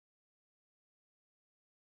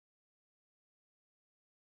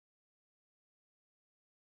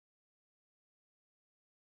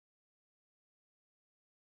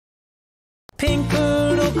Pink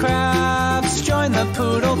Poodle Crafts, join the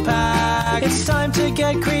Poodle Pack. It's time to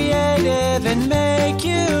get creative and make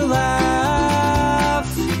you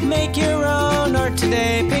laugh. Make your own art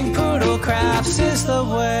today. Pink Poodle Crafts is the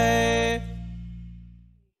way.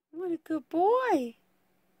 What a good boy.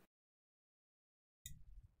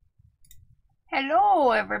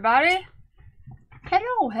 Hello, everybody.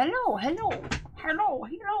 Hello, hello, hello, hello,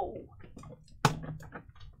 hello.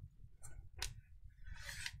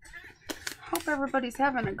 Hope everybody's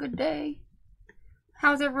having a good day.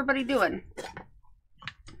 How's everybody doing?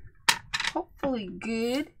 Hopefully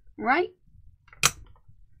good, right?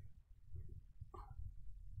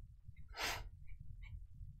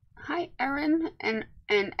 Hi, Erin and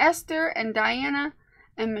Esther and Diana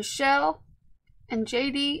and Michelle and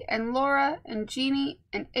JD and Laura and Jeannie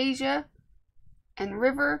and Asia and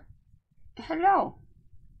River. Hello.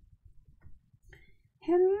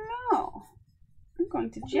 Hello. I'm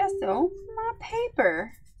going to gesso my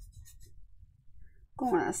paper.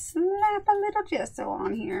 Gonna slap a little gesso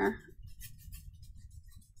on here.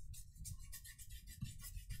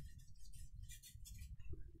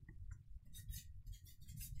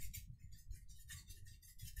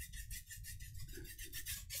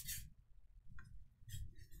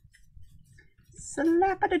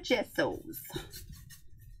 Slap of the gessos.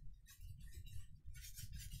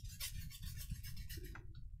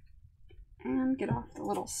 And get off the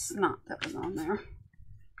little snot that was on there.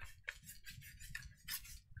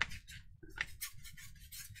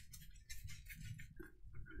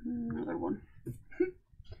 Another one.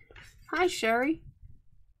 Hi, Sherry.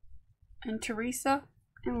 And Teresa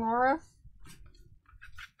and Laura.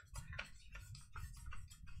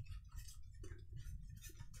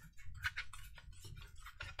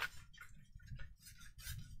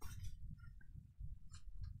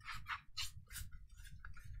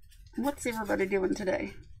 What's everybody doing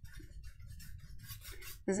today?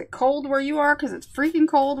 Is it cold where you are? Because it's freaking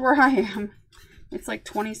cold where I am. It's like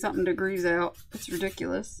 20-something degrees out. It's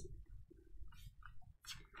ridiculous.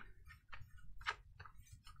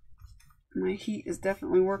 My heat is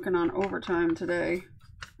definitely working on overtime today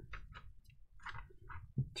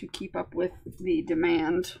to keep up with the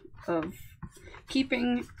demand of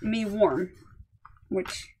keeping me warm,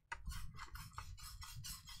 which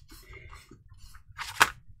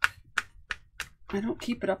I don't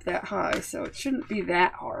keep it up that high, so it shouldn't be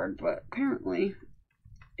that hard, but apparently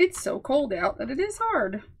it's so cold out that it is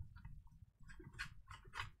hard.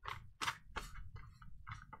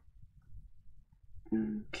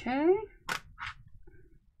 Okay.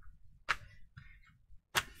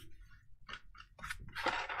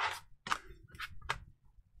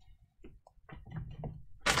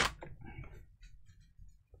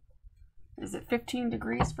 Is it 15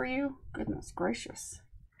 degrees for you? Goodness gracious.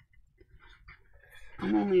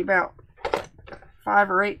 I'm only about 5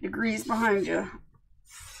 or 8 degrees behind you.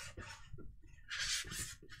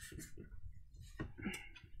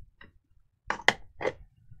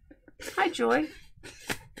 Hi, Joy.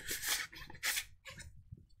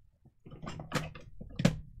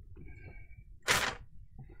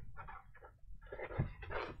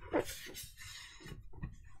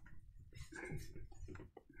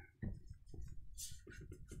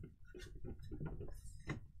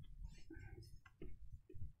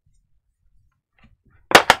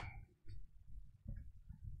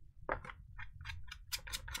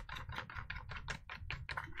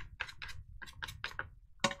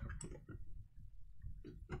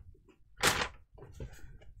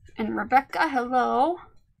 And Rebecca, hello.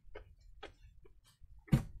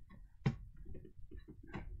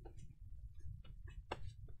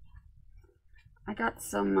 I got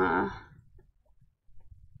some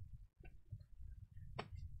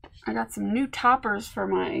new toppers for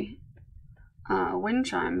my wind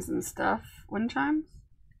chimes and stuff. Wind chimes?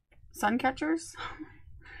 Sun catchers?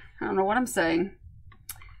 I don't know what I'm saying.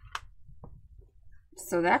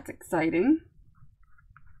 So that's exciting.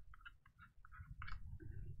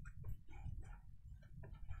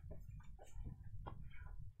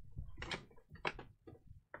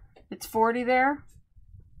 It's 40 there?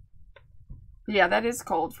 Yeah, that is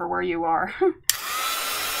cold for where you are.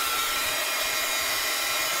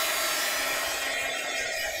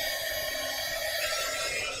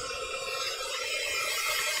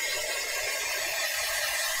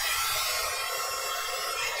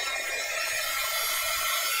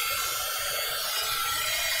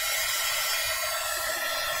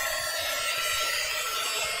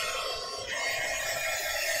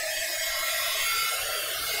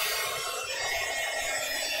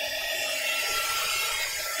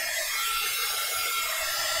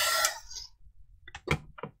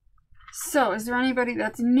 So, is there anybody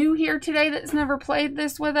that's new here today that's never played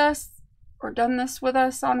this with us or done this with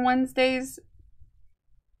us on Wednesdays?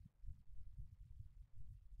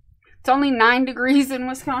 It's only 9 degrees in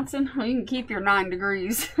Wisconsin. Well, you can keep your 9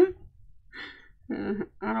 degrees. I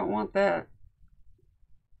don't want that.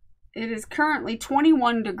 It is currently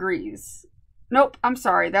 21 degrees. Nope, I'm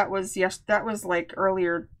sorry. That was like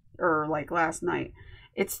earlier, or like last night.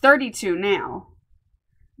 It's 32 now.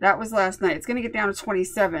 That was last night. It's going to get down to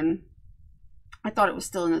 27. I thought it was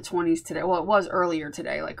still in the 20s today. Well, it was earlier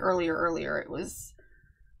today. Like earlier it was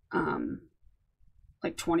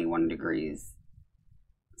like 21 degrees.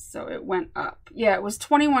 So it went up. Yeah, it was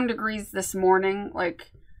 21 degrees this morning. Like,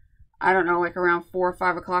 I don't know, like around 4 or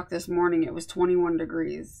 5 o'clock this morning, it was 21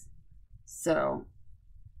 degrees. So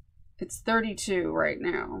it's 32 right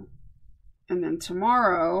now. And then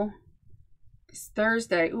tomorrow is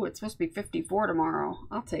Thursday. Ooh, it's supposed to be 54 tomorrow.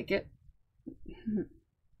 I'll take it.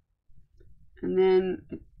 And then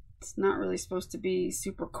it's not really supposed to be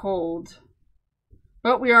super cold.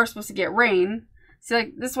 But we are supposed to get rain. See,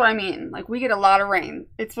 like, this is what I mean. Like, we get a lot of rain.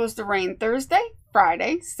 It's supposed to rain Thursday,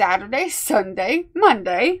 Friday, Saturday, Sunday,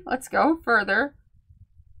 Monday. Let's go further.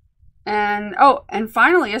 And, oh, and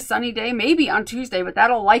finally a sunny day, maybe on Tuesday, but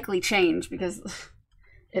that'll likely change because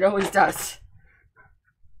it always does.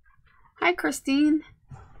 Hi, Christine.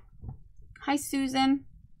 Hi, Susan.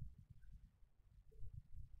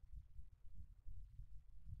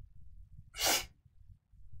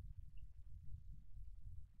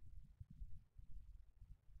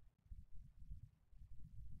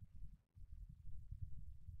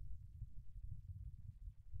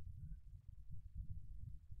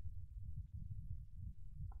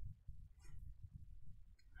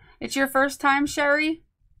 It's your first time, Sherry?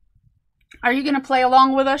 Are you going to play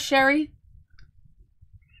along with us, Sherry?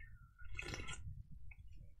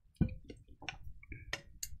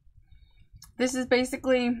 This is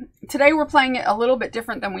basically, today we're playing it a little bit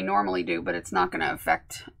different than we normally do, but it's not going to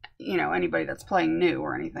affect, you know, anybody that's playing new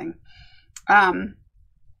or anything.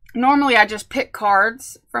 Normally I just pick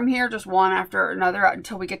cards from here, just one after another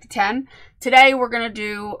until we get to 10. Today we're going to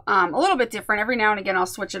do a little bit different. Every now and again I'll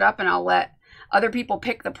switch it up and I'll let other people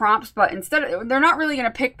pick the prompts, but instead of, they're not really going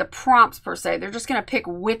to pick the prompts per se. They're just going to pick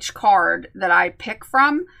which card that I pick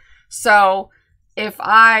from. So if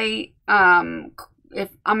I'm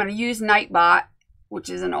going to use Nightbot, which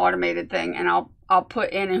is an automated thing, and I'll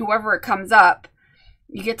put in, and whoever it comes up,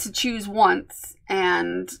 you get to choose once,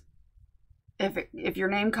 and if your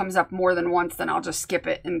name comes up more than once, then I'll just skip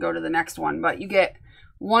it and go to the next one. But you get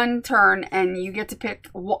one turn and you get to pick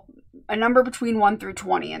a number between 1 through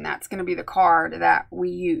 20, and that's going to be the card that we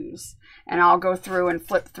use. And I'll go through and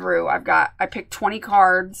flip through. I picked 20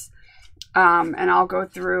 cards, and I'll go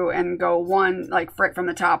through and go one, like right from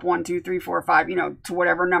the top, 1, 2, 3, 4, 5, you know, to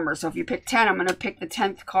whatever number. So if you pick 10, I'm going to pick the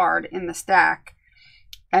 10th card in the stack,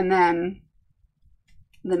 and then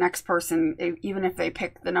the next person, even if they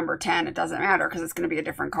pick the number 10, it doesn't matter because it's going to be a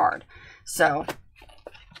different card. So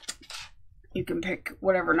you can pick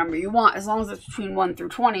whatever number you want as long as it's between 1 through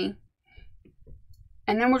 20.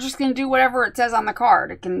 And then we're just going to do whatever it says on the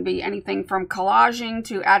card. It can be anything from collaging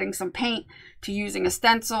to adding some paint to using a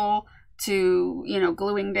stencil to, you know,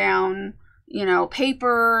 gluing down, you know,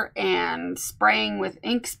 paper and spraying with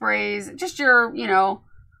ink sprays. Just your, you know,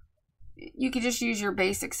 you could just use your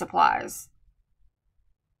basic supplies.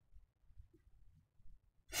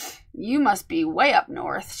 You must be way up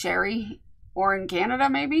north, Sherry. Or in Canada,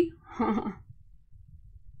 maybe?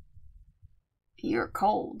 You're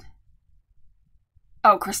cold.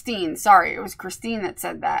 Oh, Christine. Sorry, it was Christine that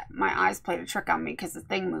said that. My eyes played a trick on me because the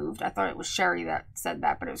thing moved. I thought it was Sherry that said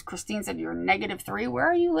that, but it was Christine said you're -3.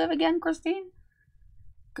 Where you live again, Christine?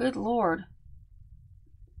 Good Lord.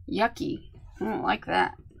 Yucky. I don't like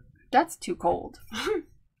that. That's too cold.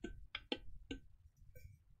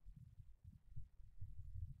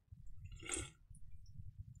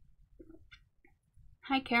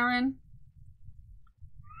 Hi, Karen.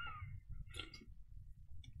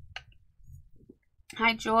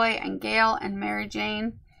 Hi, Joy and Gail and Mary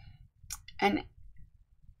Jane and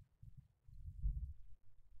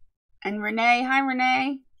Renee. Hi,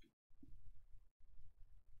 Renee.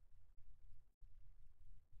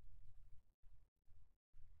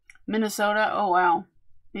 Minnesota. Oh, wow.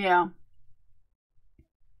 Yeah.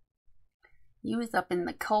 You was up in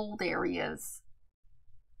the cold areas.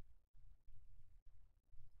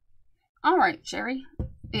 All right, Sherry.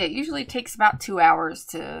 Yeah, it usually takes about 2 hours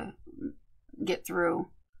to get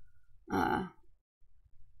through.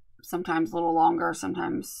 Sometimes a little longer,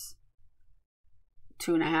 sometimes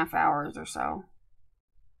 2.5 hours or so.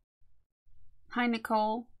 Hi,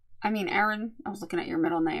 Nicole. I mean, Erin. I was looking at your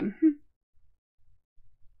middle name.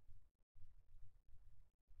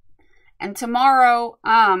 And tomorrow,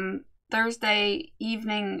 Thursday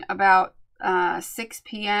evening, about 6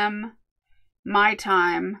 p.m. my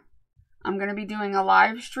time, I'm going to be doing a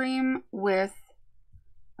live stream with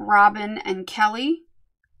Robin and Kelly.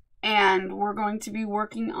 And we're going to be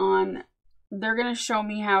working on, they're going to show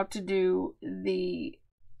me how to do the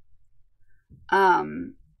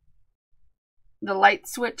light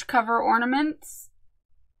switch cover ornaments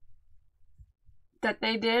that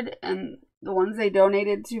they did, and the ones they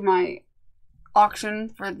donated to my auction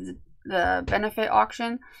for the benefit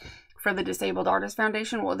auction for the Disabled Artists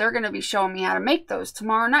Foundation. Well, they're going to be showing me how to make those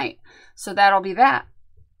tomorrow night. So that'll be that.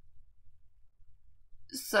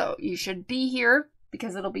 So you should be here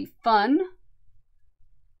because it'll be fun.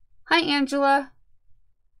 Hi, Angela.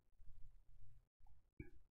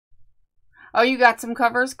 Oh, you got some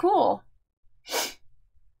covers? Cool.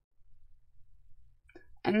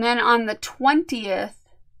 And then on the 20th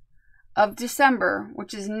of December,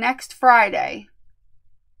 which is next Friday.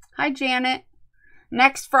 Hi, Janet.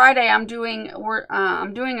 Next Friday, I'm doing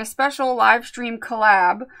a special live stream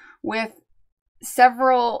collab with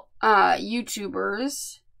several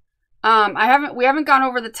YouTubers. We haven't gone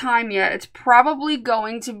over the time yet. It's probably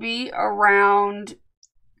going to be around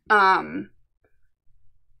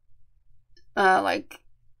like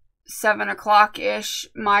 7 o'clock-ish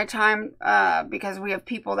my time, because we have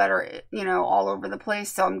people that are, you know, all over the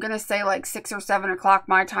place. So I'm going to say like 6 or 7 o'clock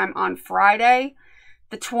my time on Friday,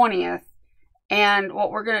 the 20th. And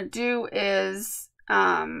what we're going to do is,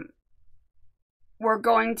 we're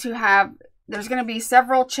going to have, there's going to be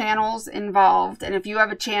several channels involved. And if you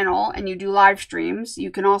have a channel and you do live streams,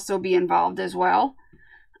 you can also be involved as well.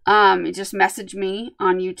 Just message me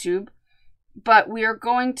on YouTube. But we are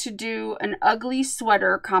going to do an ugly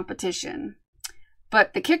sweater competition.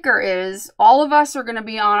 But the kicker is, all of us are going to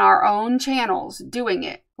be on our own channels doing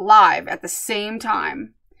it live at the same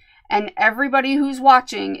time. And everybody who's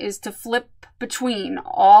watching is to flip between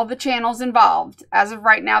all the channels involved. As of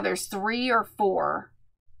right now, there's 3 or 4.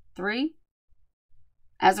 3?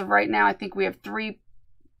 As of right now, I think we have 3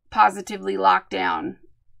 positively locked down.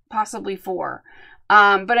 Possibly 4.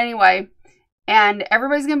 But anyway, and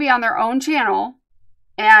everybody's going to be on their own channel.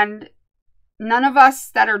 And none of us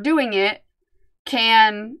that are doing it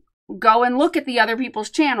can go and look at the other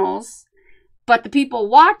people's channels. But the people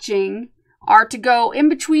watching are to go in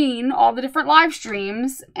between all the different live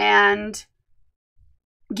streams and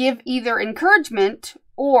give either encouragement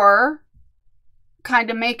or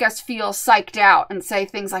kind of make us feel psyched out and say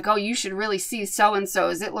things like, oh, you should really see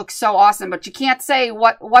so-and-so's. It looks so awesome. But you can't say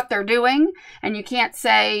what they're doing, and you can't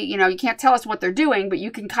say, you know, you can't tell us what they're doing, but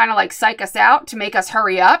you can kind of like psych us out to make us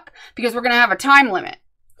hurry up because we're going to have a time limit.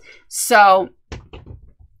 So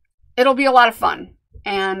it'll be a lot of fun.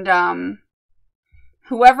 And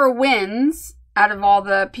whoever wins out of all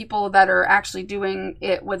the people that are actually doing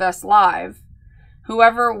it with us live,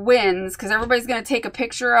 whoever wins, because everybody's going to take a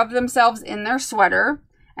picture of themselves in their sweater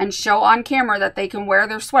and show on camera that they can wear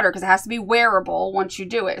their sweater, because it has to be wearable once you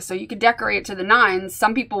do it. So you can decorate it to the nines.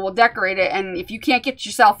 Some people will decorate it, and if you can't get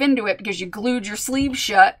yourself into it because you glued your sleeves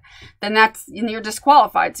shut, then you're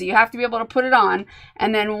disqualified. So you have to be able to put it on.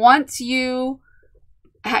 And then once you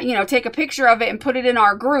take a picture of it and put it in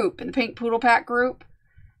our group, in the Pink Poodle Pack group,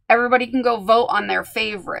 everybody can go vote on their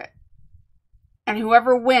favorite. And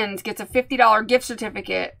whoever wins gets a $50 gift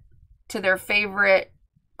certificate to their favorite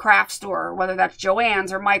craft store, whether that's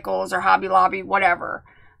Joann's or Michael's or Hobby Lobby, whatever.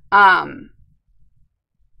 So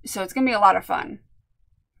it's going to be a lot of fun.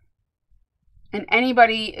 And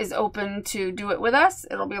anybody is open to do it with us.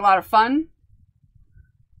 It'll be a lot of fun.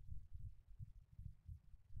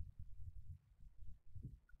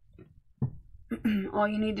 All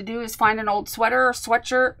you need to do is find an old sweater or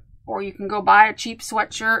sweatshirt, or you can go buy a cheap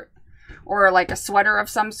sweatshirt or like a sweater of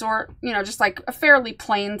some sort, you know, just like a fairly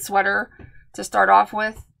plain sweater to start off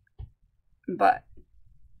with. But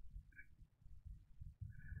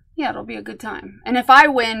yeah, it'll be a good time. And if I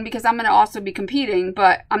win, because I'm going to also be competing,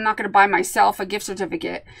 but I'm not going to buy myself a gift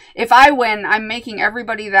certificate. If I win, I'm making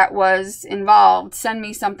everybody that was involved send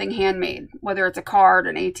me something handmade, whether it's a card,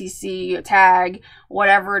 an ATC, a tag,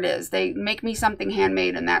 whatever it is. They make me something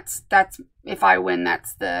handmade, and that's if I win,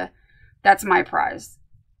 that's my prize.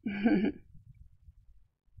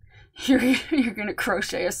 You're gonna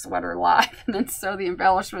crochet a sweater live and then sew the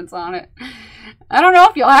embellishments on it. I don't know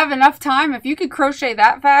if you'll have enough time. If you could crochet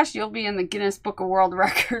that fast, you'll be in the Guinness Book of World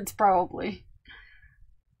Records probably.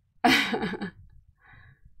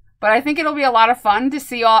 But I think it'll be a lot of fun to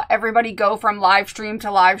see everybody go from live stream to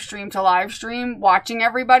live stream to live stream, watching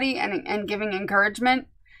everybody and giving encouragement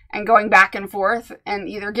and going back and forth and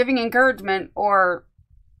either giving encouragement or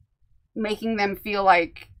making them feel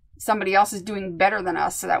like somebody else is doing better than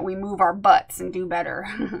us so that we move our butts and do better.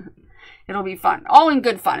 It'll be fun. All in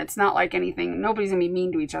good fun. It's not like anything. Nobody's going to be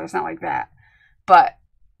mean to each other. It's not like that. But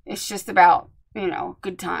it's just about, you know,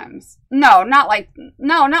 good times. No, not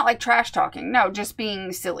like trash talking. No, just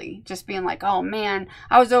being silly. Just being like, oh man,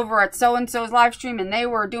 I was over at so-and-so's live stream and they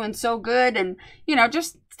were doing so good. And, you know,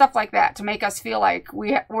 just stuff like that to make us feel like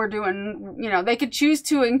we're doing, you know, they could choose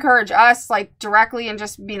to encourage us like directly and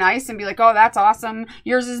just be nice and be like, oh, that's awesome.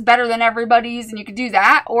 Yours is better than everybody's. And you could do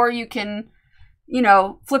that. Or you can, you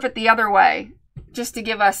know, flip it the other way just to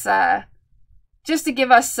give us some,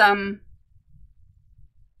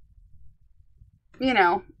 you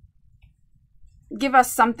know, give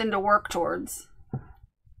us something to work towards.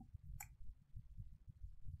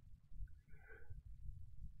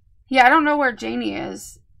 Yeah, I don't know where Janie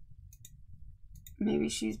is. Maybe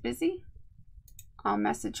she's busy. I'll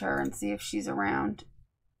message her and see if she's around.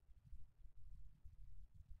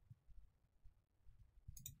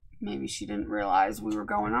 Maybe she didn't realize we were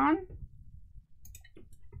going on.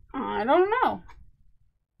 I don't know.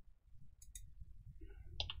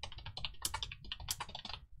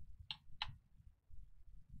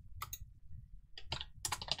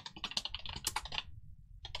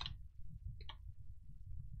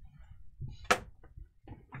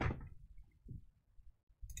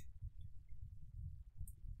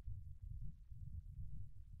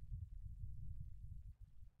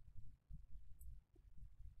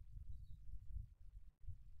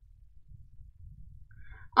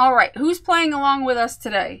 All right, who's playing along with us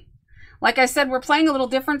today? Like I said, we're playing a little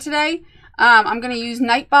different today. I'm going to use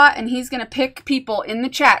Nightbot, and he's going to pick people in the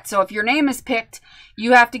chat. So if your name is picked,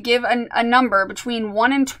 you have to give a number between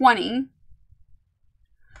 1 and 20.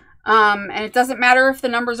 And it doesn't matter if the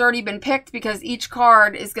number's already been picked because each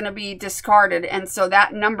card is going to be discarded. And so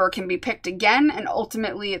that number can be picked again, and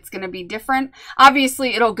ultimately it's going to be different.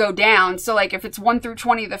 Obviously, it'll go down. So like if it's 1 through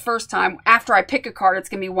 20 the first time, after I pick a card, it's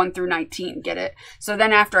going to be 1 through 19. Get it? So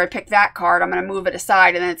then after I pick that card, I'm going to move it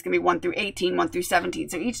aside, and then it's going to be 1 through 18, 1 through 17.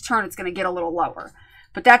 So each turn it's going to get a little lower.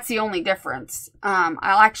 But that's the only difference. I'll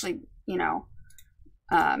actually, you know,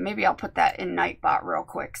 maybe I'll put that in Nightbot real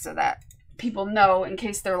quick so that people know, in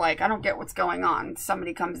case they're like, I don't get what's going on.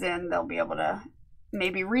 Somebody comes in, they'll be able to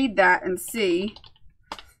maybe read that and see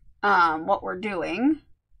what we're doing.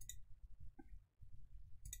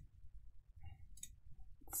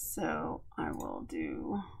 So I will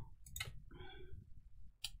do,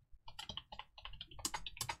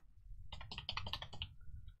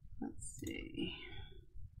 let's see.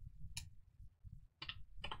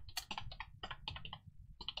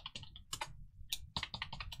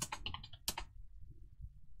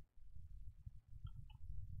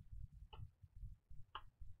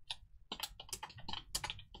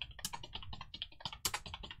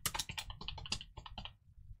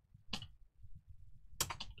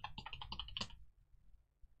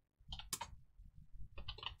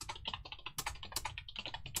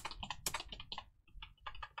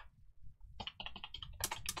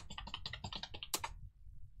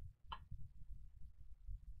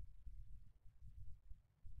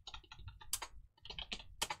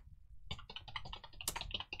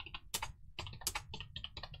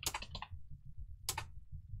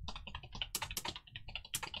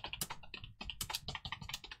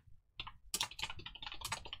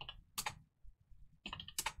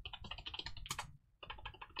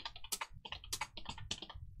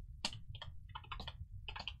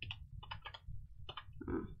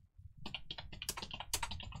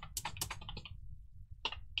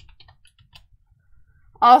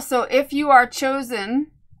 Also, if you are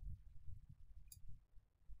chosen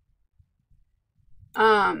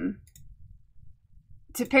to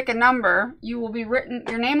pick a number, you will be written,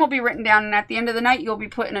 your name will be written down, and at the end of the night you'll be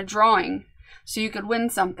put in a drawing so you could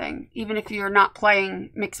win something. Even if you're not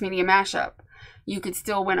playing Mixed Media Mashup, you could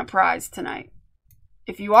still win a prize tonight.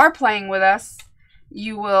 If you are playing with us,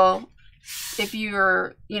 you will, if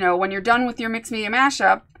you're, you know, when you're done with your Mixed Media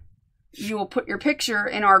Mashup, you will put your picture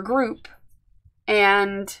in our group,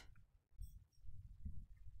 and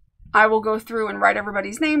I will go through and write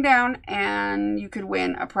everybody's name down, and you could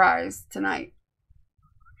win a prize tonight.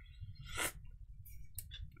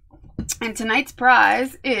 And tonight's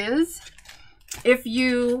prize is, if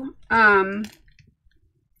you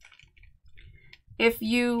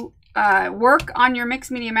work on your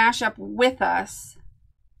Mixed Media Mashup with us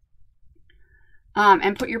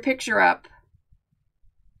and put your picture up,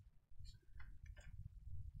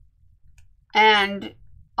 and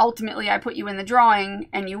ultimately I put you in the drawing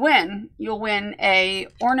and you win, you'll win a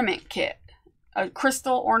ornament kit a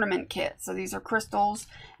crystal ornament kit. So these are crystals,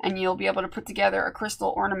 and you'll be able to put together a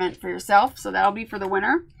crystal ornament for yourself. So that'll be for the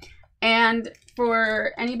winner. And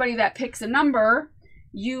for anybody that picks a number,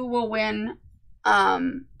 you will win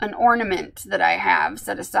an ornament that I have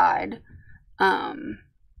set aside,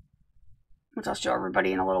 which I'll show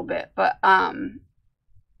everybody in a little bit. But and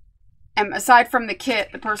aside from the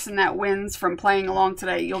kit, the person that wins from playing along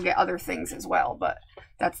today, you'll get other things as well, but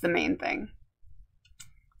that's the main thing.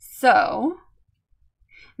 So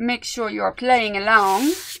make sure you're playing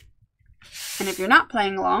along, and if you're not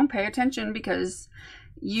playing along, pay attention, because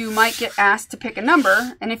you might get asked to pick a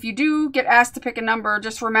number. And if you do get asked to pick a number,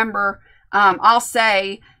 just remember, I'll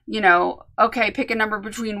say, you know, okay, pick a number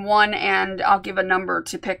between 1 and I'll give a number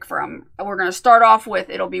to pick from. We're going to start off with,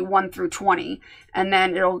 it'll be 1 through 20, and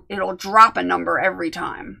then it'll drop a number every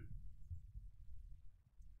time.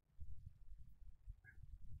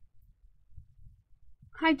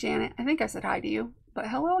 Hi, Janet. I think I said hi to you, but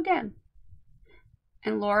hello again.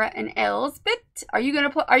 And Laura and Elsbeth, are you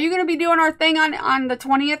gonna be doing our thing on the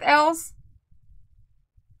 20th, Els?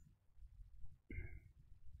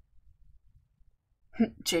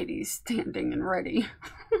 JD's standing and ready.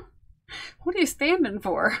 What are you standing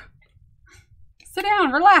for? Sit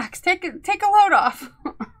down, relax, take a load off.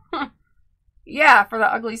 Yeah, for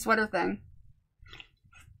the ugly sweater thing.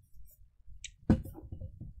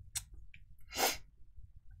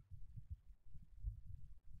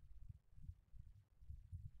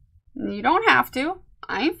 You don't have to.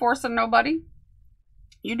 I ain't forcing nobody.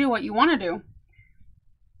 You do what you want to do.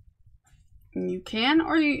 You can,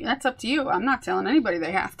 or that's up to you. I'm not telling anybody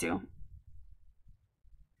they have to.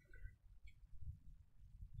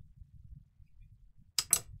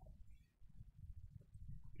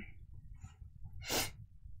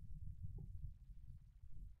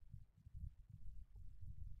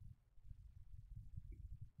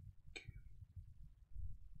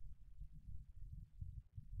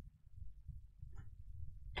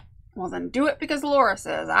 Well, then do it because Laura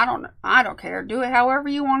says. I don't care. Do it however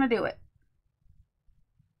you want to do it.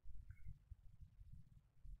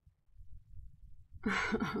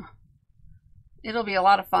 It'll be a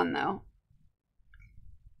lot of fun, though.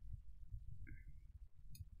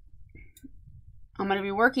 I'm going to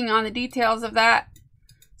be working on the details of that.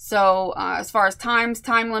 So as far as time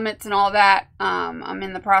limits and all that, I'm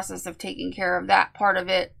in the process of taking care of that part of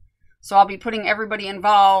it. So I'll be putting everybody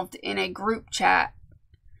involved in a group chat,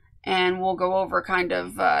 and we'll go over kind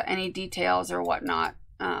of any details or whatnot,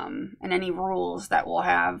 and any rules that we'll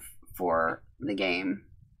have for the game.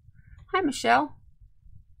 Hi, Michelle.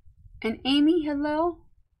 And Amy, hello.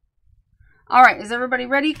 All right, is everybody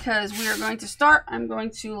ready? Because we are going to start. I'm going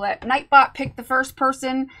to let Nightbot pick the first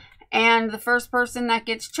person, and the first person that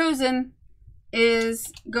gets chosen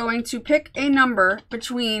is going to pick a number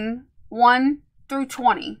between 1 through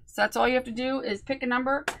 20. So that's all you have to do, is pick a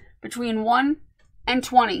number between 1 and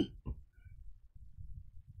 20.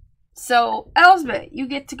 So, Elsbeth, you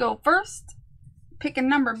get to go first. Pick a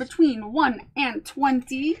number between 1 and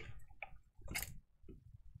 20.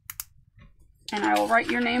 And I will write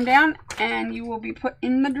your name down, and you will be put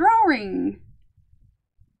in the drawing.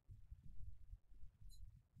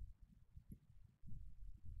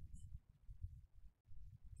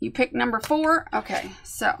 You pick number 4. Okay,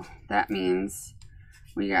 so that means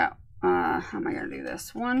we got, how am I going to do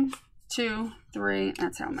this? 1, 2, 3.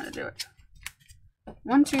 That's how I'm going to do it.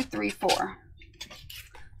 1, 2, 3, 4.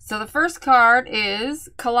 So the first card is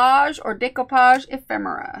Collage or Decoupage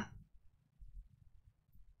Ephemera.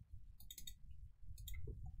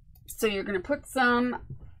 So you're going to put some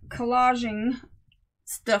collaging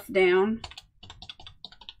stuff down.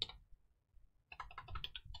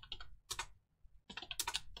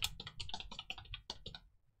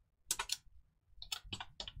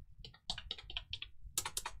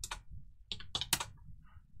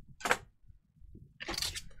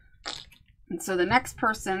 And so the next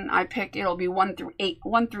person I pick, it'll be 1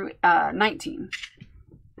 through 19.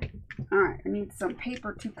 All right, I need some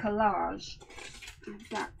paper to collage. I've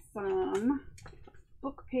got some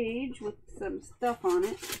book page with some stuff on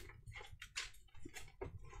it.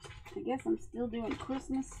 I guess I'm still doing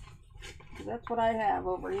Christmas, because that's what I have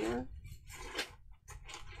over here.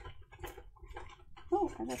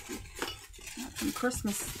 Oh, I got some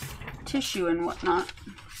Christmas tissue and whatnot.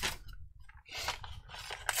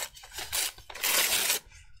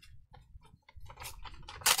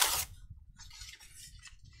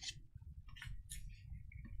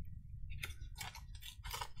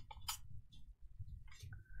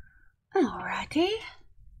 Alrighty.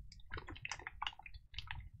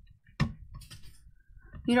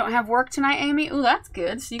 You don't have work tonight, Amy? Ooh, that's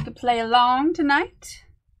good. So you could play along tonight.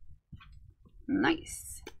 Nice.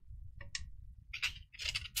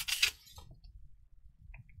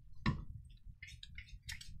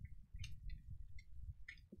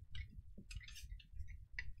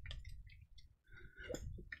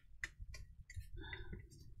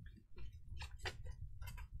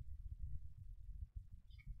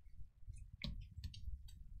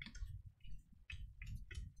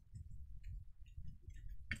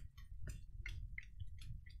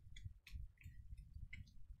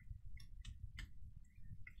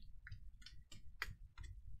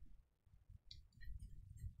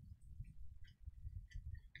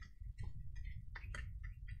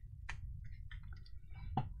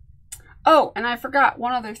 Oh, and I forgot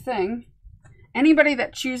one other thing. Anybody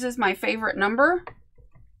that chooses my favorite number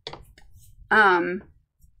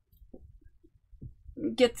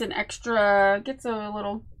gets a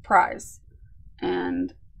little prize.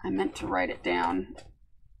 And I meant to write it down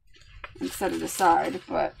and set it aside,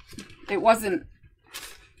 but it wasn't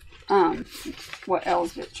what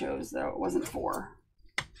Elsbeth chose, though. It wasn't 4.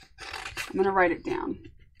 I'm going to write it down.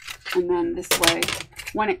 And then this way,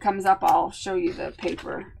 when it comes up, I'll show you the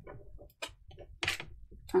paper.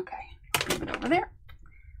 Okay, move it over there.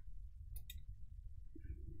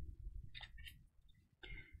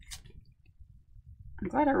 I'm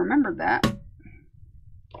glad I remembered that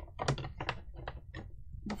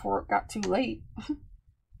before it got too late.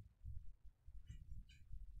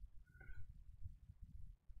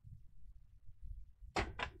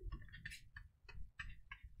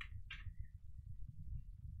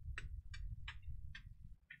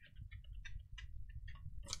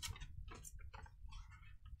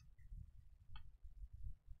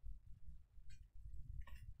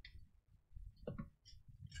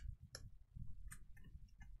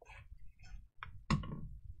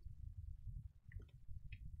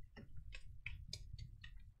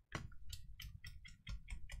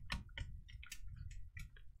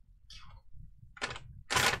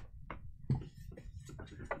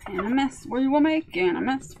 And a mess we will make, and a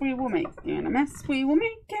mess we will make, and a mess we will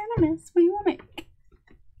make, and a mess we will make.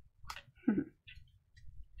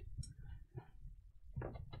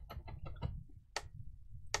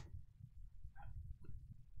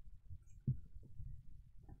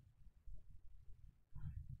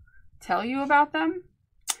 Tell you about them?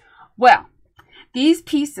 Well, these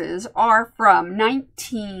pieces are from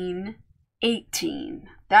 1918.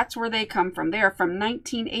 That's where they come from. They are from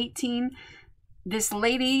 1918. This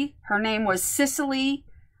lady, her name was Cicely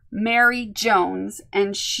Mary Jones,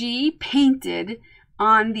 and she painted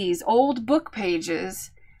on these old book pages,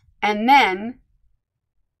 and then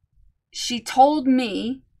she told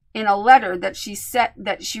me in a letter that she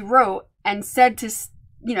wrote and said to,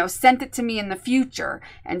 you know, sent it to me in the future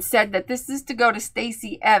and said that this is to go to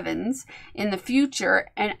Stacey Evans in the future.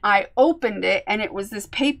 And I opened it and it was this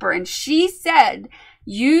paper, and she said,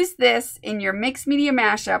 use this in your mixed media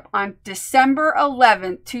mashup on December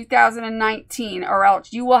 11th, 2019, or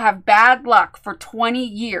else you will have bad luck for 20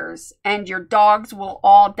 years and your dogs will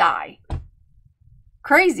all die.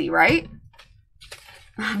 Crazy, right?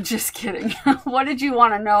 I'm just kidding. What did you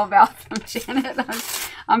want to know about them, Janet?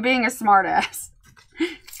 I'm being a smartass.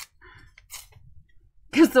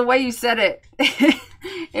 Because the way you said it,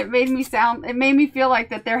 it made me feel like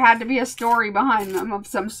that there had to be a story behind them of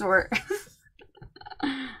some sort.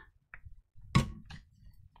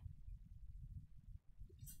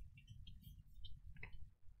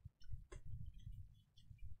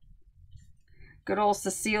 Good old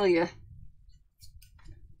Cecilia.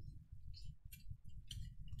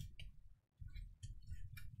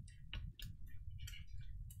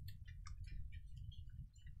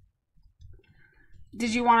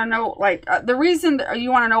 Did you want to know, like, the reason you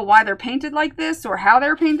want to know why they're painted like this or how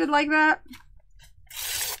they're painted like that?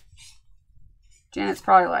 Janet's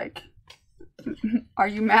probably like, are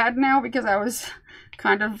you mad now? Because I was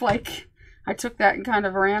kind of like, I took that and kind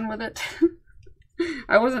of ran with it.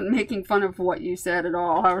 I wasn't making fun of what you said at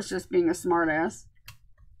all. I was just being a smartass.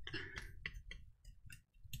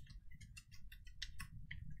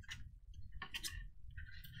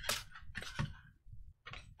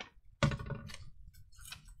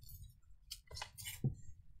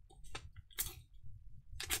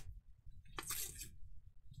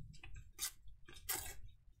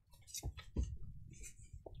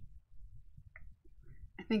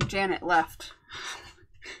 I think Janet left.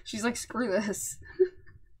 She's like, screw this.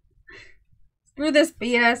 Screw this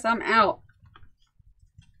BS, I'm out.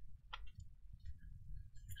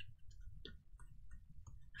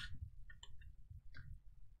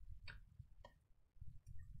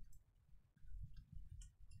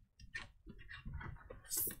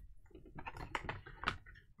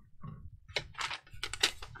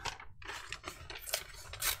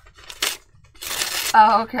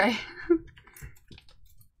 Oh, okay.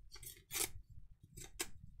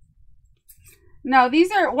 No, these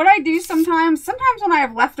are what I do sometimes. Sometimes when I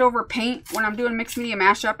have leftover paint, when I'm doing mixed media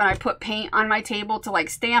mashup and I put paint on my table to like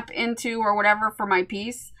stamp into or whatever for my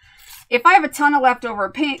piece. If I have a ton of leftover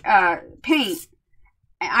paint, I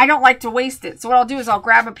don't like to waste it. So what I'll do is I'll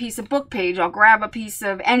grab a piece of book page. I'll grab a piece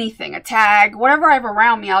of anything, a tag, whatever I have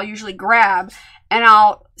around me, I'll usually grab and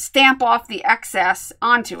I'll stamp off the excess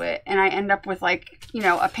onto it. And I end up with like, you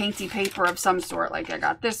know, a painty paper of some sort. Like I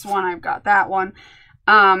got this one, I've got that one.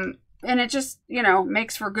 And it just, you know,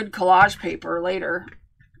 makes for good collage paper later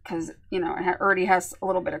because, you know, it already has a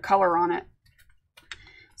little bit of color on it.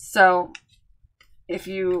 So if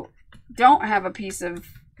you don't have a piece of,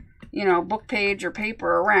 you know, book page or paper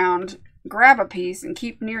around, grab a piece and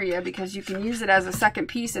keep near you because you can use it as a second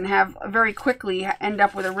piece and have very quickly end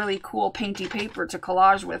up with a really cool painty paper to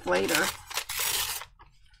collage with later.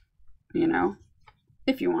 You know,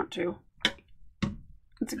 if you want to.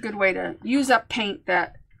 It's a good way to use up paint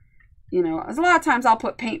that, you know, a lot of times I'll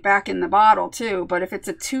put paint back in the bottle too, but if it's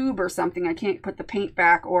a tube or something, I can't put the paint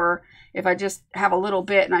back, or if I just have a little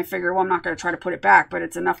bit and I figure, well, I'm not going to try to put it back, but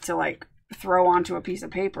it's enough to like throw onto a piece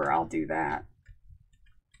of paper, I'll do that.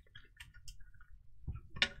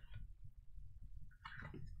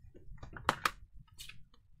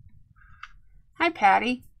 Hi,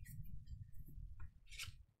 Patty.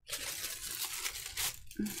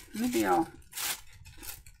 Maybe I'll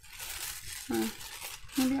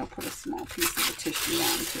put a small piece of the tissue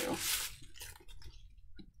on too.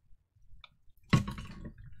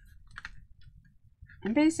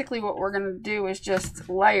 And basically what we're going to do is just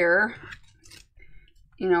layer,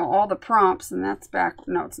 you know, all the prompts, and that's back.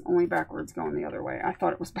 No, it's only backwards going the other way. I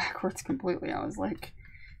thought it was backwards completely. I was like,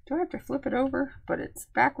 do I have to flip it over? But it's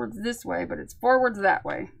backwards this way, but it's forwards that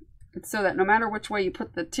way. It's so that no matter which way you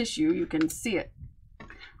put the tissue, you can see it.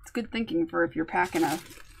 It's good thinking for if you're packing a,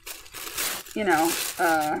 you know,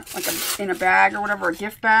 like in a bag or whatever, a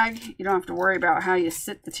gift bag. You don't have to worry about how you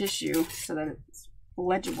sit the tissue so that it's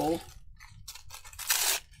legible.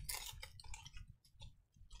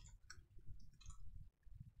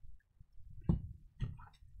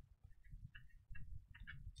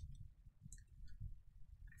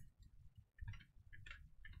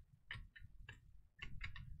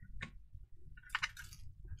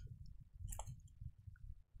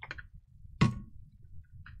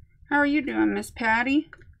 How are you doing, Miss Patty?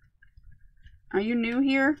 Are you new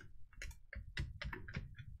here?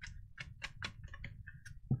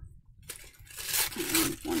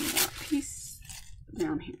 And one more piece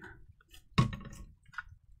down here.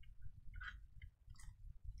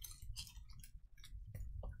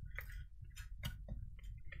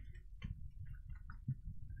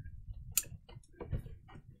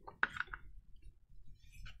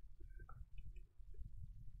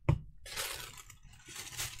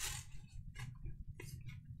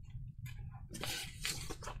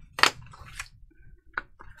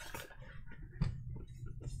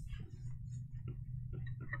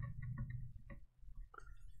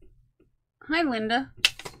 Hi, Linda.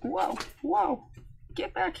 Whoa, whoa.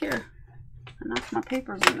 Get back here. I knocked my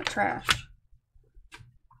papers in the trash.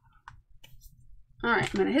 Alright,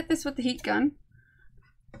 I'm going to hit this with the heat gun.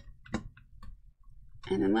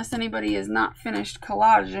 And unless anybody is not finished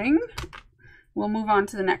collaging, we'll move on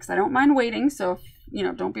to the next. I don't mind waiting, so, you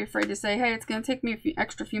know, don't be afraid to say, hey, it's going to take me a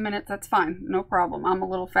extra few minutes. That's fine. No problem. I'm a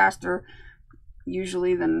little faster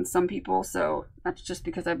usually than some people, so that's just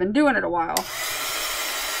because I've been doing it a while.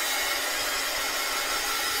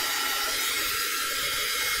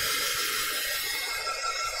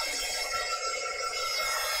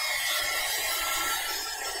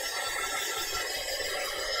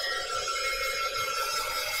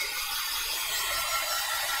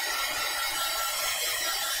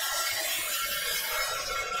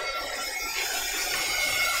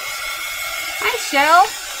 Shell?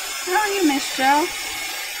 How are you, Miss Shell?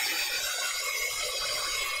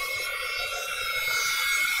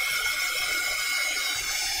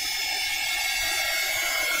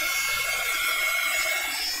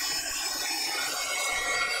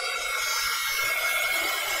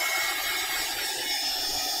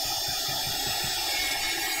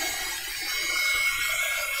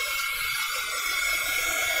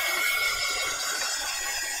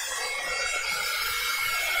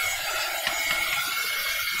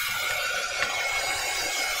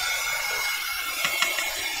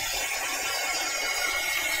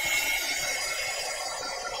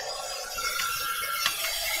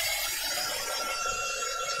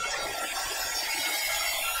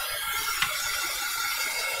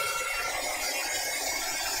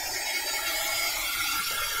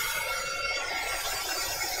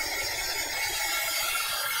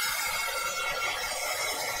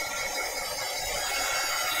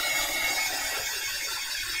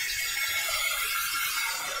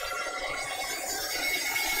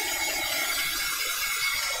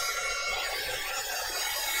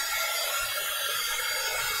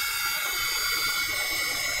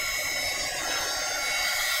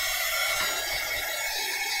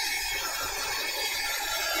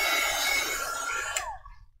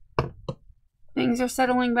 things are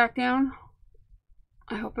settling back down.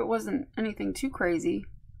 I hope it wasn't anything too crazy.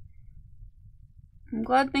 I'm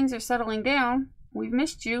glad things are settling down. We've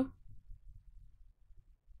missed you.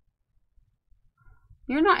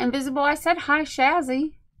 You're not invisible. I said hi,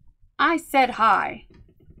 Shazzy. I said hi.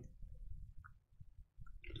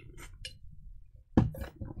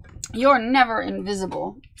 You're never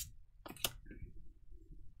invisible.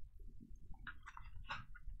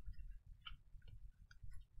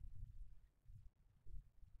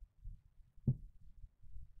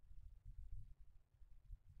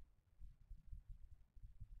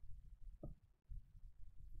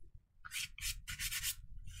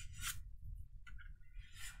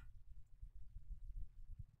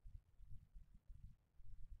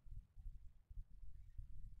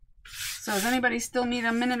 So does anybody still need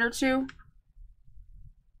a minute or two?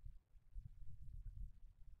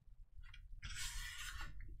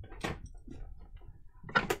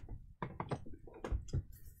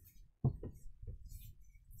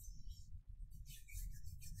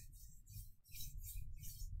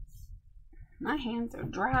 My hands are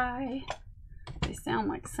dry. They sound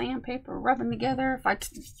like sandpaper rubbing together. If I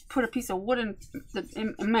put a piece of wood in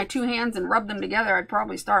my two hands and rub them together, I'd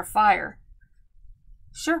probably start a fire.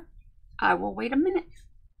 Sure, I will wait a minute.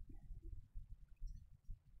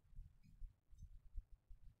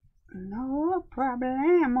 No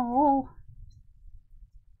problemo.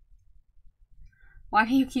 Why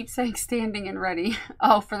do you keep saying standing and ready?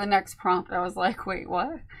 Oh, for the next prompt. I was like, wait,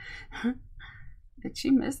 what? Did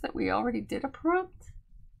she miss that we already did a prompt?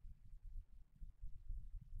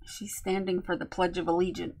 She's standing for the Pledge of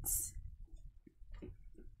Allegiance.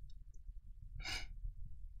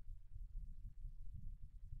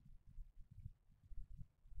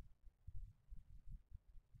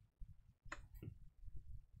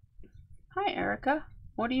 Hi, Erica.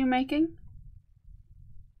 What are you making?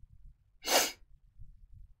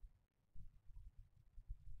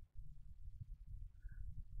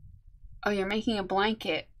 Oh, you're making a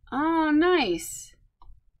blanket. Oh, nice.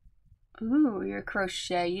 Ooh, you're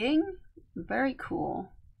crocheting. Very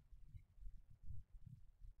cool.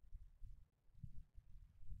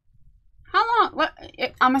 How long? What?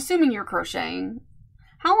 I'm assuming you're crocheting.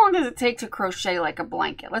 How long does it take to crochet like a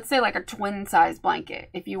blanket? Let's say like a twin size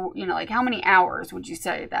blanket. If you know, like how many hours would you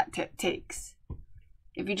say that takes?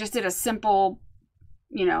 If you just did a simple,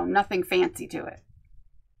 you know, nothing fancy to it.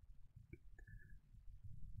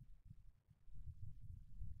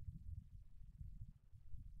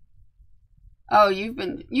 Oh, you've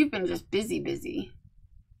been just busy.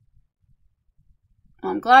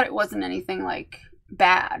 Well, I'm glad it wasn't anything like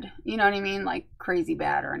bad. You know what I mean? Like crazy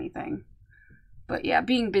bad or anything. But yeah,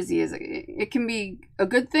 being busy it can be a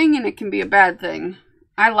good thing and it can be a bad thing.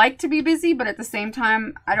 I like to be busy, but at the same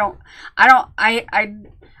time, I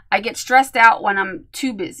get stressed out when I'm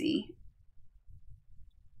too busy.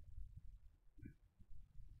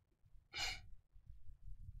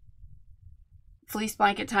 Fleece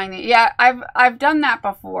blanket tying. Yeah, I've done that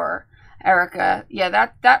before, Erica. Yeah,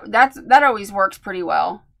 that always works pretty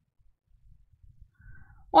well.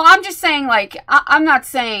 Well, I'm just saying, like, I'm not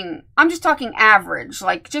saying, I'm just talking average,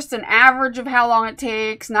 like just an average of how long it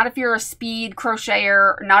takes. Not if you're a speed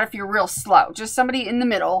crocheter, not if you're real slow. Just somebody in the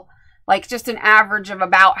middle, like just an average of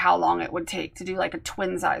about how long it would take to do like a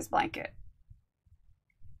twin size blanket.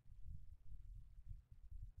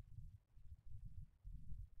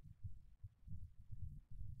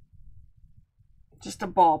 Just a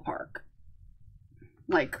ballpark.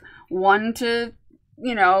 Like 1 to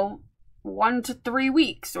 3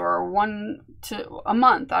 weeks or 1 to a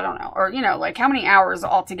month. I don't know. Or, you know, like how many hours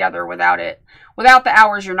altogether without the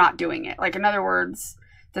hours you're not doing it. Like in other words,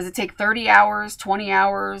 does it take 30 hours, 20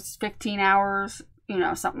 hours, 15 hours, you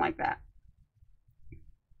know, something like that.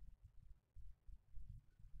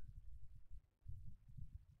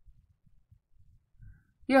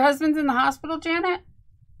 Your husband's in the hospital, Janet?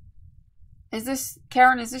 Is this,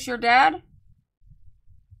 Karen, is this your dad?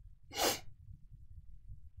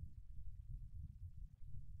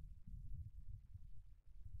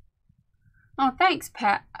 Oh, thanks,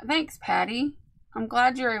 Thanks, Patty. I'm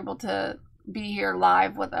glad you're able to be here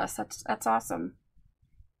live with us. That's awesome.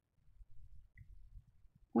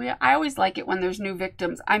 I always like it when there's new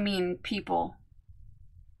victims. I mean, people.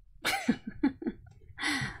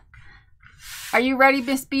 Are you ready,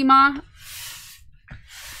 Miss Bima?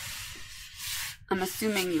 I'm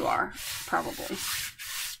assuming you are, probably.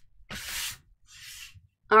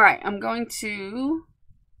 All right, I'm going to...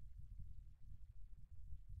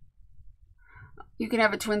 You can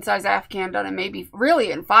have a twin size Afghan done in maybe,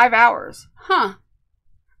 really, in 5 hours. Huh.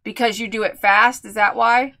 Because you do it fast, is that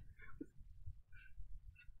why?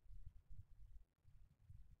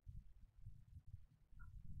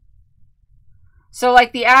 So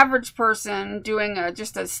like the average person doing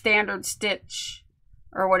just a standard stitch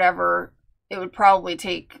or whatever, it would probably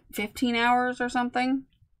take 15 hours or something.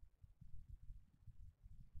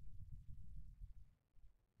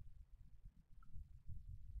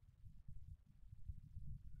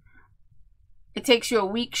 It takes you a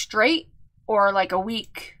week straight, or like a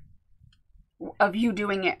week of you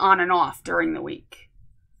doing it on and off during the week.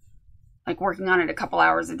 Like working on it a couple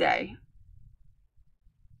hours a day.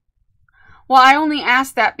 Well, I only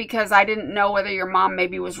asked that because I didn't know whether your mom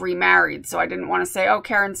maybe was remarried. So I didn't want to say, oh,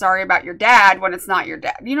 Karen, sorry about your dad when it's not your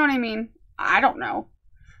dad. You know what I mean? I don't know.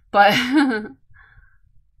 But,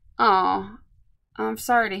 oh, I'm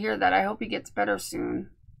sorry to hear that. I hope he gets better soon.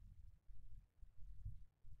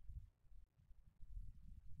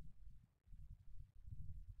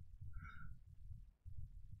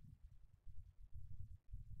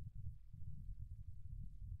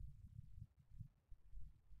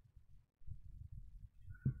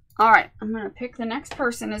 All right, I'm going to pick, the next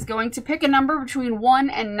person is going to pick a number between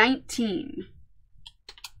 1 and 19.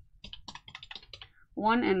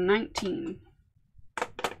 1 and 19.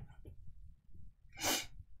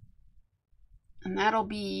 And that'll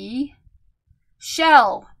be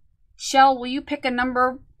Shell. Shell, will you pick a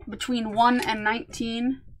number between 1 and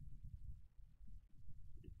 19?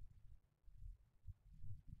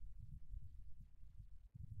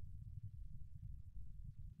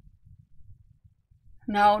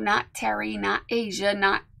 No, not Terry, not Asia,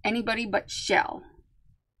 not anybody but Shell.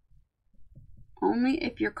 Only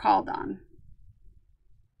if you're called on.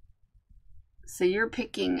 So you're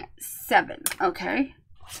picking 7, okay?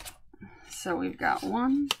 So we've got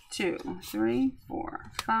 1, 2, 3,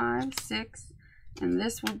 4, 5, 6, and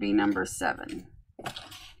this would be number 7.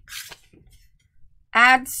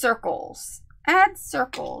 Add circles. Add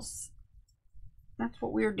circles. That's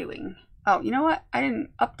what we're doing. Oh, you know what? I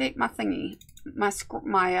didn't update my thingy. My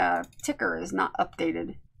ticker is not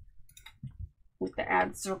updated with the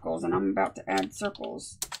add circles, and I'm about to add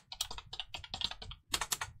circles.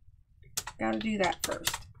 Gotta do that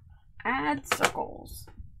first. Add circles.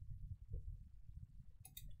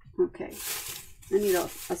 Okay. I need a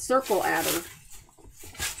circle adder.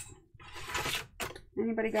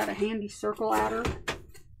 Anybody got a handy circle adder?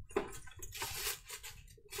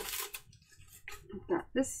 I've got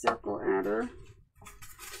this circle adder.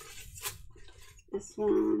 This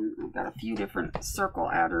one, I've got a few different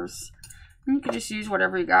circle adders. And you could just use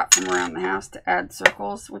whatever you got from around the house to add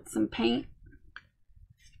circles with some paint.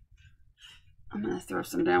 I'm going to throw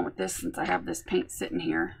some down with this since I have this paint sitting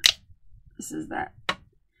here. This is that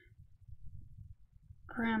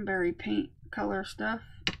cranberry paint color stuff.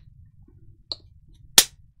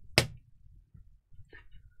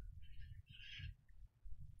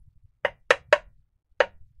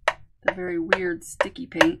 The very weird sticky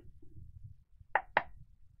paint.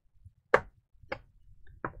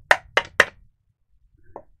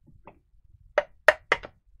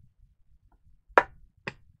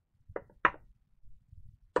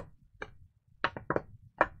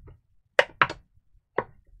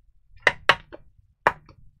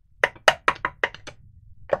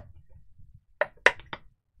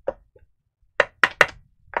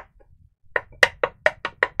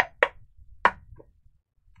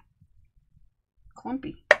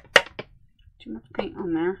 Clumpy. Too much paint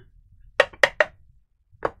on there.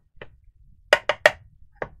 I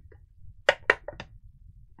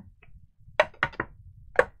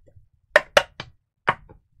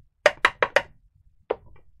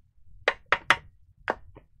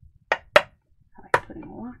like putting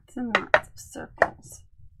lots and lots of circles.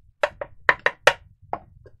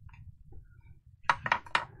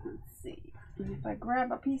 Let's see. And if I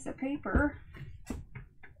grab a piece of paper,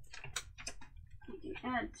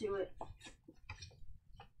 add to it.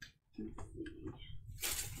 Let's see.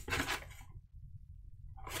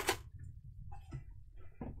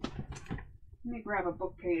 Let me grab a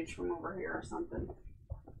book page from over here or something.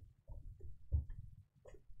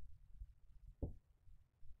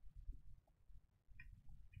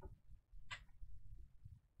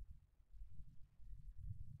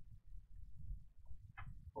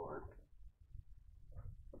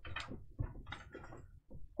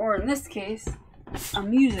 Or in this case, a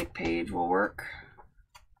music page will work.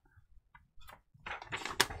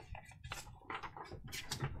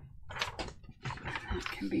 That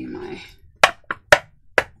can be my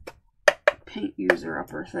paint user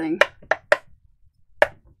upper thing.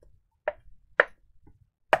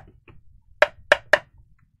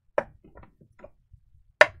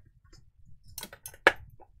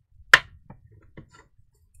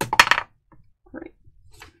 Great.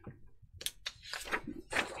 Get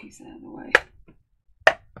that piece out of the way.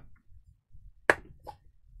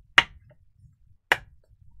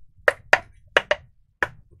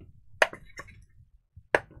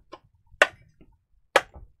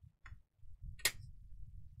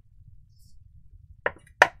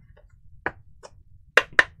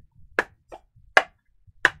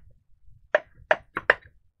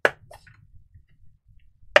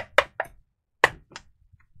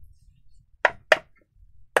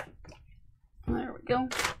 go.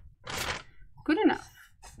 Good enough.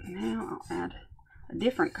 Now I'll add a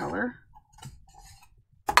different color.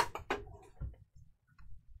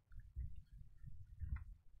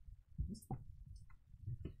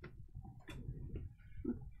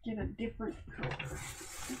 Get a different color.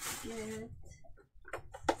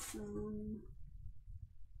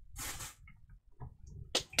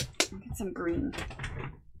 Let's get some green.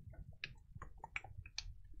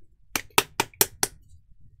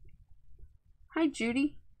 Hi,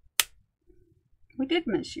 Judy. We did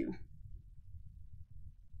miss you.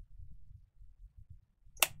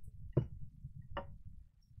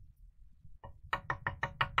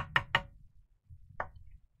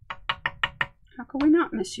 How could we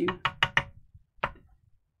not miss you?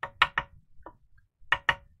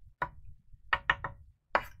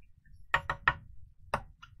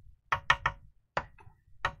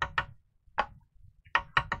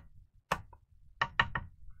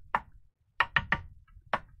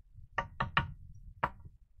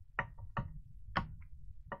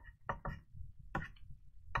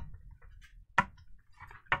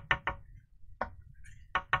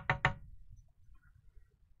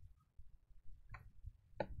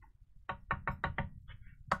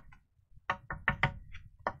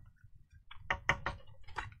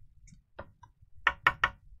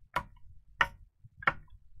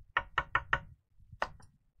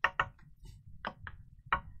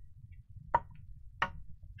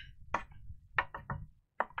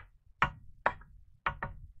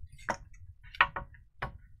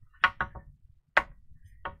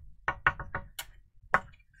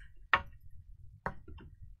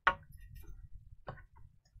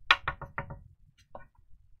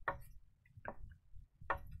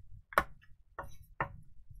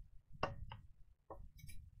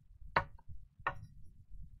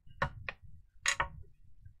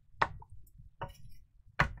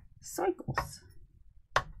 Cycles.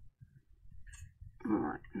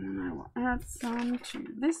 Alright, and then I will add some to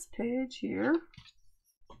this page here.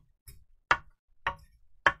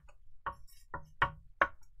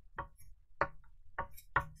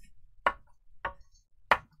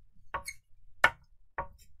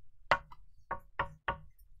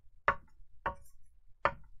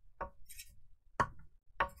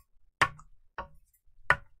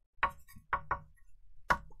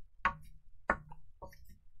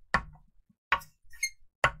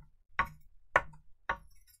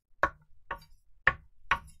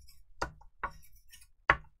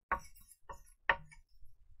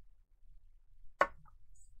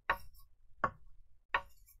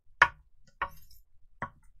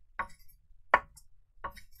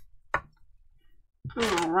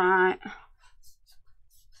 All right.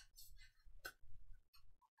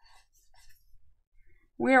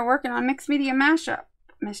 We are working on mixed media mashup,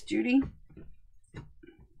 Miss Judy.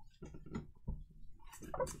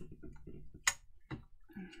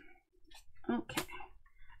 Okay.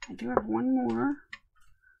 I do have one more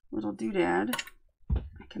little doodad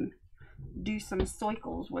I can do some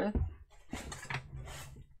cycles with.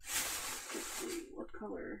 Let's see, what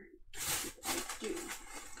color should I do?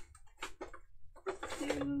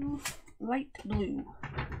 Light blue.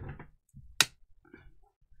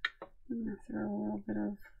 I'm going to throw a little bit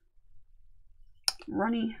of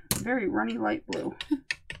runny, very runny light blue.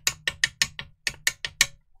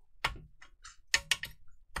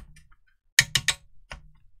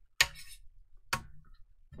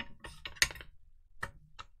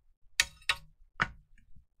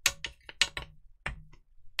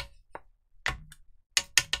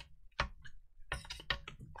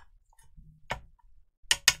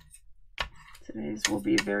 Today's will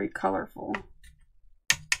be very colorful,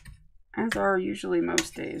 as are usually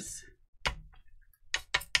most days.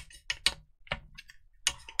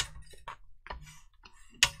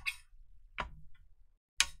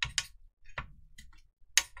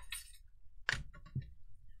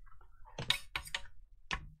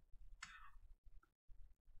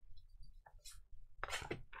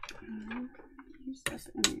 Use up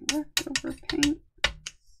any leftover paint.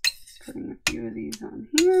 Putting a few of these on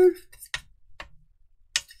here.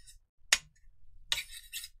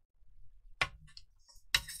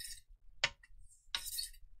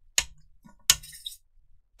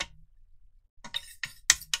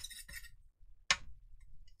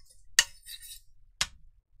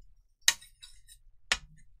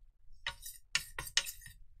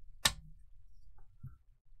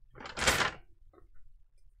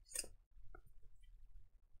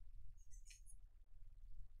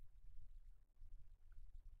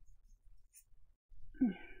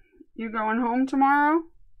 You going home tomorrow?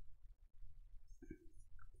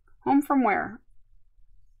 Home from where?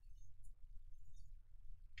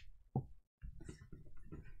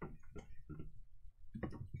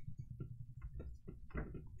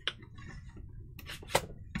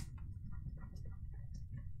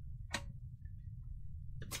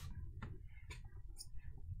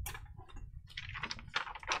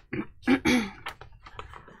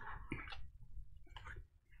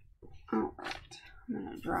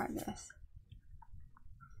 dry this.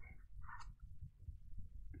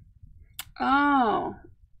 Oh.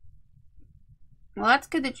 Well, that's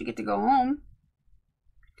good that you get to go home.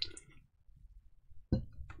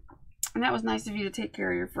 And that was nice of you to take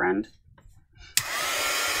care of your friend.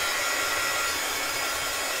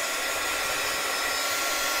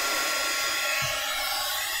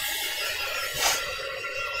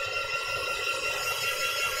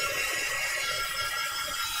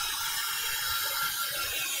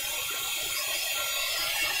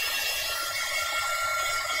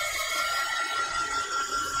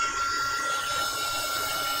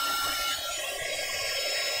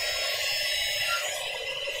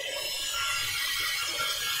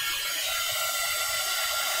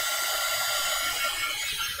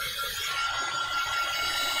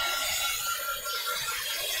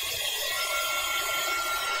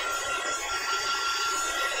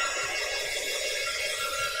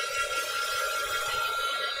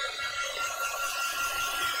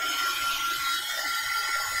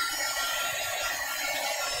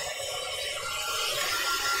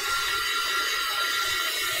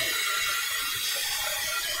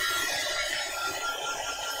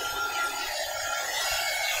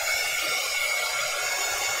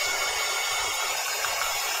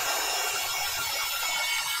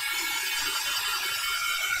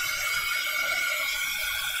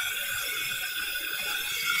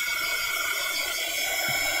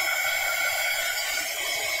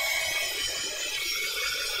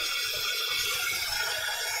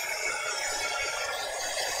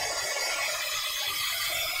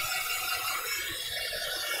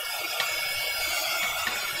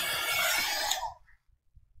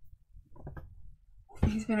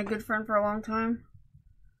 He's been a good friend for a long time.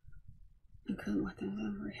 You couldn't let them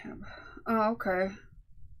in rehab. Oh, okay.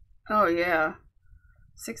 Oh, yeah.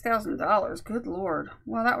 $6,000. Good Lord.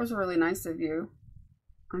 Well, that was really nice of you.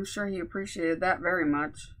 I'm sure he appreciated that very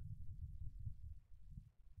much.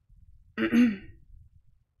 Is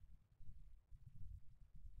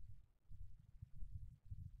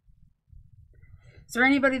there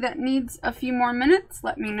anybody that needs a few more minutes?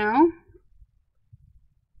 Let me know.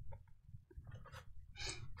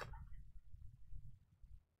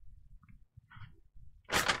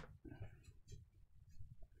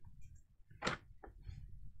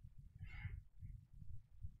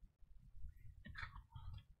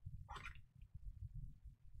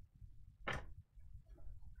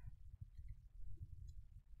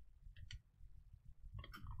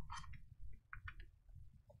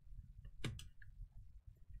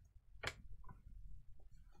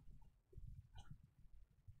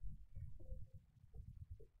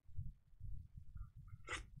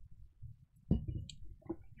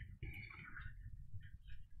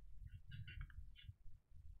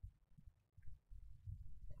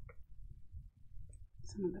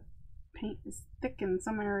 Some of the paint is thick in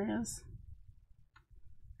some areas.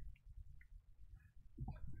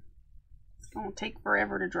 It's going to take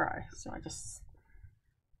forever to dry, so I just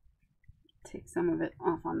take some of it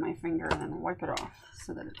off on my finger and then wipe it off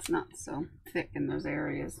so that it's not so thick in those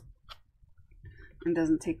areas. And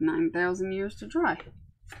doesn't take 9,000 years to dry.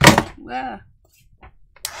 Yeah.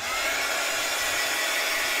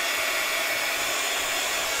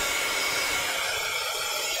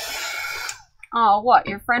 Oh, what?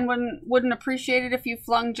 Your friend wouldn't appreciate it if you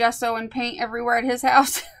flung gesso and paint everywhere at his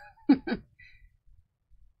house?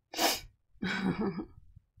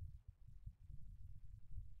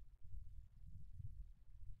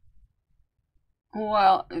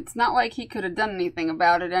 Well, it's not like he could have done anything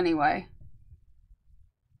about it anyway.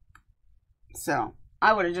 So,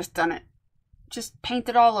 I would have just done it. Just paint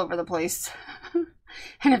it all over the place.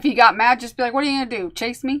 And if he got mad, just be like, what are you going to do?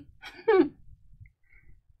 Chase me?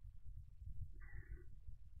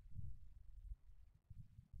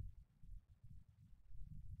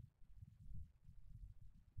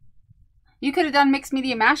 You could have done mixed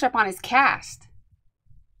media mashup on his cast.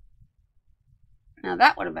 Now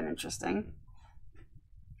that would have been interesting.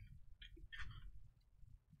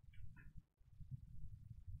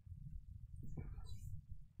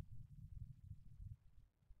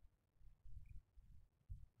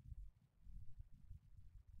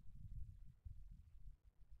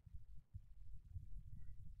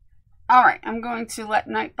 All right, I'm going to let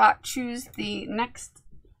Nightbot choose the next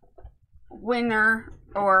winner,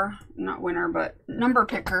 or not winner, but number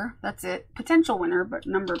picker. That's it. Potential winner, but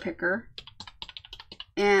number picker.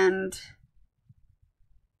 And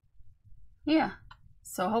yeah,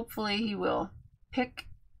 so hopefully he will pick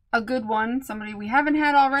a good one, somebody we haven't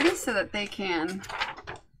had already, so that they can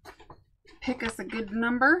pick us a good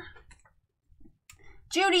number.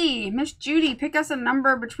 Judy, Miss Judy, pick us a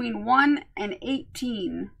number between 1 and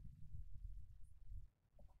 18.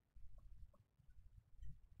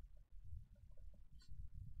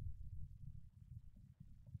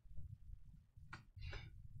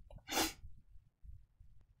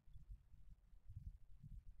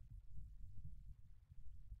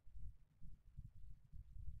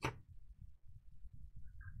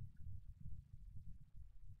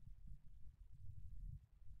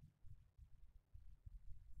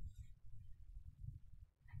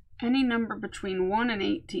 Any number between 1 and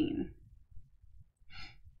 18.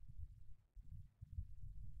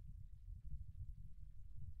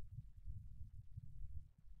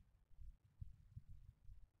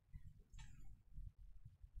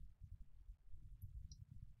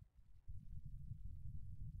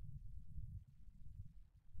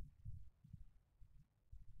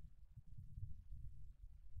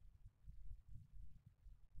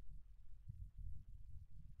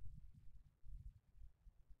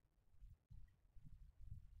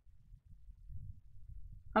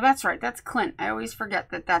 Oh, that's right. That's Clint. I always forget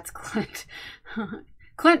that that's Clint.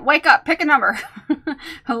 Clint, wake up. Pick a number.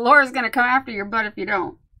 Laura's going to come after your butt if you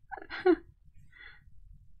don't.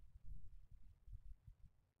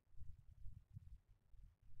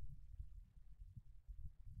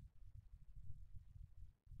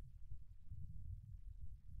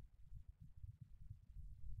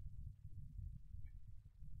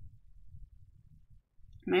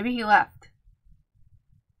 Maybe he left.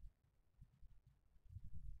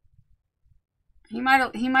 He might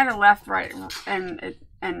have left, right, and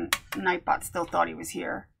Nightbot still thought he was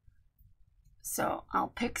here. So I'll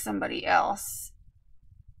pick somebody else.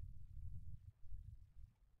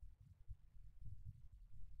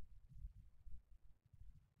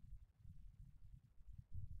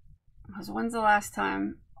 Because when's the last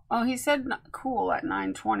time? Oh, he said cool at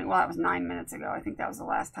 9:20. Well, that was 9 minutes ago. I think that was the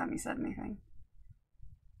last time he said anything.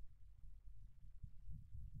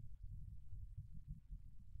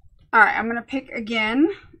 All right, I'm going to pick again.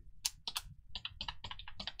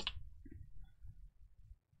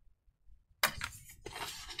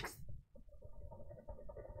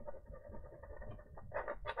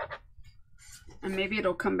 And maybe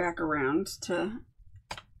it'll come back around to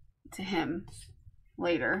him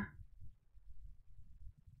later.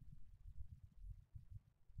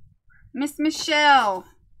 Miss Michelle,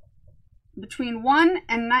 between 1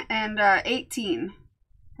 and 18,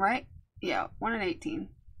 right? Yeah, 1 and 18.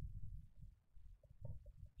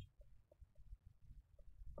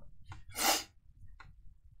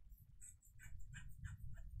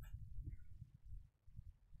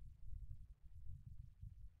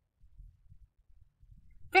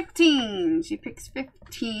 She picks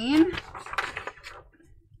 15.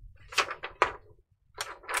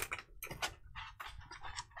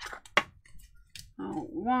 Oh,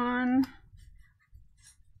 1,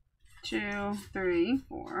 2, 3,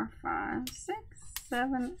 4, 5, 6,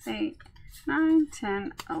 7, 8, 9,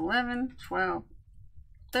 10, 11, 12,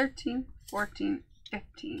 13, 14,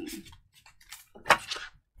 15.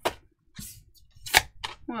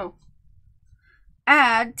 Whoa.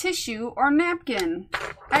 Add tissue or napkin.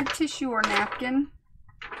 Add tissue or napkin.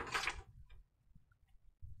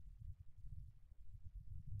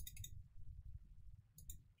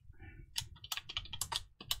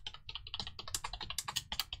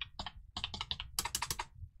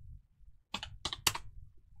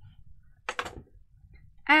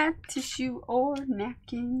 Add tissue or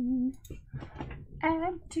napkin.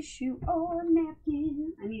 Add tissue or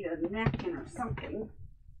napkin. I need a napkin or something.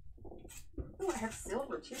 Oh, I have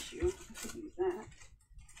silver tissue. I could use that.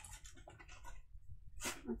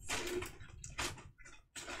 Let's see.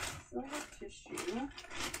 Silver tissue.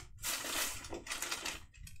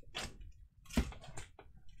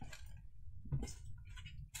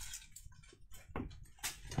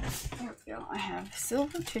 There we go. I have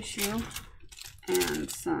silver tissue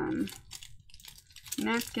and some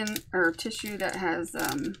napkin or tissue that has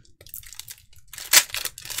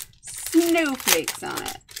snowflakes on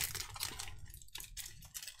it.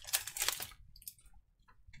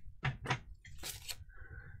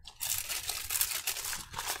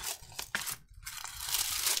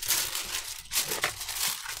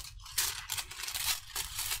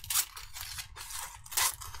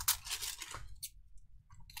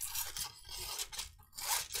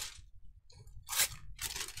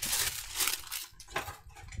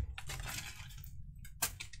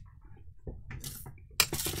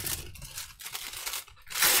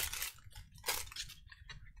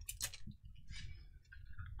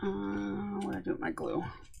 What do I do with my glue?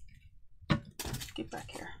 Get back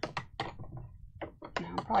here. Now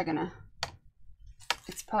I'm probably gonna.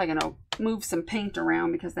 It's probably going to move some paint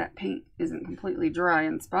around because that paint isn't completely dry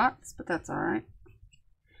in spots, but that's all right.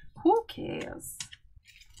 Who cares?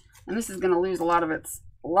 And this is going to lose a lot of its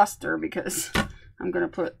luster because I'm going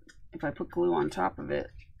to put, if I put glue on top of it,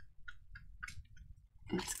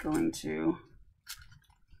 it's going to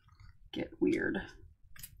get weird,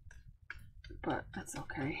 but that's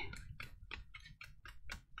okay.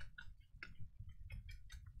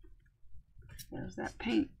 There's that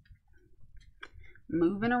paint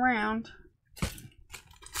moving around.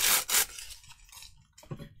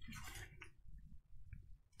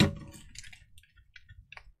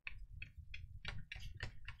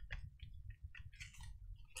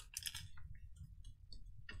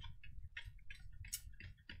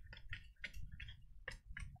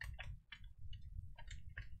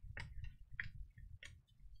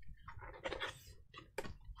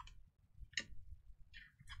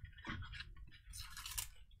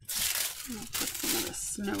 I'll put some of the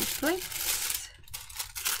snowflakes.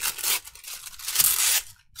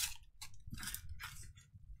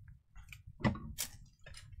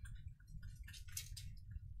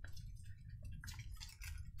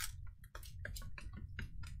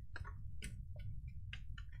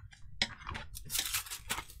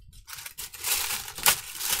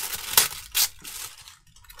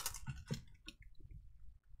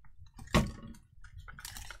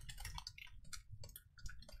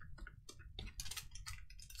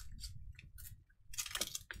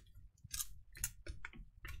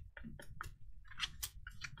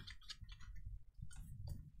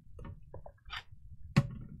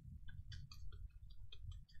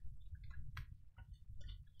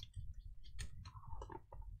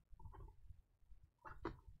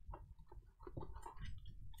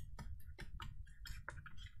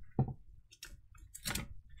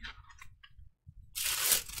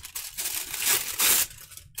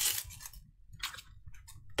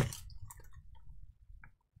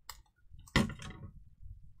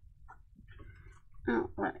 All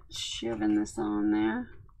right, shoving this on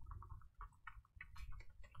there.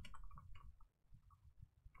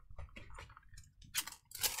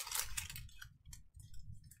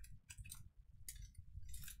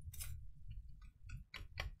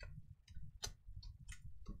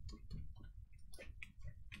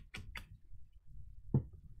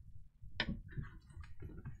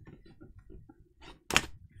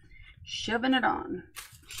 Shoving it on.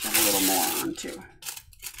 Shove a little more on too.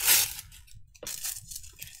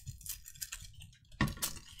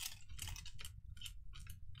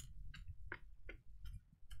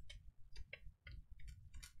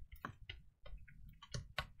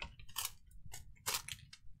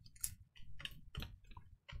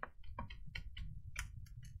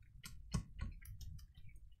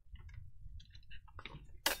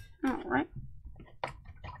 All right.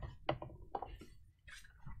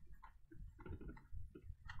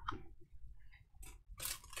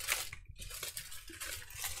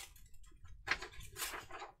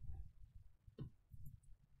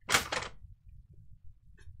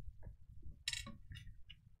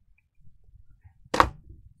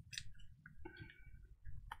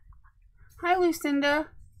 Hi, Lucinda.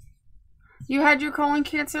 You had your colon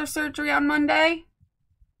cancer surgery on Monday?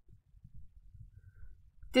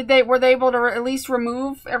 Were they able to at least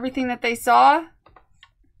remove everything that they saw?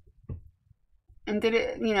 And did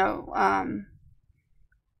it,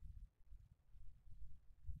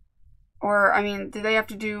 or, I mean, do they have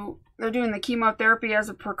to they're doing the chemotherapy as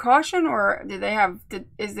a precaution, or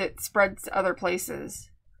is it spread to other places?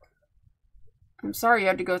 I'm sorry you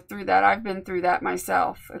had to go through that. I've been through that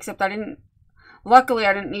myself, except luckily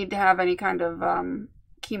I didn't need to have any kind of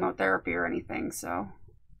chemotherapy or anything, so.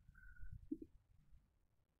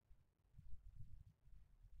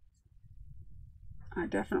 I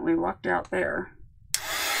definitely lucked out there.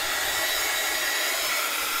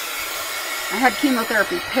 I had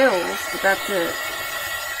chemotherapy pills, but that's it.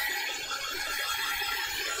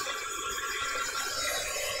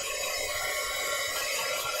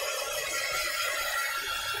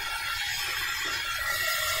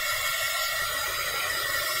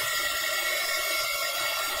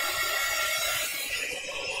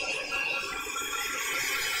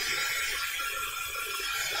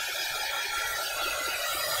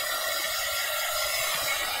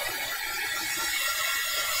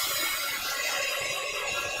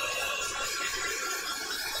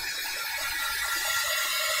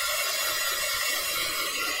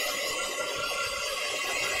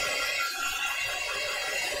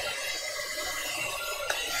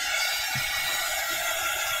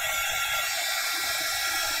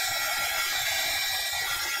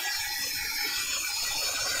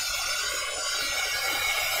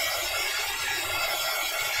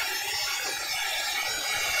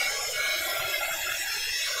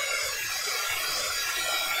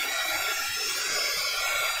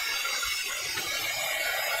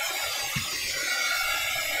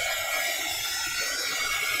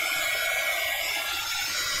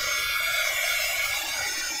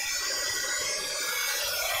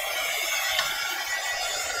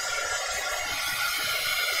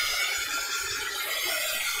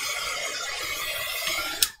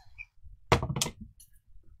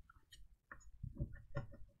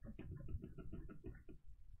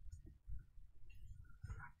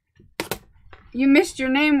 You missed your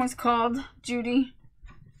name was called, Judy,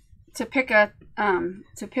 to pick a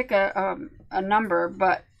number,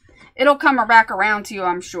 but it'll come back around to you,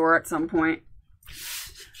 I'm sure, at some point.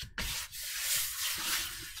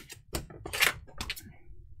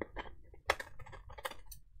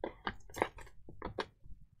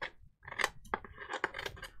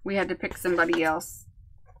 We had to pick somebody else.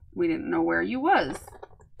 We didn't know where you was.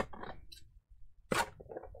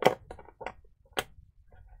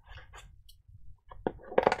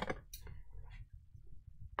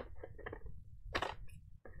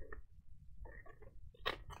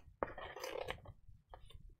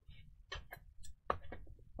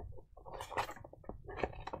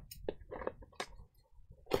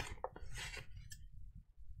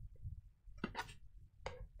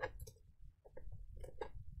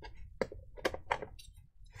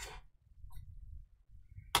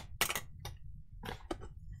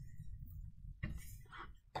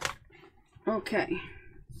 Okay.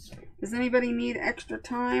 Does anybody need extra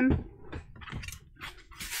time?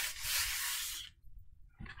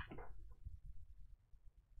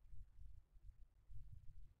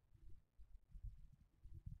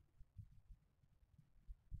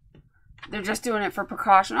 They're just doing it for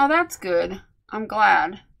precaution. Oh, that's good. I'm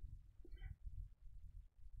glad.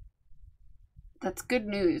 That's good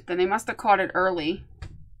news. Then they must have caught it early.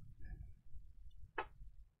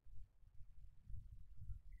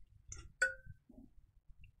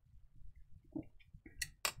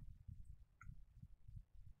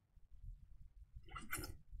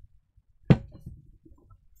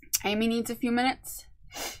 Amy needs a few minutes.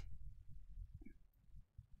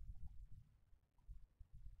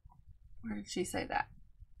 Where did she say that?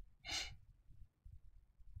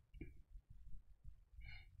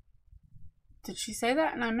 Did she say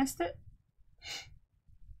that and I missed it?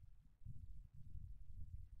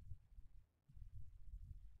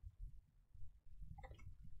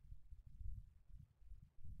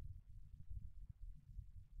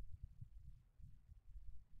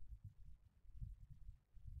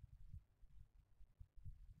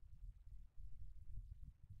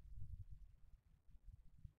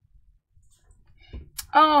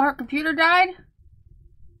 Oh, her computer died?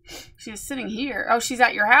 She was sitting here. Oh, she's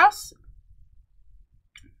at your house?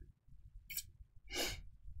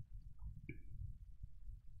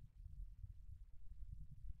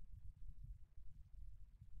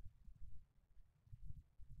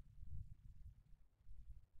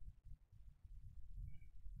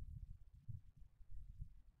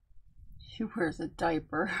 She wears a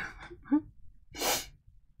diaper.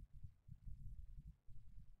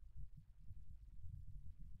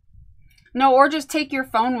 No, or just take your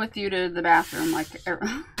phone with you to the bathroom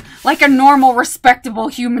like a normal, respectable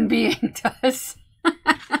human being does. I'm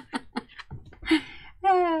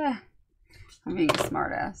being a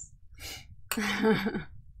smartass.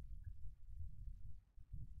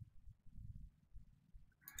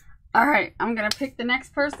 Alright, I'm going to pick the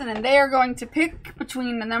next person, and they are going to pick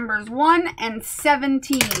between the numbers 1 and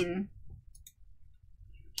 17.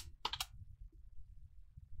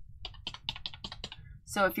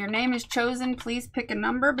 So if your name is chosen, please pick a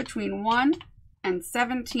number between 1 and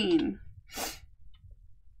 17.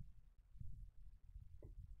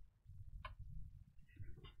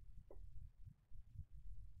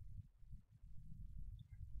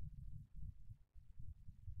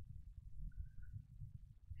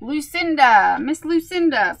 Lucinda, Miss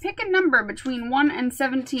Lucinda, pick a number between 1 and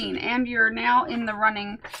 17, and you're now in the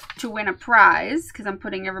running to win a prize, because I'm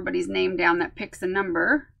putting everybody's name down that picks a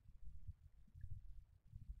number.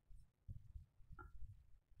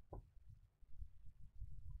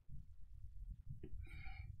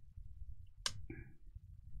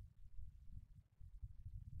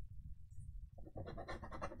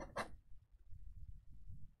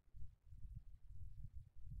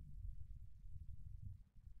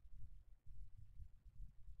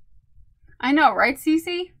 I know, right,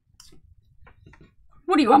 Cece?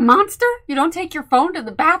 What are you, a monster? You don't take your phone to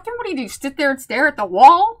the bathroom? What do? Sit there and stare at the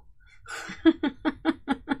wall?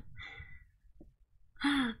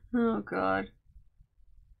 Oh, God.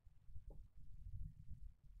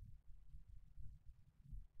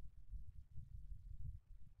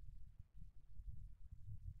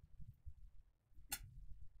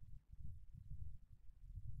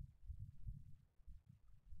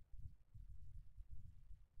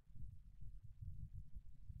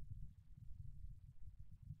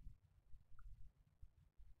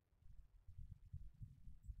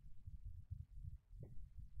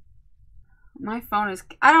 My phone is,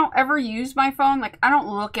 I don't ever use my phone. Like, I don't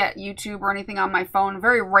look at YouTube or anything on my phone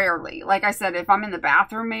very rarely. Like I said, if I'm in the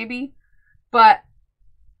bathroom, maybe. But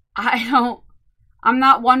I I'm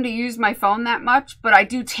not one to use my phone that much, but I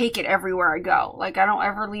do take it everywhere I go. Like, I don't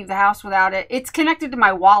ever leave the house without it. It's connected to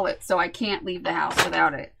my wallet, so I can't leave the house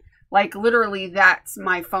without it. Like, literally, that's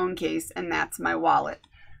my phone case, and that's my wallet.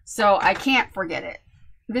 So I can't forget it.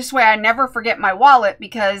 This way, I never forget my wallet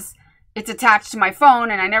because it's attached to my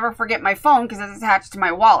phone, and I never forget my phone because it's attached to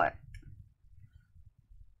my wallet.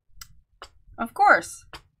 Of course.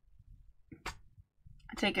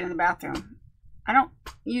 I take it in the bathroom. I don't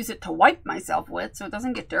use it to wipe myself with, so it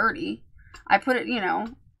doesn't get dirty. I put it,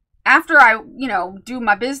 after I, do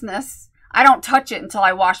my business, I don't touch it until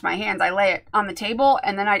I wash my hands. I lay it on the table,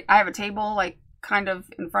 and then I have a table, like, kind of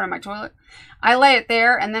in front of my toilet. I lay it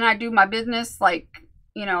there, and then I do my business, like,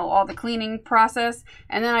 all the cleaning process,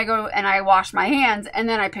 and then I go and I wash my hands, and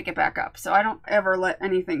then I pick it back up. So I don't ever let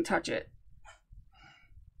anything touch it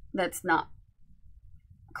that's not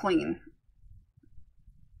clean.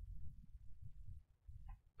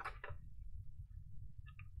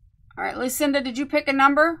 All right, Lucinda, did you pick a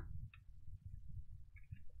number?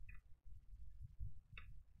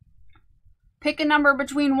 Pick a number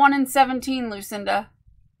between 1 and 17, Lucinda.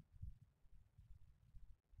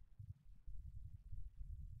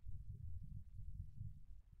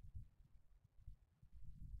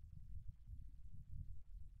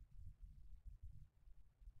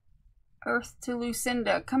 Earth to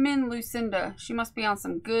Lucinda. Come in, Lucinda. She must be on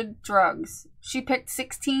some good drugs. She picked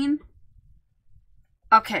 16?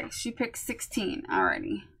 Okay, she picked 16.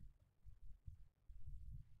 Alrighty.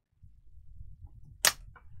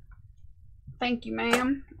 Thank you,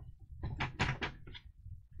 ma'am.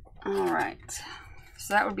 Alright.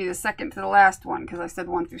 So that would be the second to the last one, because I said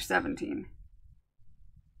 1 through 17.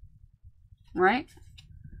 Right?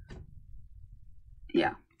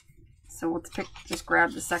 Yeah. So let's just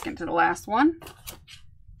grab the second to the last one.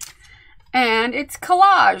 And it's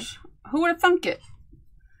collage. Who would have thunk it?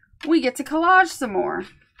 We get to collage some more.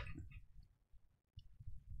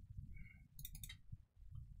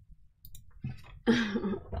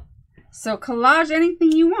 So collage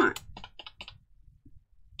anything you want.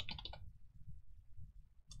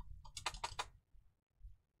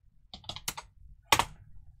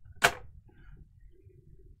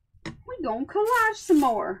 We gonna collage some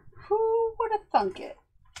more. Who would have thunk it?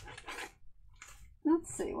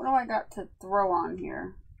 Let's see, what do I got to throw on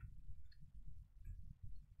here?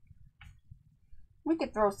 We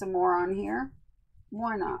could throw some more on here.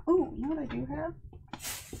 Why not? Oh, you know what I do have?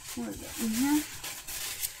 What is it in here?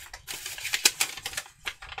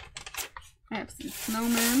 I have some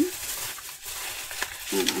snowmen.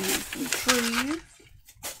 And I have some trees.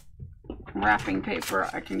 Wrapping paper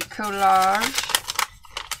I can collage.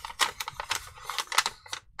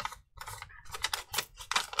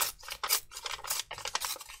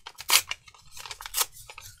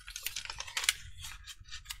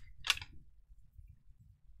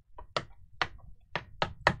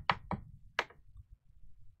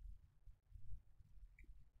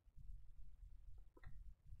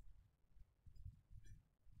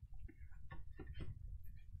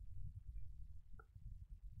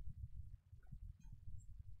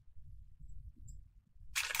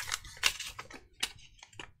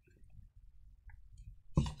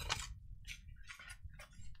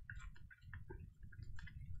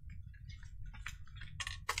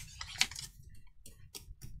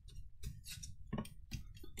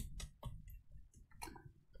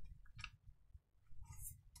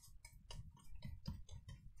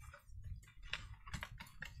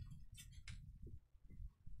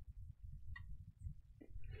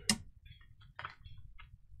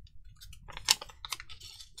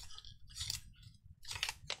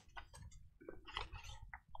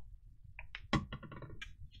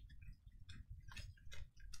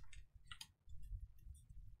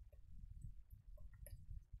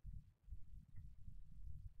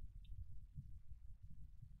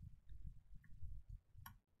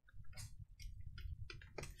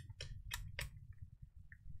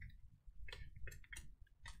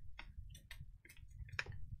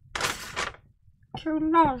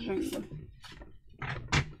 Collaging.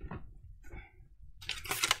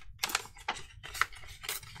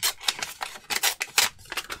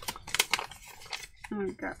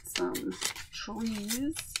 I've got some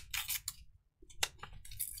trees,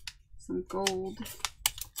 some gold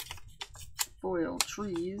foil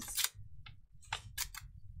trees.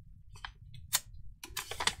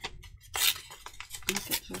 I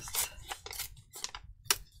could just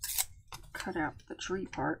cut out the tree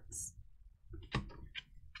parts.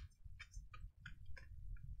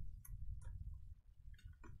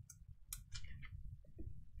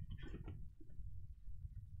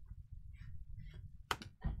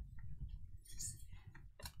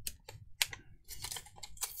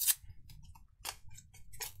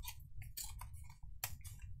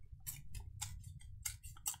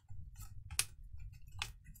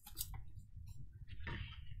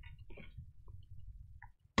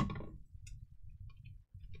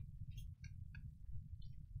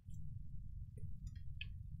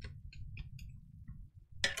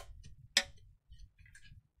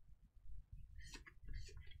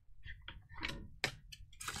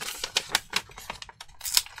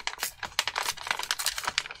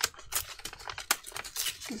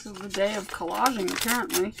 This is the day of collaging,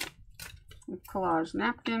 apparently. We've collaged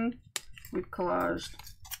napkin, we've collaged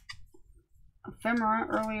ephemera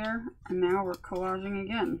earlier, and now we're collaging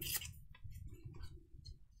again.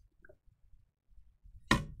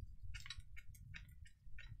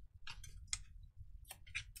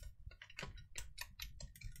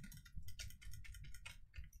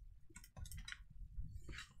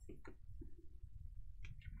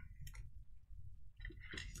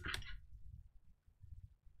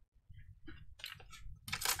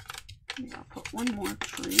 Maybe I'll put one more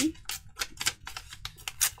tree.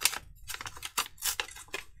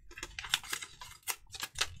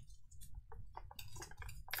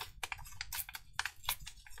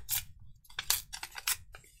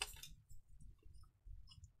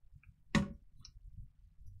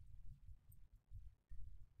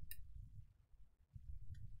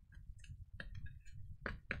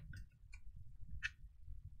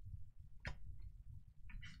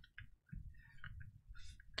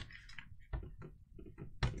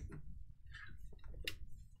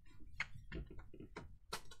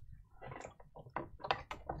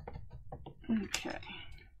 Okay.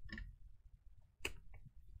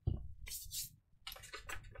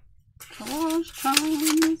 Collage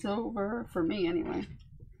time is over, for me anyway.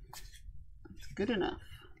 That's good enough.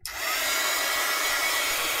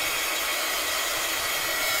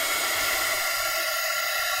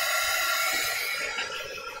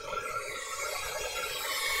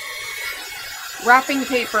 Wrapping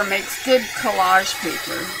paper makes good collage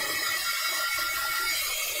paper.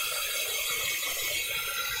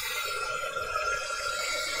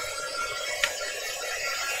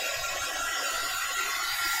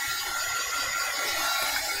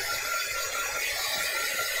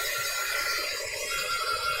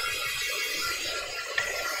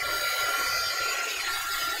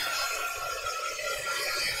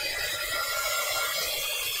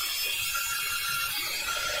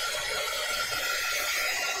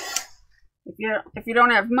 If you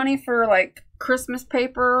don't have money for like Christmas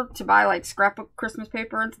paper to buy like scrapbook Christmas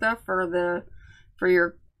paper and stuff for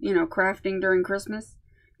your crafting during Christmas,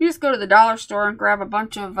 you just go to the dollar store and grab a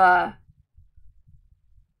bunch of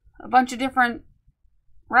different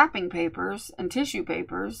wrapping papers and tissue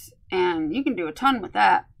papers, and you can do a ton with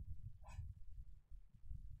that.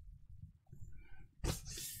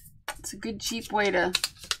 It's a good cheap way to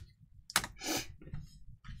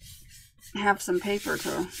have some paper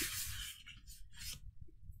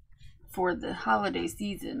for the holiday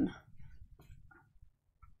season.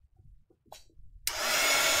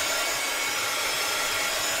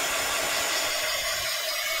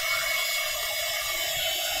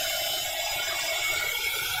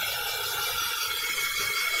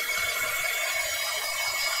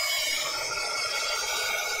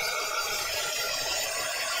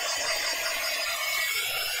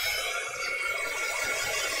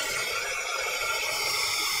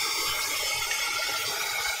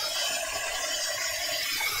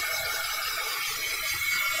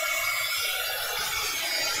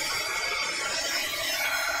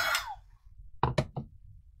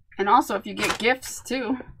 And also, if you get gifts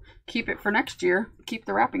too, keep it for next year. Keep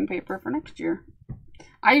the wrapping paper for next year.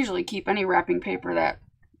 I usually keep any wrapping paper that,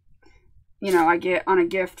 I get on a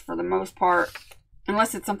gift for the most part,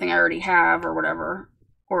 unless it's something I already have or whatever,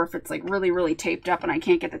 or if it's like really, really taped up and I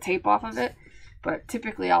can't get the tape off of it. But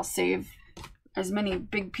typically I'll save as many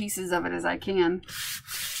big pieces of it as I can.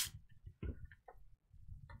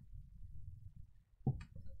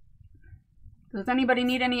 Does anybody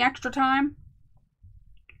need any extra time?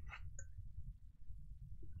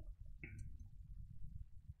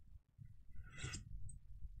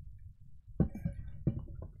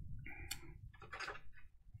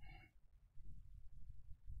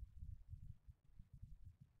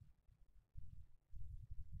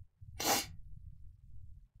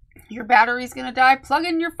 Your battery's gonna die. Plug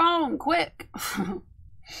in your phone, quick.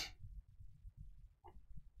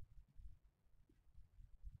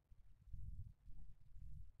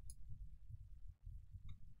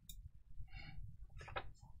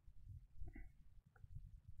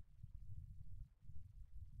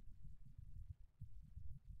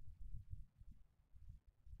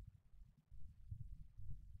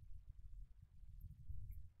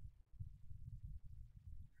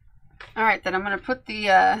 All right, then I'm gonna put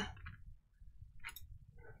the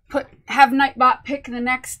have Nightbot pick the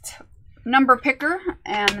next number picker,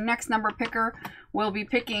 and the next number picker will be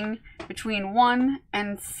picking between 1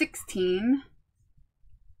 and 16.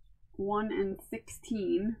 1 and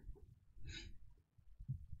 16.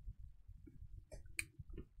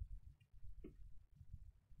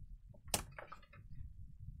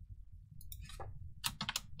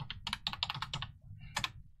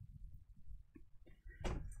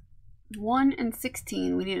 1 and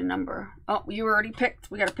 16. We need a number. Oh, you already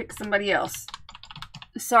picked. We got to pick somebody else.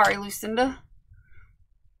 Sorry, Lucinda.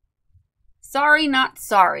 Sorry, not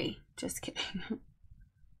sorry. Just kidding.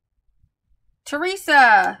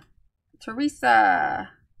 Teresa. Teresa.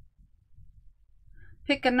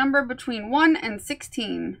 Pick a number between 1 and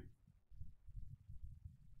 16.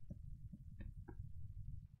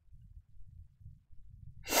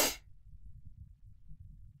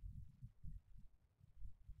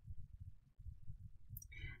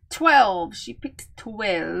 $12. She picked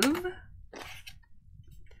 12.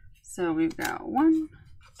 So we've got 1,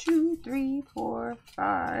 2, 3, 4,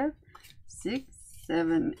 5, 6,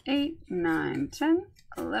 7, 8, 9, 10,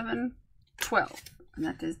 11, 12. And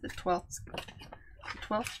that is the 12th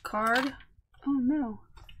card. Oh no,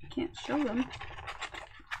 I can't show them.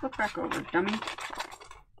 Flip back over, dummy.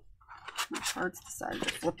 My cards decided to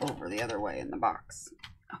flip over the other way in the box.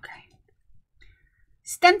 Okay.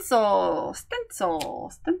 Stencil,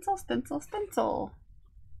 stencil, stencil, stencil, stencil.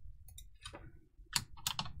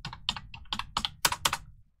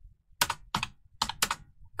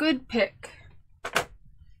 Good pick.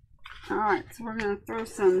 All right, so we're gonna throw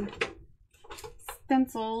some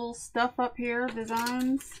stencil stuff up here,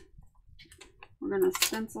 designs. We're gonna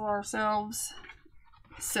stencil ourselves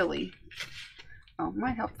silly. Oh, it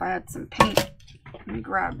might help if I had some paint. Let me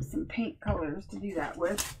grab some paint colors to do that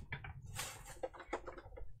with.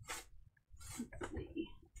 Let's see.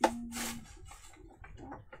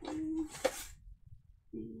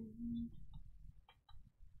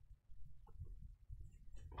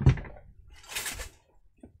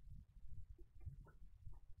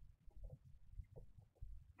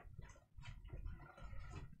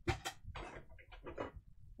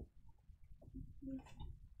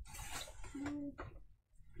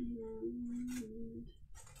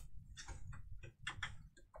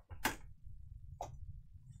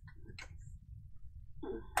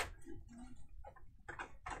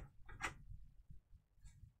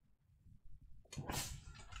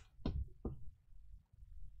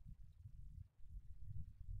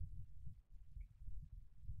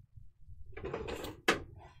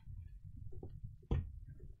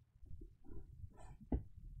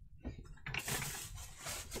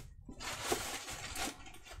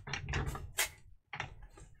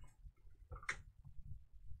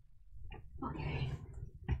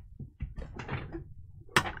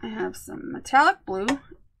 I have some metallic blue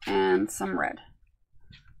and some red.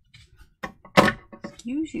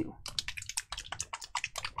 Excuse you.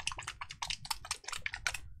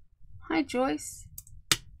 Hi, Joyce.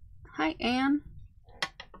 Hi, Anne.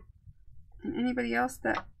 And anybody else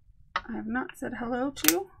that I have not said hello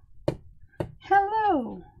to.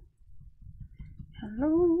 Hello.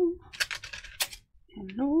 Hello.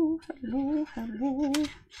 Hello, hello, hello.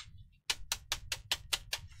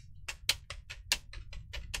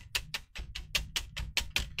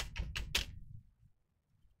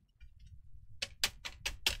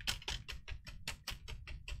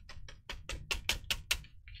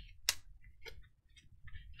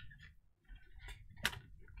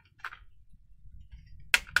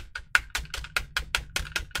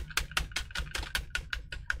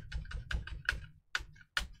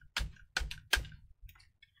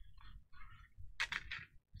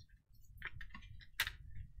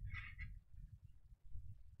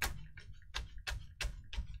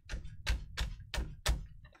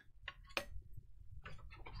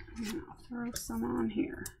 I'll throw some on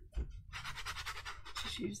here.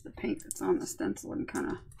 Just use the paint that's on the stencil and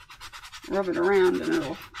kind of rub it around and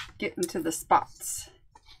it'll get into the spots.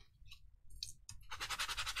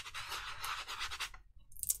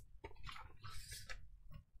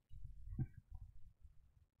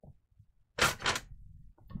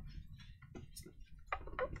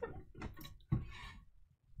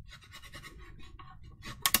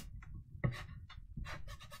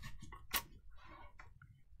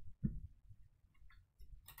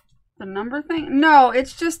 The number thing? No,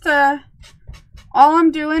 it's just all I'm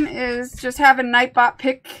doing is just having Nightbot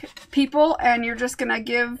pick people, and you're just gonna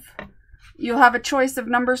you'll have a choice of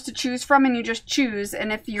numbers to choose from, and you just choose.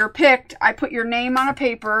 And if you're picked, I put your name on a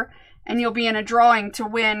paper, and you'll be in a drawing to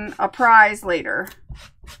win a prize later.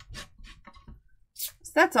 So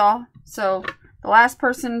that's all. So the last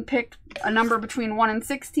person picked a number between 1 and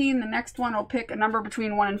 16. The next one will pick a number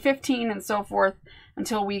between 1 and 15, and so forth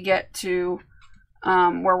until we get to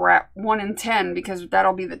where we're at 1 and 10, because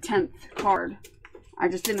that'll be the 10th card. I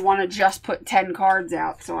just didn't want to just put 10 cards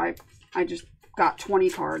out, so I just got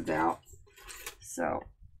 20 cards out. So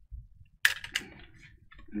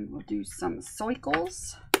we'll do some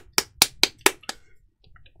cycles.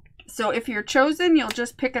 So if you're chosen, you'll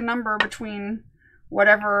just pick a number between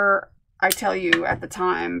whatever I tell you at the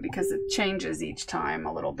time because it changes each time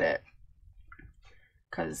a little bit.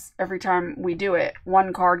 Because every time we do it,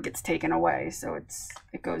 one card gets taken away, so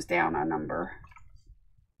it goes down a number.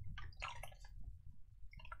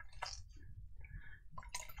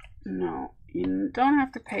 No, you don't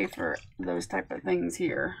have to pay for those type of things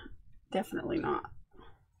here. Definitely not.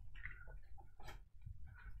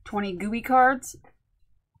 20 gooey cards.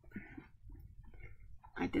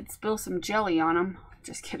 I did spill some jelly on them.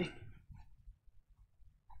 Just kidding.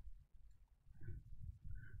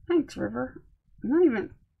 Thanks, River. I'm not even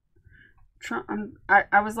trying.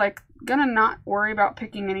 I was like gonna not worry about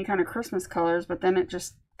picking any kind of Christmas colors, but then it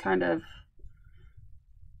just kind of,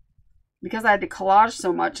 because I had to collage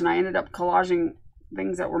so much and I ended up collaging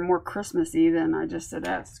things that were more Christmassy, then I just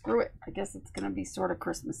said, screw it. I guess it's gonna be sort of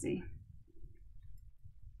Christmassy.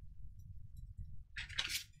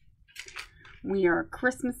 We are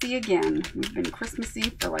Christmassy again. We've been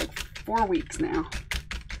Christmassy for like 4 weeks now.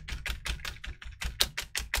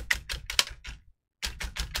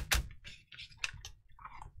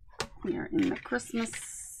 We are in the Christmas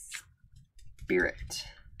spirit.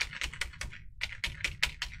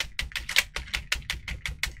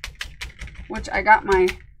 Which I got my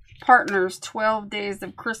partner's 12 days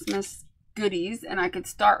of Christmas goodies and I could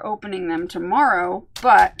start opening them tomorrow,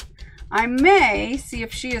 but I may see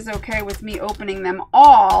if she is okay with me opening them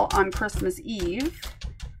all on Christmas Eve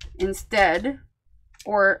instead,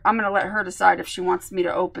 or I'm going to let her decide if she wants me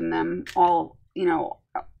to open them all, you know,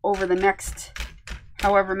 over the next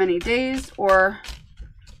however many days, or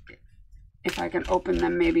if I can open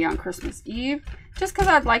them maybe on Christmas Eve, just because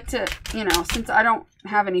I'd like to, you know, since I don't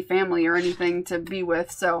have any family or anything to be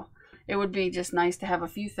with, so it would be just nice to have a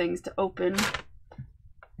few things to open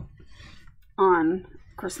on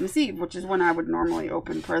Christmas Eve, which is when I would normally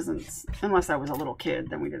open presents, unless I was a little kid,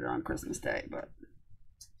 then we did it on Christmas Day. But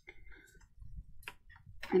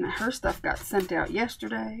and her stuff got sent out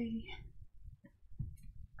yesterday.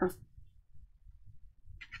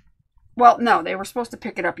 Well, no, they were supposed to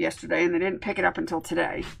pick it up yesterday and they didn't pick it up until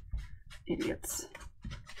today. Idiots.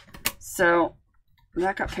 So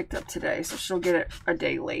that got picked up today, so she'll get it a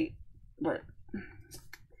day late.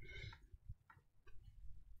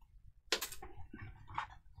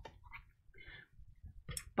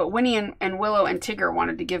 But Winnie and Willow and Tigger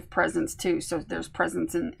wanted to give presents too, so there's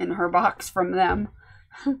presents in her box from them.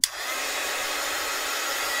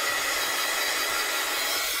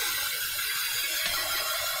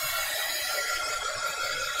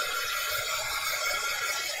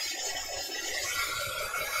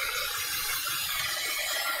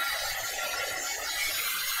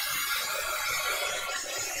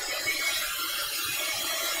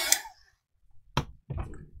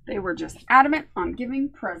 They were just adamant on giving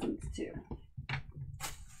presents too.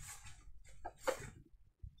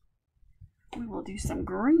 We will do some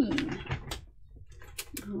green.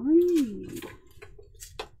 Green.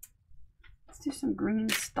 Let's do some green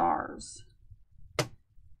stars.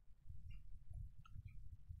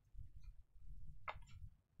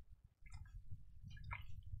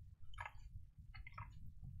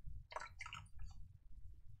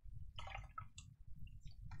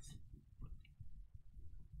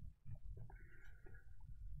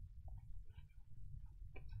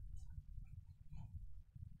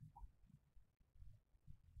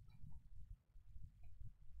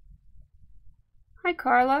 Hi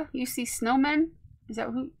Carla, you see snowmen? Is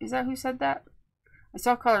that who said that? I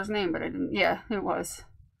saw Carla's name, but I didn't. Yeah, it was.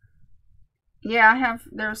 Yeah,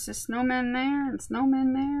 there's a snowman there and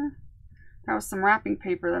snowmen there. That was some wrapping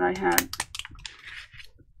paper that I had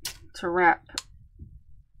to wrap.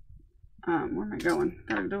 Where am I going?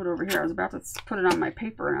 Gotta do it over here. I was about to put it on my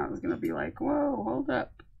paper and I was gonna be like, whoa, hold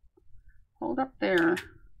up. Hold up there.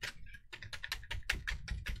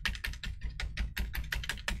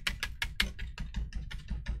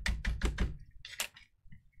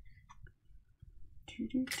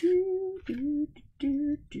 Do, do, do,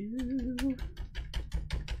 do, do, do.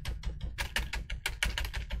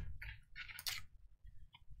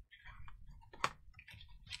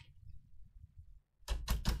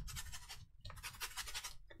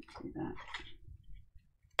 See that?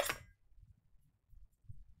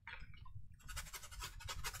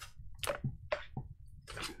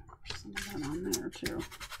 Some of that on there too.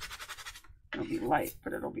 It'll be light,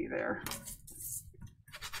 but it'll be there.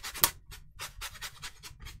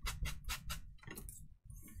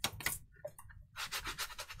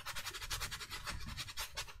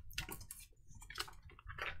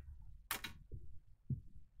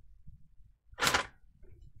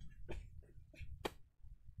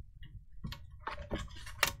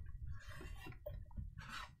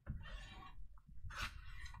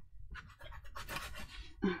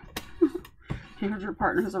 Here's your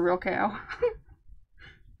partner who's a real cow.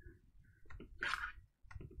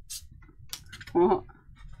 Well,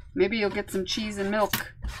 maybe you'll get some cheese and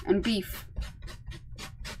milk and beef.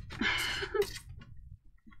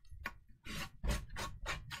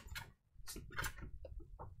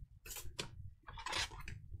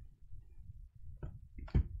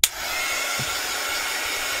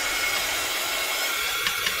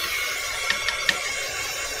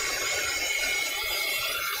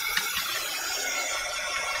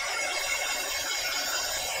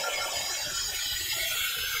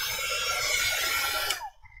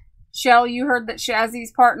 Shell, you heard that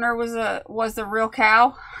Shazzy's partner was a real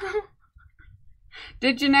cow?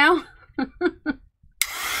 Did you now?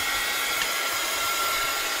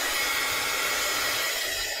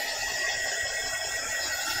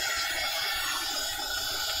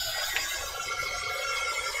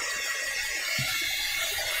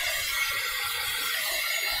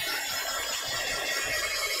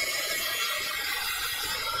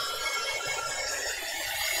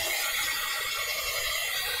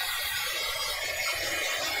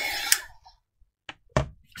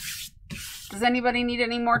 Does anybody need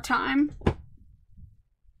any more time?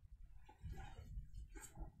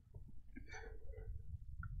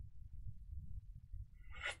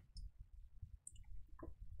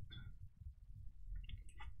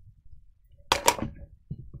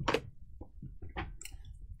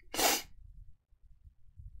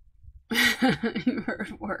 You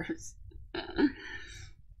heard worse.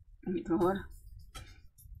 God.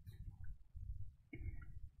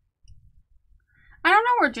 I don't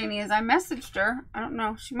know where Jeannie is. I messaged her. I don't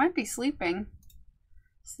know. She might be sleeping.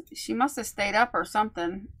 She must have stayed up or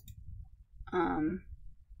something.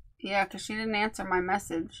 Yeah, because she didn't answer my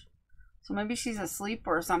message. So maybe she's asleep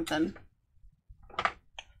or something.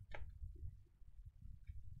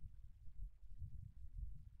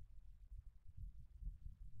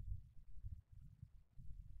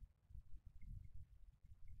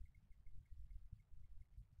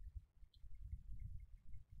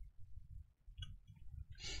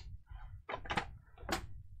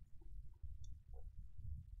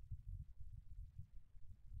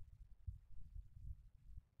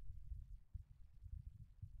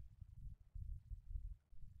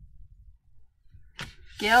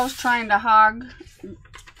 Gail's trying to hog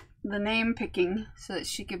the name picking so that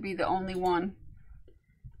she could be the only one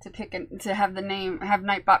to pick to have the name, have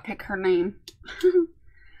Nightbot pick her name.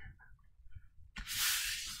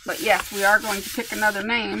 But yes, we are going to pick another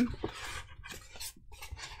name.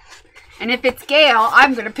 And if it's Gail,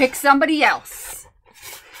 I'm going to pick somebody else.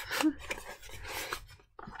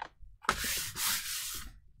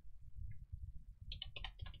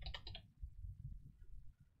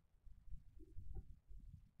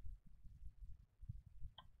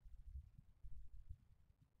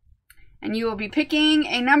 And you will be picking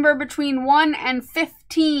a number between 1 and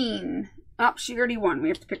 15. Oh, she already won. We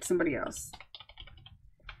have to pick somebody else.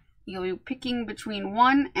 You'll be picking between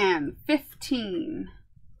 1 and 15.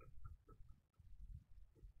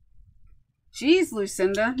 Jeez,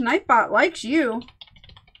 Lucinda. Nightbot likes you.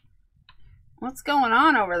 What's going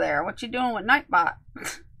on over there? What you doing with Nightbot?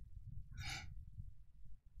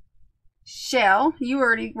 Shell, you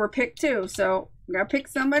already were picked too, so we gotta pick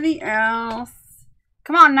somebody else.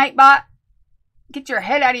 Come on, Nightbot. Get your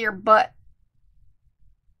head out of your butt.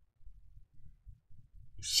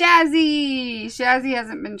 Shazzy! Shazzy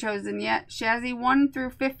hasn't been chosen yet. Shazzy 1 through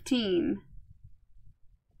 15.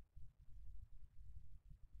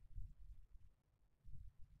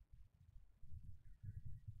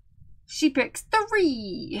 She picks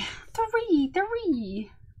 3.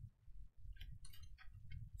 3.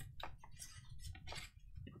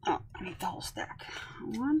 Oh, I need the whole stack.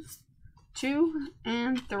 1, 2,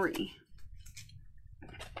 and 3.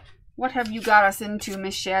 What have you got us into,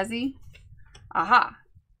 Miss Shazzy? Aha.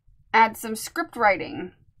 Add some script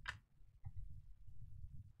writing.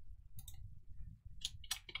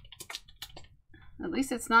 At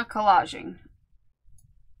least it's not collaging.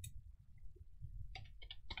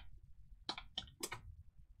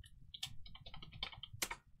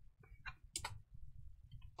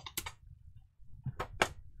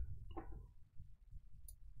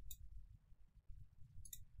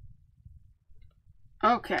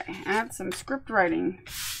 Okay, add some script writing.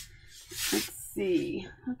 Let's see.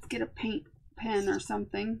 Let's get a paint pen or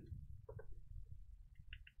something.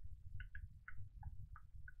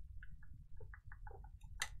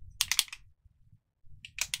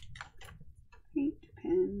 Paint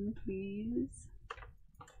pen, please.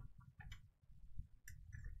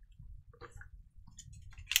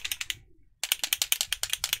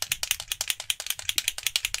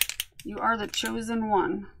 You are the chosen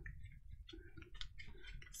one.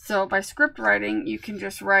 So by script writing, you can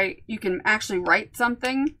just write, you can actually write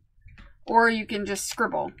something, or you can just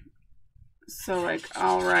scribble. So like,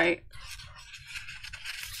 I'll write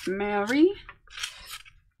Merry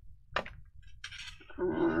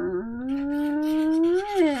Christmas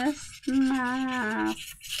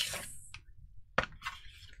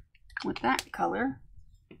with that color.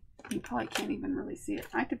 You probably can't even really see it.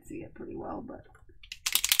 I could see it pretty well, but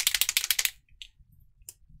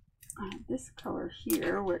I have this color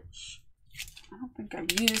here, which I don't think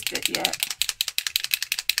I've used it yet.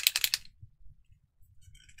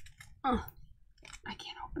 Oh, I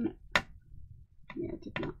can't open it. Yeah, I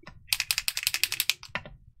did not.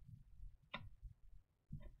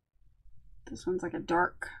 This one's like a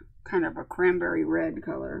dark, kind of a cranberry red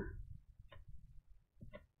color.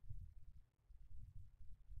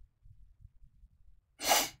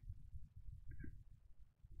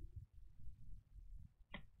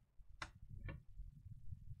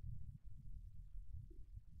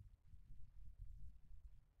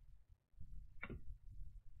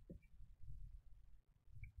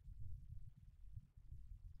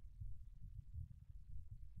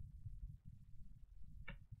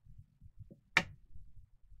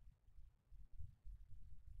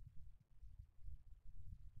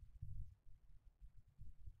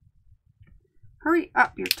 Hurry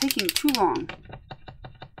up, you're taking too long.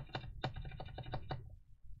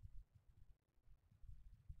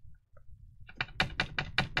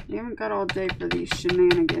 You haven't got all day for these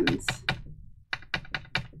shenanigans.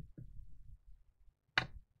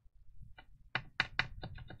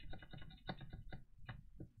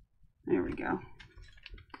 There we go.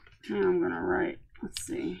 Now I'm gonna write, let's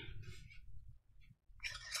see.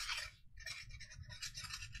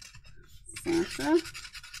 Santa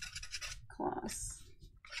Claus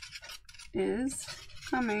is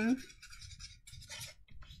coming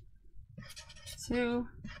to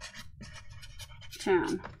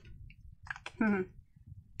town.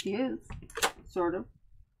 He is, sort of.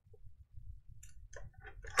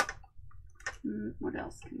 What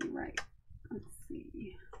else can we write? Let's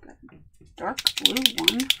see. Got a dark blue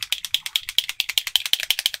one.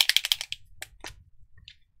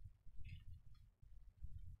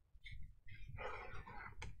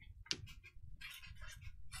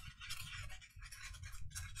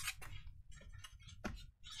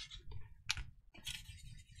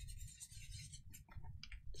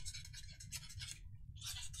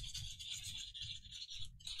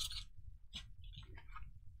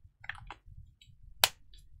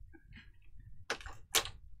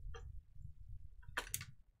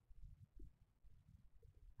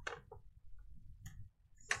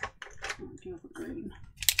 Do you have a green?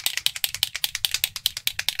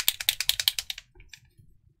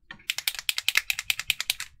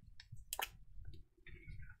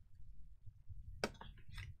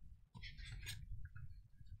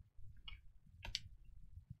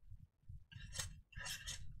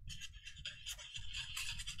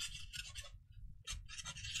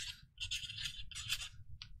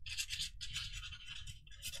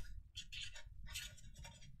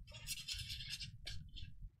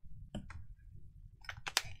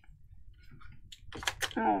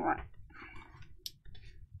 Alright.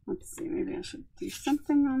 Let's see, maybe I should do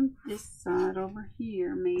something on this side over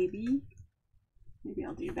here, maybe. Maybe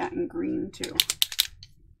I'll do that in green too.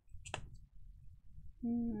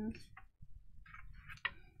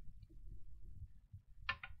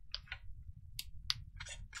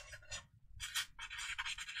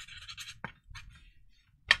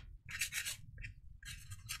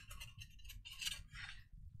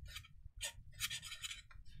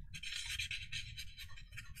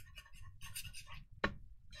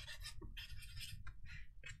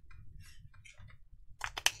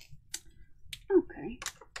 Okay.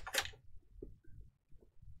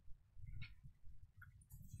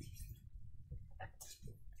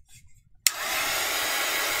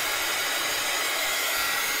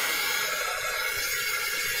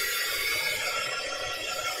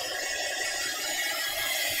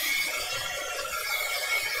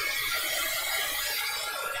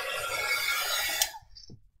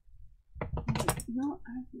 No,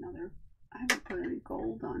 I have another. I haven't put any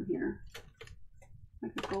gold on here.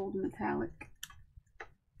 Like a gold metallic.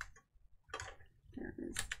 There it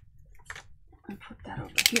is. I'll put that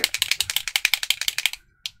over here.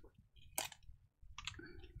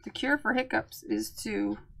 The cure for hiccups is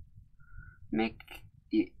to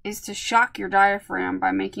shock your diaphragm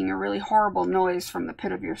by making a really horrible noise from the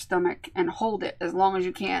pit of your stomach and hold it as long as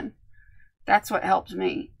you can. That's what helps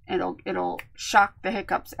me. It'll shock the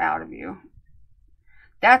hiccups out of you.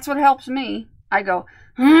 That's what helps me. I go,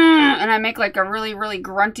 and I make like a really, really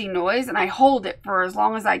grunty noise, and I hold it for as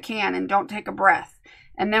long as I can and don't take a breath.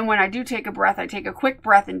 And then when I do take a breath, I take a quick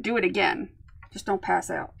breath and do it again. Just don't pass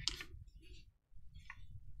out.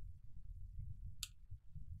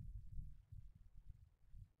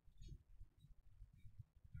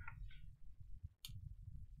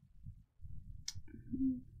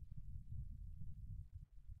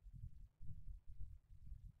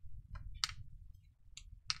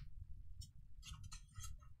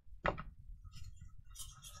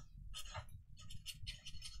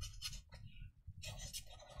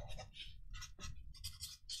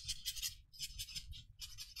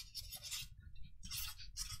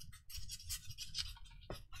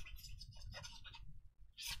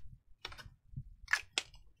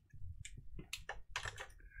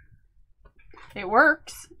 It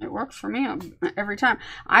works. It works for me every time.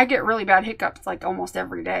 I get really bad hiccups like almost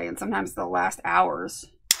every day, and sometimes they'll last hours.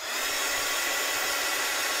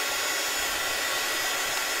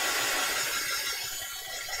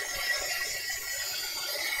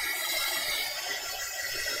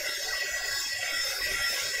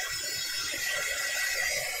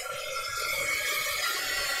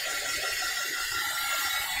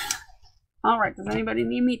 All right, does anybody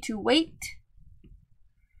need me to wait?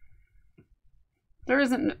 There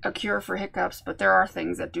isn't a cure for hiccups, but there are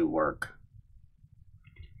things that do work.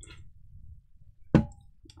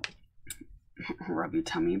 Rub your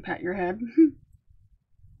tummy and pat your head.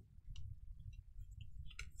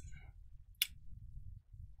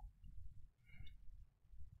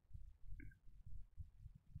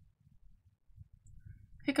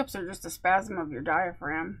 Hiccups are just a spasm of your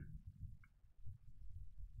diaphragm.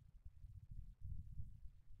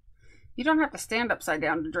 You don't have to stand upside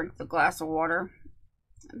down to drink the glass of water.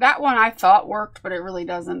 That one I thought worked, but it really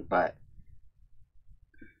doesn't. But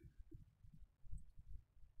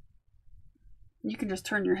you can just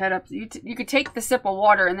turn your head up. You could take the sip of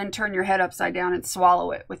water and then turn your head upside down and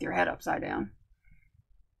swallow it with your head upside down.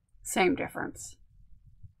 Same difference.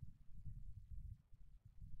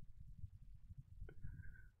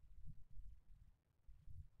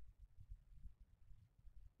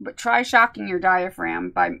 But try shocking your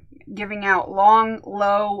diaphragm by giving out long,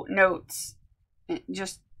 low notes.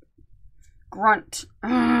 Just grunt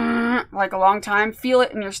like a long time. Feel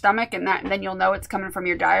it in your stomach, and then you'll know it's coming from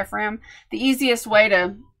your diaphragm. The easiest way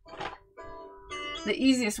to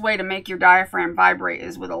make your diaphragm vibrate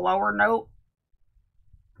is with a lower note.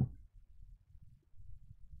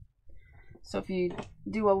 So if you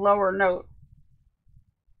do a lower note,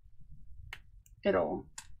 it'll,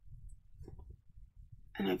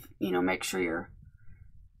 and if you know, make sure you're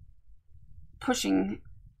pushing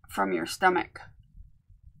from your stomach.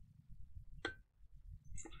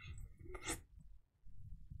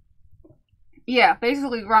 Yeah,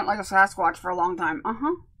 basically grunt like a Sasquatch for a long time.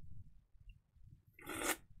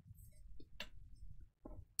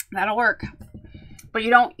 That'll work. But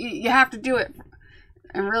you have to do it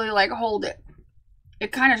and really like hold it.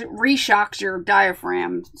 It kind of re-shocks your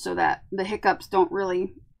diaphragm so that the hiccups don't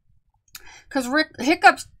really, because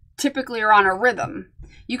hiccups typically are on a rhythm.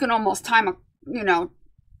 You can almost time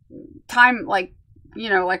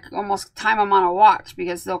almost time them on a watch,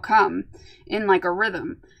 because they'll come in like a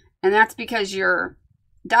rhythm. And that's because your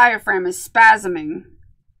diaphragm is spasming.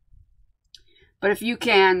 But if you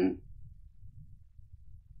can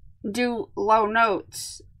do low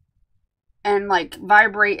notes and like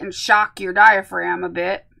vibrate and shock your diaphragm a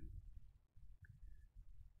bit,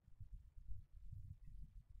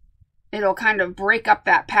 it'll kind of break up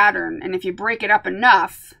that pattern. And if you break it up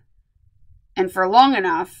enough and for long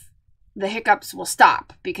enough, the hiccups will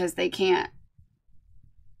stop, because they don't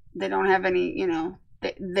have any,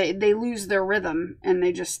 they lose their rhythm and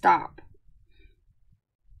they just stop.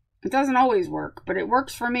 It doesn't always work, but it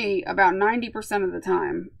works for me about 90% of the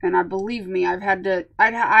time. And believe me, I've had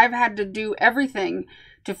to do everything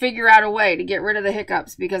to figure out a way to get rid of the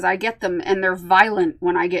hiccups, because I get them and they're violent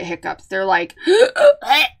when I get hiccups. They're like,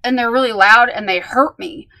 and they're really loud and they hurt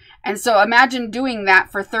me. And so imagine doing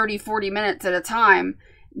that for 30, 40 minutes at a time.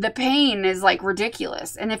 The pain is like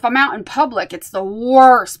ridiculous. And if I'm out in public, it's the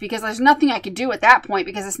worst, because there's nothing I could do at that point,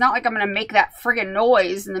 because it's not like I'm going to make that friggin'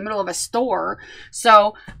 noise in the middle of a store.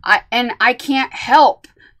 So I can't help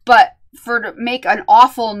but to make an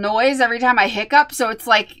awful noise every time I hiccup. So it's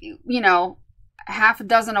like, half a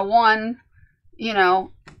dozen of one,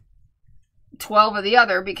 12 of the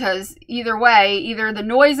other, because either way, either the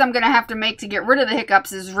noise I'm going to have to make to get rid of the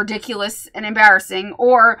hiccups is ridiculous and embarrassing,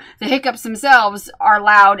 or the hiccups themselves are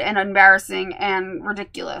loud and embarrassing and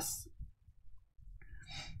ridiculous.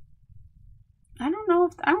 I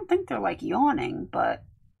don't think they're like yawning, but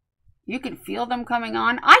You can feel them coming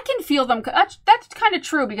on. I can feel them. That's kind of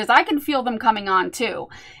true because I can feel them coming on too.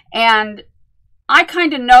 And I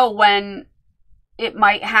kind of know when it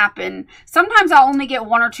might happen. Sometimes I'll only get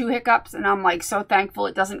 1 or 2 hiccups and I'm like so thankful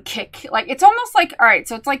it doesn't kick. Like it's almost like, all right,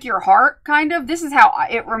 so it's like your heart kind of. This is how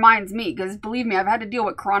it reminds me because believe me, I've had to deal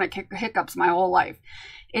with chronic hiccups my whole life.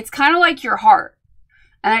 It's kind of like your heart.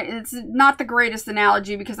 And it's not the greatest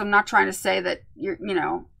analogy because I'm not trying to say that you're,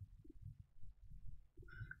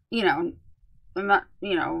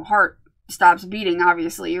 heart stops beating,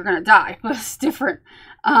 obviously you're going to die, but it's different.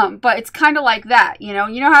 But it's kind of like that, you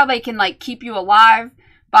know how they can like keep you alive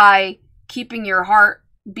by keeping your heart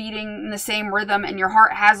beating in the same rhythm, and your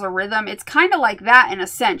heart has a rhythm. It's kind of like that in a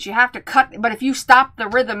sense. You have to cut, but if you stop the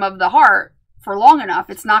rhythm of the heart for long enough,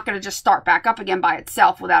 it's not going to just start back up again by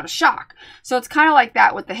itself without a shock. So it's kind of like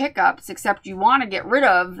that with the hiccups, except you want to get rid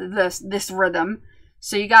of this rhythm.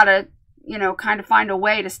 So you got to, kind of find a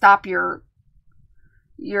way to stop your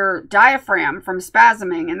diaphragm from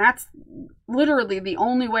spasming. And that's literally the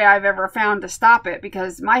only way I've ever found to stop it,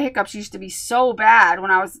 because my hiccups used to be so bad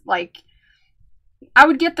when I was like, I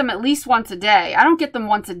would get them at least once a day. I don't get them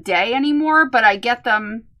once a day anymore, but I get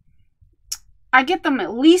them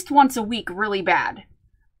at least once a week really bad.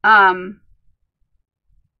 And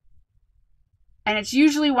it's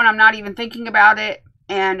usually when I'm not even thinking about it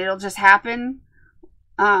and it'll just happen.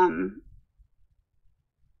 And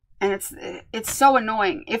it's so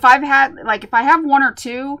annoying. If I have 1 or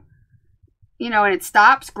 2, and it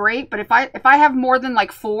stops, great. But if I have more than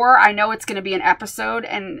like 4, I know it's going to be an episode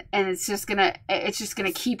and it's just going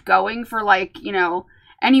to keep going for like,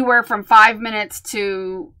 anywhere from 5 minutes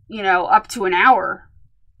to, up to an hour.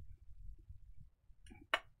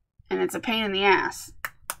 And it's a pain in the ass.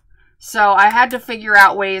 So I had to figure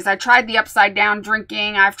out ways. I tried the upside down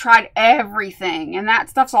drinking. I've tried everything. And that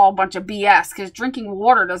stuff's all a bunch of BS, because drinking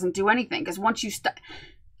water doesn't do anything. Because once you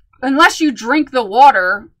unless you drink the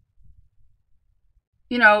water,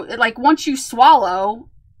 like once you swallow,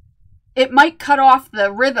 it might cut off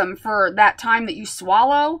the rhythm for that time that you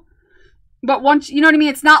swallow. But once, you know what I mean?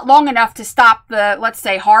 It's not long enough to stop the, let's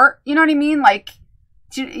say, heart. You know what I mean? Like,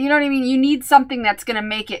 you know what I mean? You need something that's going to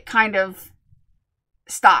make it kind of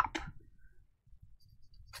stop.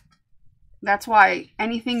 That's why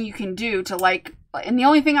anything you can do to like, and the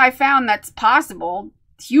only thing I found that's possible,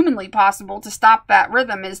 humanly possible, to stop that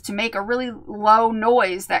rhythm is to make a really low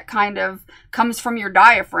noise that kind of comes from your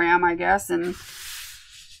diaphragm, I guess. And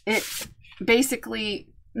it basically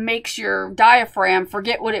makes your diaphragm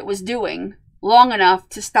forget what it was doing long enough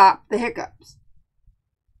to stop the hiccups.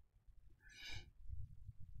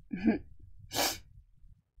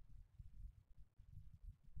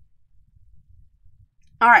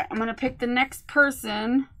 All right, I'm going to pick the next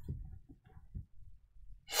person.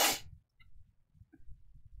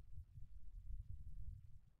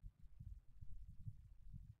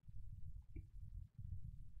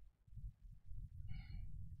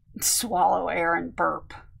 Swallow air and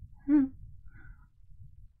burp.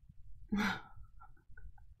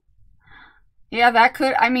 Yeah, that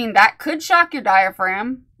could shock your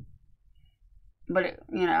diaphragm. But,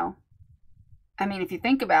 if you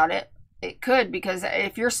think about it, it could, because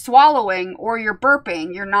if you're swallowing or you're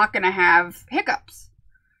burping, you're not going to have hiccups,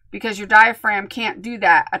 because your diaphragm can't do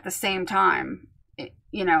that at the same time,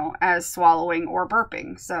 as swallowing or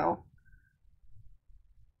burping. So,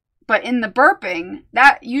 but in the burping,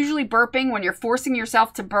 usually burping, when you're forcing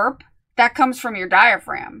yourself to burp, that comes from your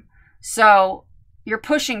diaphragm. So you're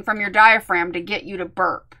pushing from your diaphragm to get you to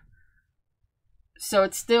burp. So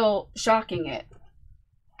it's still shocking it.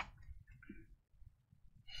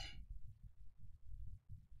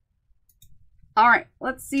 All right,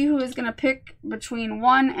 let's see who is going to pick between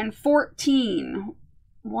 1 and 14.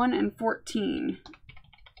 1 and 14.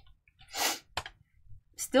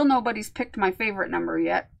 Still nobody's picked my favorite number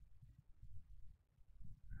yet.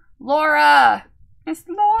 Laura! It's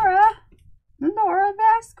Laura! Laura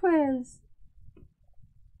Vasquez.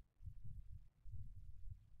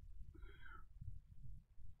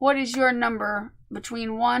 What is your number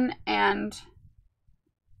between 1 and,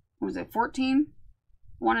 what was it, 14?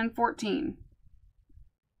 1 and 14.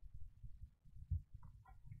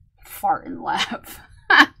 Fart and laugh.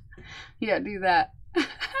 Yeah, do that.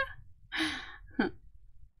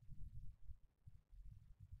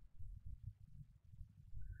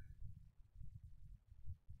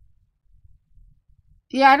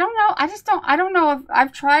 Yeah, I don't know. I don't know if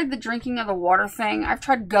I've tried the drinking of the water thing. I've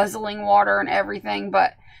tried guzzling water and everything,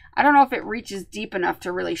 but I don't know if it reaches deep enough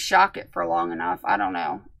to really shock it for long enough. I don't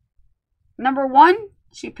know. Number 1?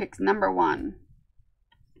 She picks number 1.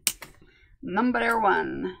 Number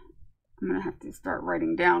 1. I'm going to have to start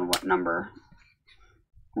writing down what number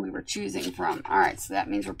we were choosing from. All right, so that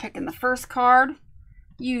means we're picking the first card.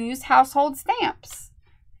 Use household stamps.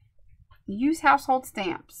 Use household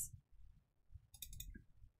stamps.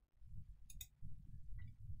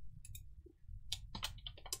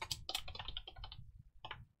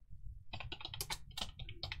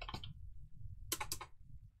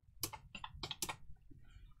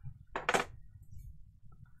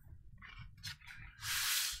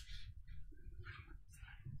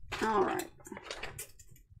 All right.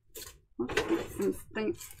 Let's get some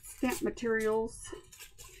stamp materials.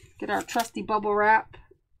 Get our trusty bubble wrap.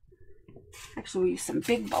 Actually, we use some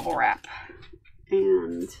big bubble wrap.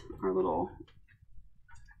 And our little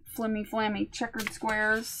flimmy checkered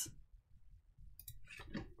squares.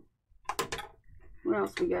 What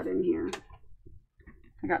else we got in here?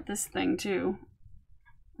 I got this thing too,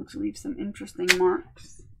 which leaves some interesting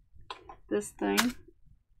marks. This thing.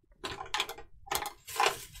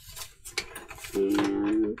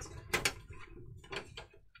 And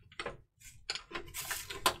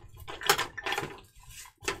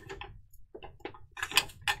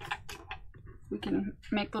we can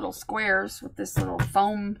make little squares with this little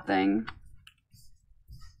foam thing.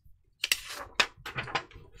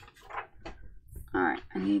 All right,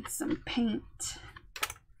 I need some paint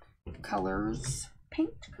colors.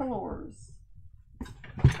 Paint colors.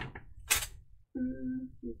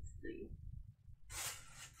 Let's see.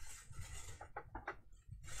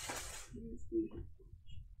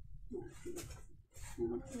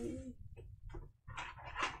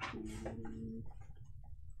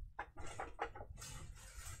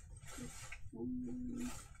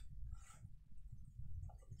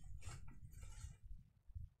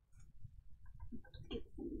 Get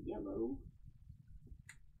some yellow.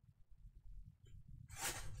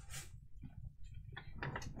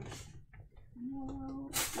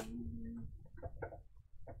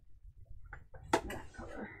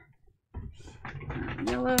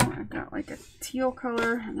 Yellow, I've got like a teal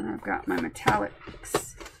color, and then I've got my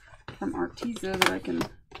metallics from Arteza that I can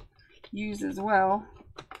use as well.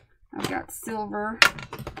 I've got silver,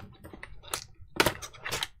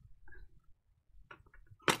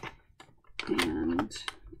 and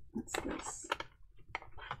what's this?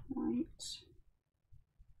 White.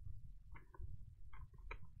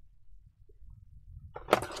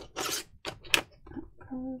 What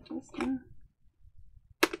color is this one?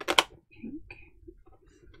 Pink.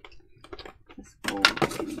 This gold I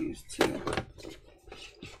can use too.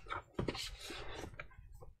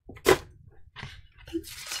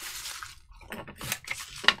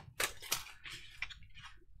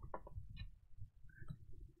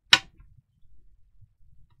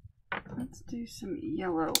 Let's do some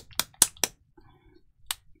yellow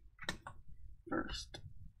first.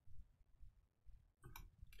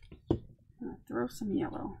 Throw some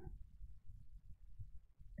yellow.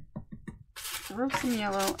 Throw some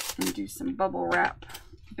yellow and do some bubble wrap.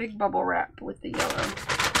 Big bubble wrap with the yellow.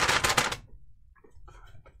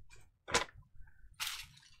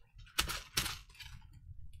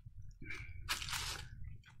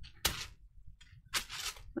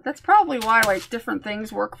 But that's probably why like different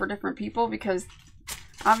things work for different people, because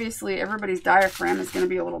obviously everybody's diaphragm is going to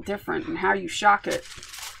be a little different, and how you shock it,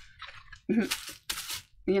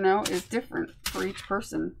 you know, is different for each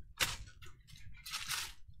person.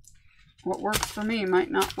 What works for me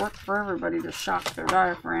might not work for everybody to shock their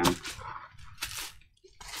diaphragm.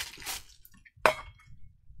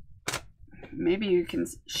 Maybe you can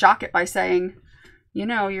shock it by saying, you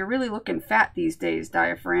know, you're really looking fat these days,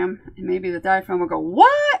 diaphragm. And maybe the diaphragm will go,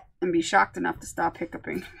 what? And be shocked enough to stop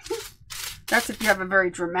hiccuping. That's if you have a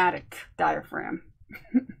very dramatic diaphragm.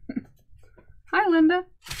 Hi, Linda.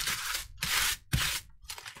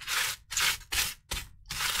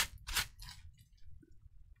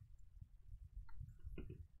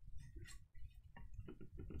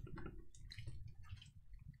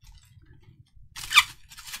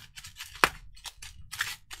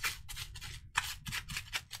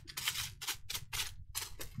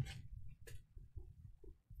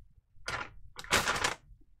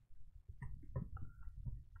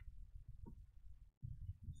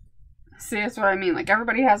 See, that's what I mean. Like,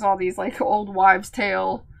 everybody has all these, like, old wives'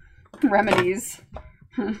 tale remedies.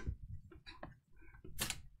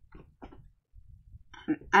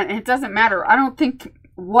 And it doesn't matter. I don't think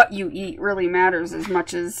what you eat really matters as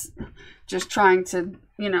much as just trying to,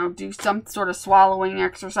 you know, do some sort of swallowing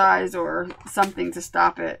exercise or something to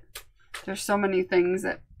stop it. There's so many things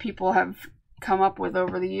that people have come up with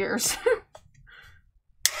over the years.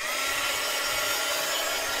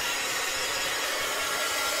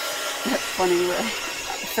 That's funny,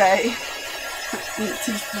 Faye. a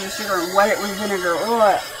teaspoon of sugar and wet it with vinegar.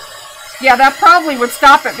 Ugh. Yeah, that probably would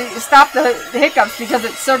stop the hiccups, because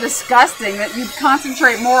it's so disgusting that you'd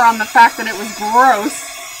concentrate more on the fact that it was gross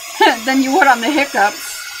than you would on the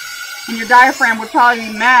hiccups. And your diaphragm would probably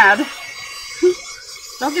be mad.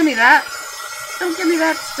 Don't give me that. Don't give me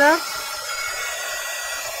that stuff.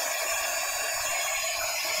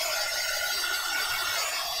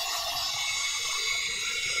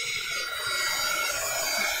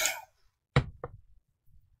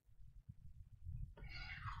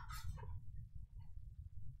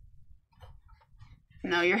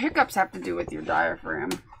 No, your hiccups have to do with your diaphragm.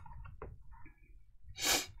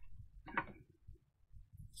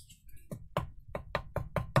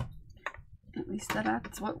 At least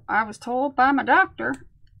that's what I was told by my doctor.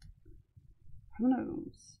 Who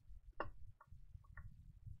knows?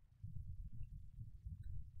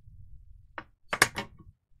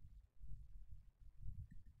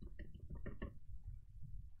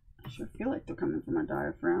 I sure feel like they're coming from my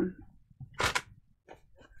diaphragm.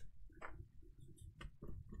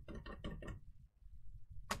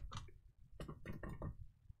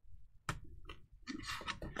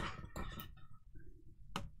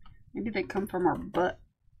 Maybe they come from our butt.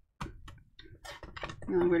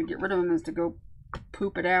 The only way to get rid of them is to go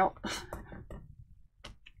poop it out.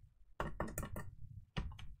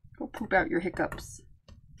 Go poop out your hiccups.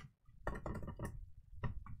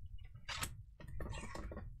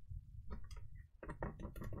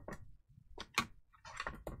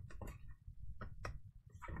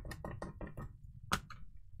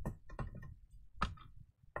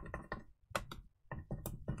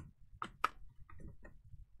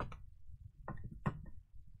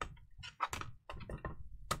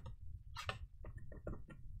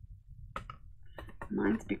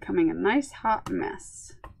 Mine's becoming a nice hot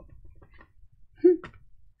mess.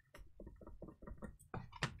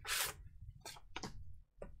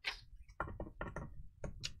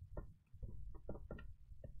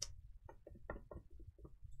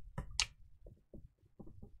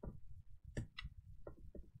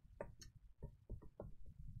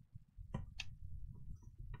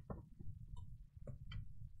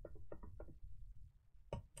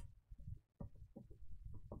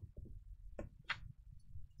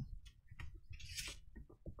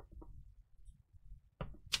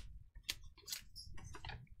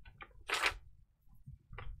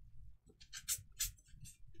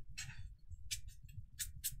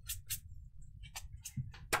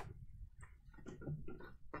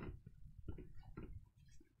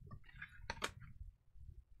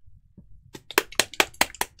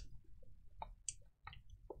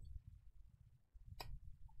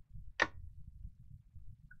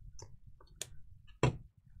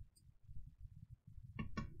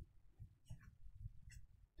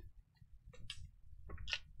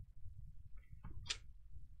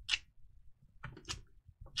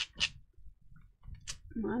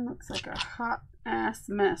 Mine looks like a hot ass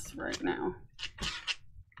mess right now.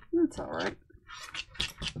 That's all right.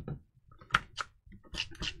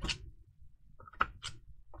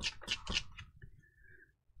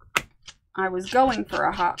 I was going for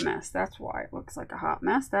a hot mess. That's why it looks like a hot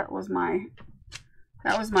mess. That was my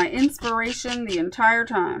inspiration the entire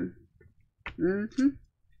time. Didn't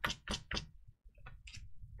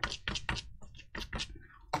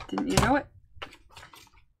you know it?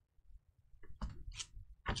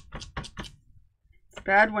 It's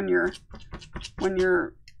bad when your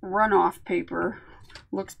runoff paper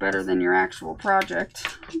looks better than your actual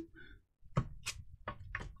project.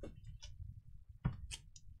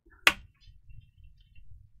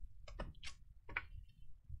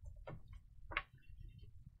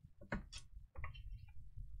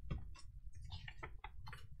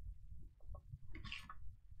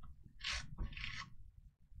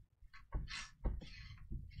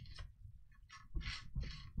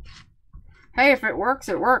 Hey, if it works,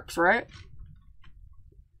 right?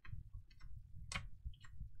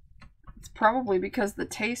 It's probably because the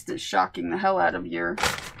taste is shocking the hell out of your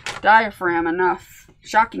diaphragm enough.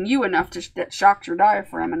 Shocking you enough that shocked your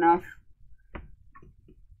diaphragm enough.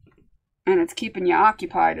 And it's keeping you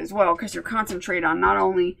occupied as well, because you're concentrating on not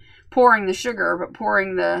only pouring the sugar, but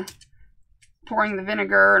pouring the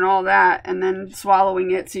vinegar and all that, and then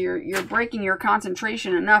swallowing it. So you're breaking your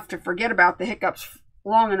concentration enough to forget about the hiccups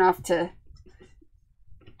long enough to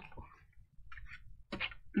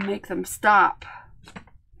make them stop.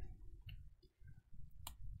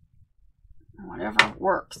 Whatever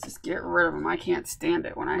works, just get rid of them. I can't stand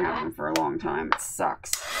it when I have them for a long time. It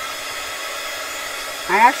sucks.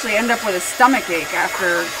 I actually end up with a stomach ache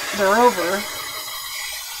after they're over,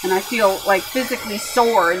 and I feel like physically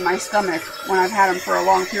sore in my stomach when I've had them for a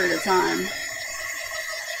long period of time.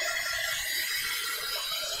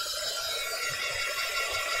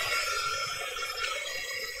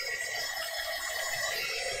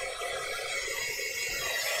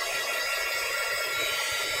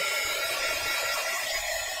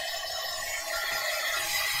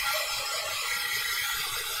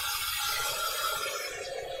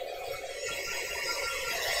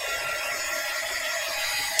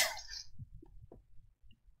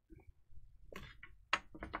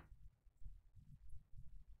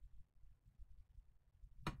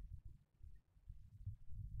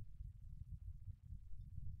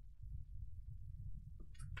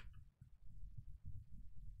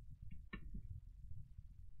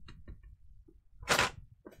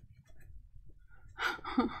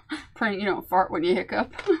 Pretty, you don't fart when you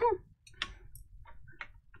hiccup.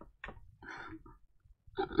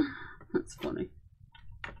 That's funny.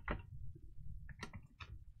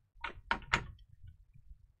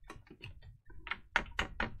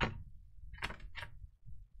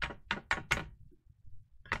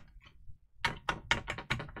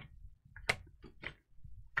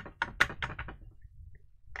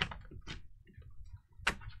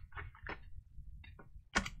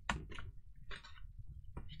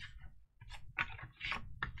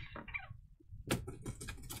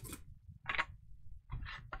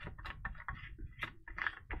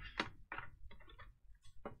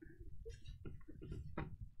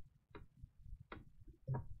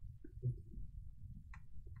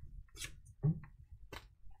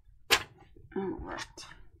 All right.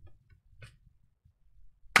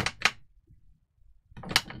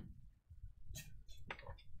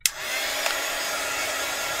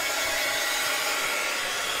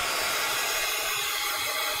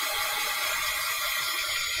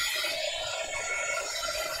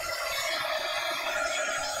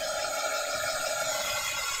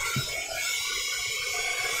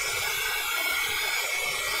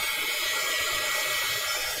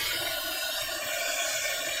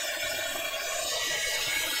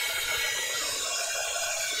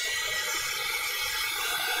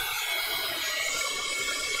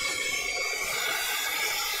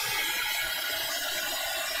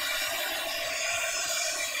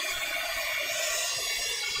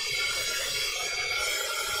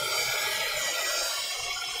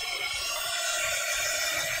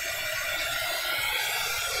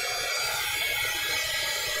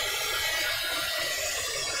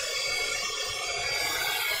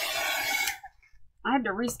 I had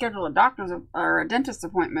to reschedule a doctor's or a dentist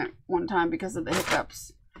appointment one time because of the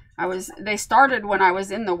hiccups. They started when I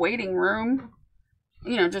was in the waiting room,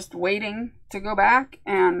 you know, just waiting to go back,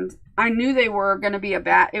 and I knew they were going to be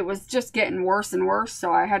it was just getting worse and worse,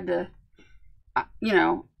 so I had to, you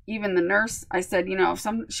know, even the nurse, I said, you know,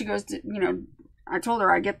 she goes to, you know, I told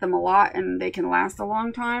her I get them a lot and they can last a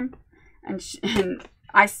long time, and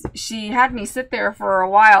she had me sit there for a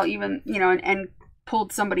while, even, you know, and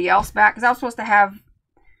pulled somebody else back, because I was supposed to have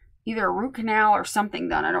either a root canal or something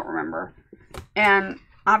done, I don't remember, and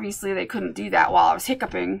obviously they couldn't do that while I was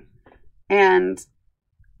hiccuping, and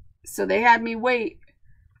so they had me wait,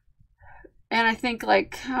 and I think,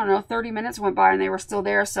 like, I don't know, 30 minutes went by and they were still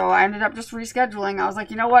there, so I ended up just rescheduling. I was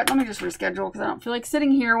like, you know what, let me just reschedule, because I don't feel like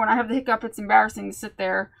sitting here when I have the hiccup. It's embarrassing to sit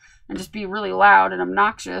there and just be really loud and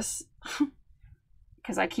obnoxious,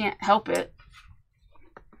 because I can't help it.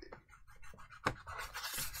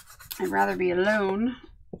 I'd rather be alone,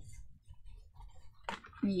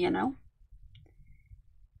 you know.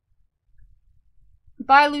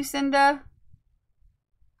 Bye, Lucinda.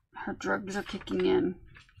 Her drugs are kicking in.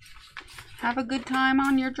 Have a good time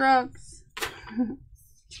on your drugs.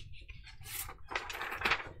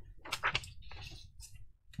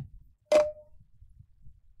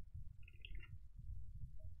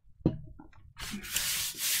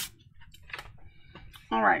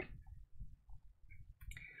 All right.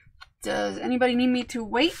 Does anybody need me to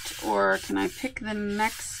wait, or can I pick the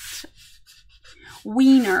next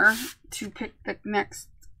wiener to pick the next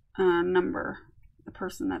number? The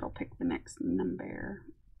person that'll pick the next number.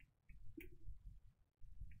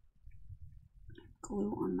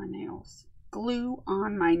 Glue on my nails. Glue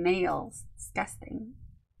on my nails. Disgusting.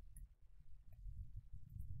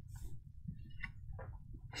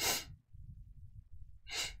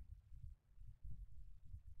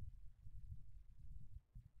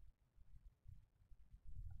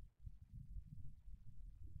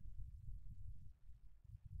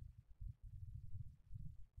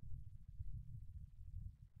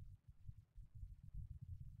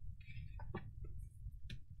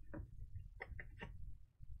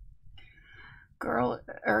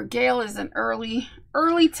 Gail is an early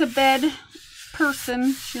to bed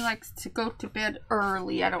person. She likes to go to bed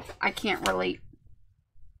early. I can't relate.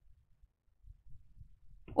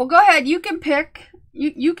 Well, go ahead. You can pick.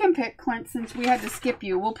 You can pick, Clint, since we had to skip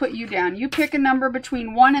you. We'll put you down. You pick a number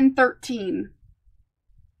between 1 and 13.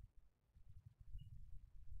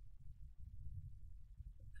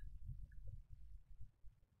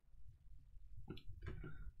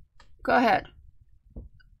 Go ahead.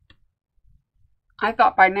 I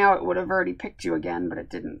thought by now it would have already picked you again, but it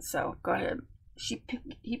didn't, so go ahead.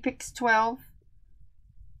 He picks 12.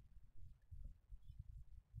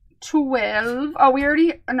 12. Oh,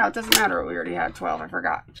 no, it doesn't matter. We already had 12. I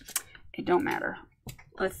forgot. It don't matter.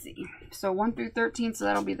 Let's see. So 1 through 13, so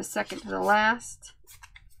that'll be the second to the last.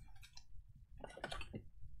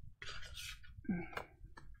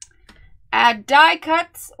 Add die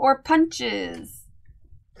cuts or punches.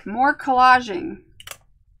 More collaging.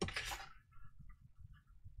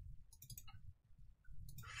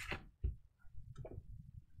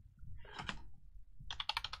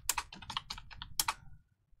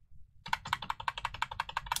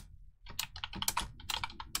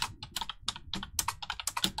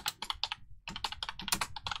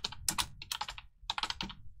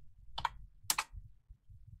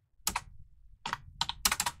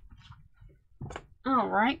 All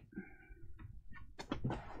right.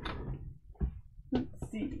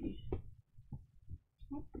 Let's see.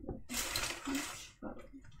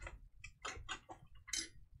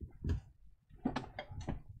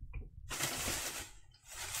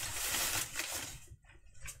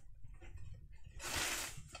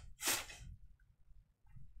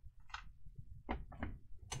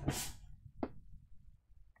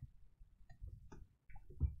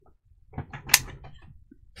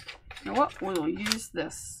 You know what? We'll use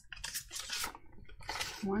this.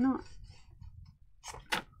 Why not?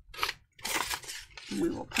 And we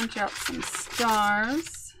will punch out some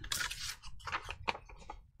stars.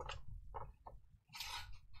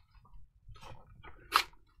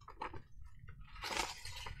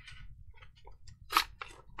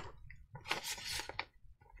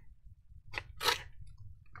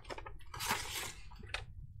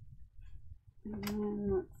 And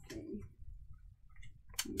then let's see.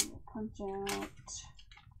 We'll punch out.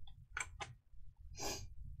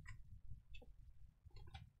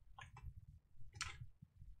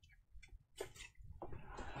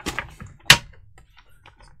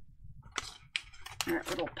 Alright,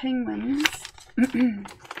 little penguins. Punch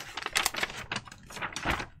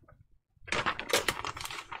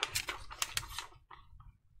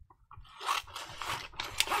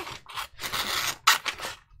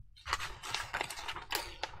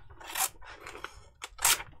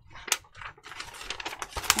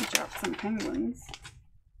out some penguins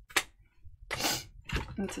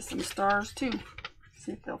into some stars too.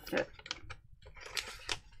 See if they'll fit.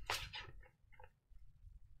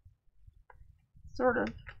 Sort of.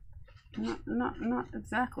 Not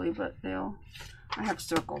exactly, but they'll. I have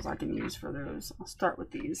circles I can use for those. I'll start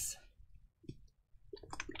with these.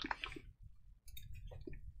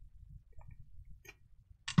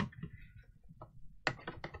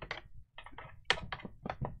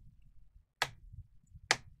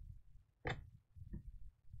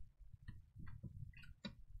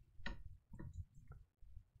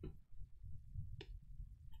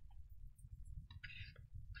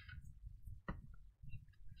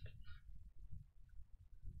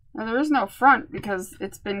 Now there is no front because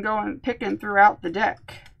it's been picking throughout the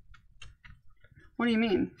deck. What do you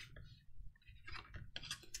mean?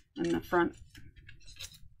 In the front.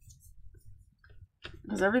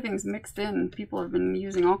 Because everything's mixed in. People have been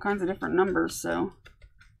using all kinds of different numbers, so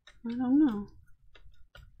I don't know.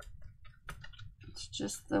 It's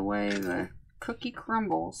just the way the cookie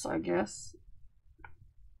crumbles, I guess.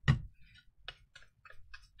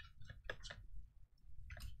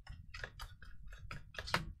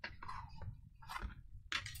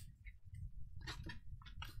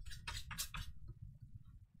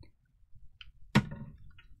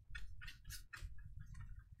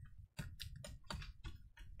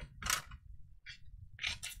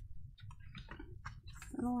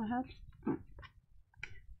 All I had? Oh.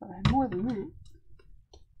 But I had more than that.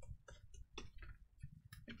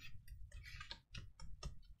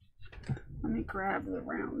 Let me grab the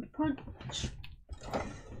round punch.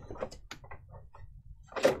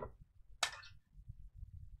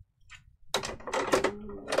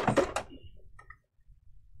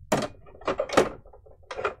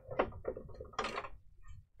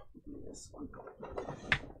 This one.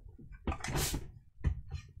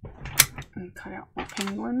 And cut out my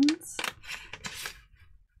penguins.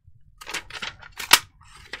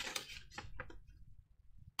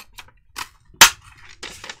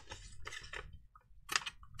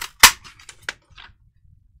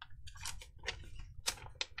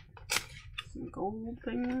 Some gold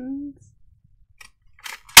penguins.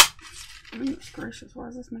 Goodness gracious, why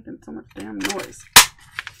is this making so much damn noise?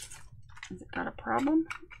 Has it got a problem?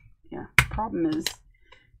 Yeah, the problem is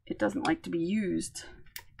it doesn't like to be used.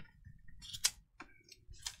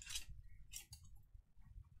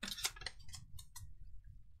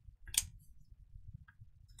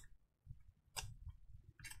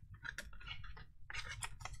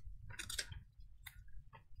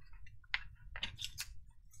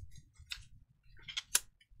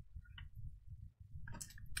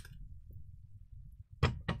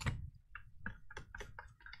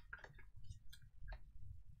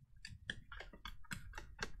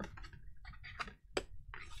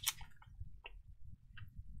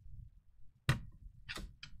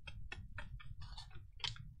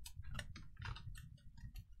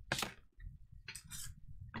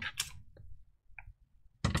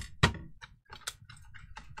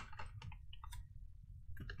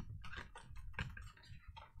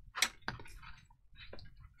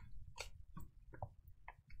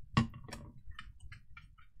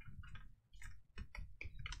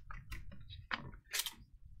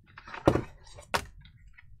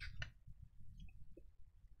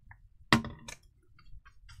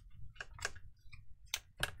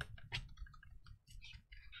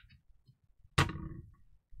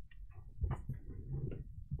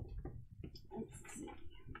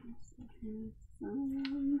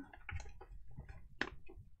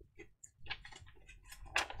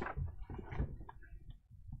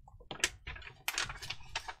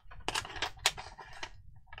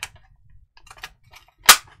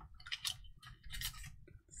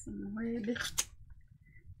 Some red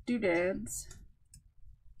doodads.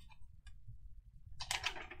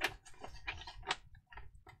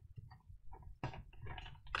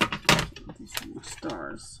 Some more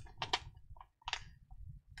stars.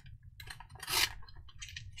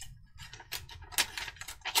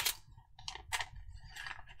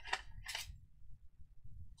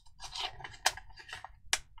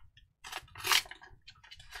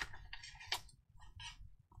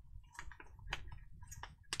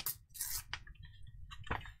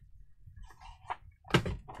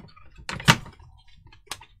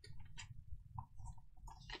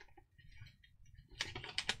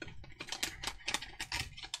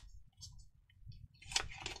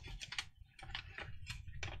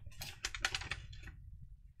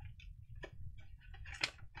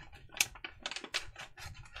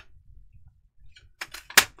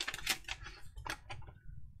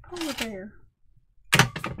 Polar bear.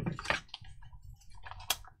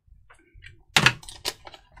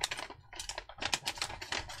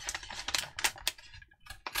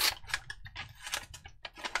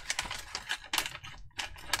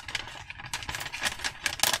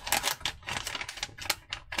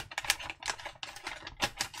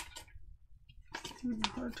 I'm having a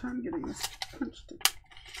hard time getting this punch to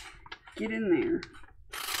get in there.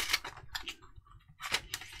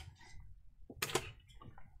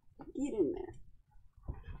 Get in there.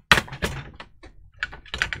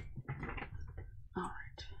 All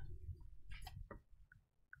right.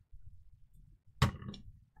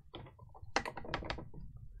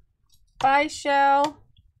 Bye, Shell.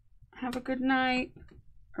 Have a good night.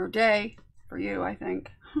 Or day for you, I think.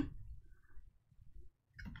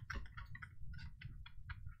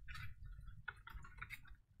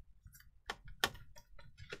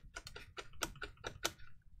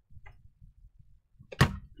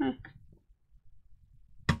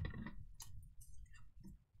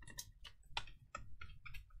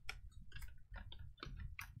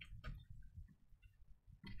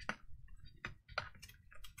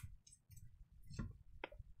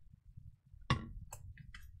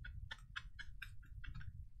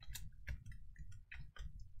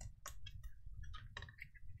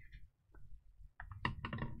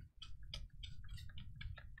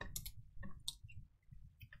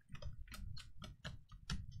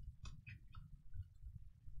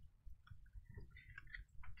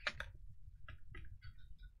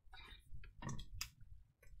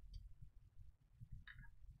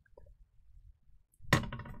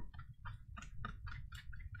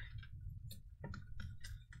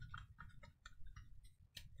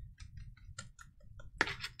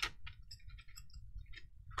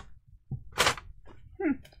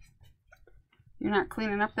 You're not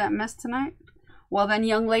cleaning up that mess tonight? Well then,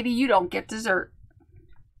 young lady, you don't get dessert.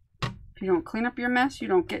 If you don't clean up your mess, you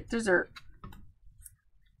don't get dessert.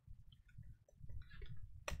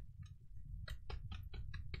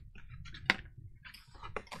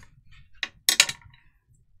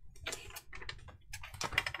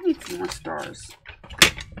 I need some more stars.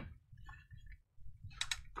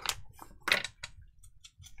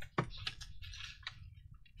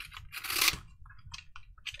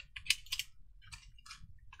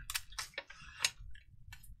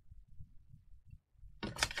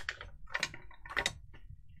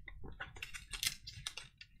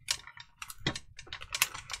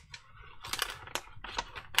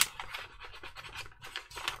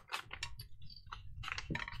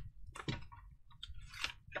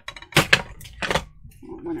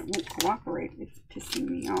 When it won't cooperate, it's pissing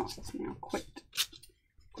me off. Now quit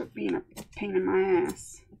being a pain in my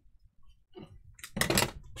ass.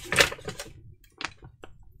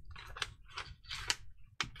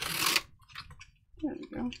 There we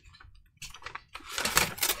go.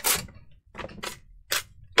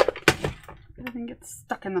 Everything gets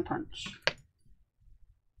stuck in the punch.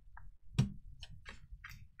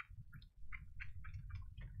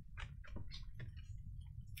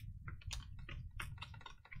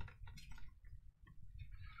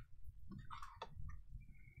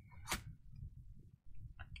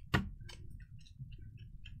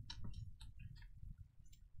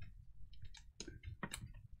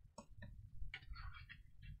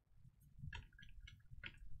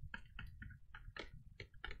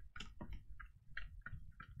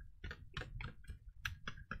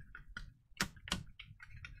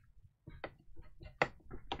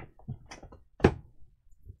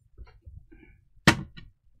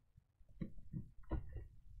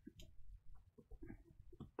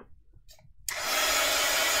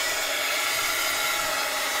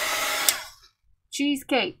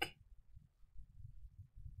 cheesecake.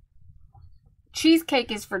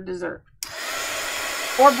 Cheesecake is for dessert.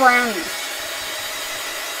 Or brownies.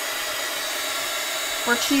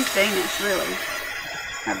 Or cheese Danish, really.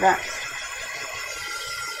 At that.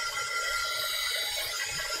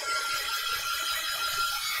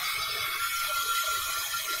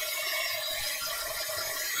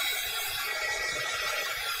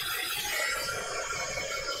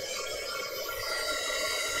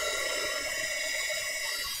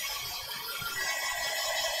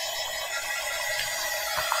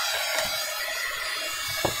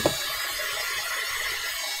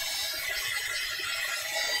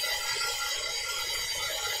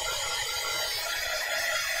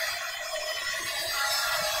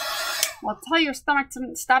 Well, tell your stomach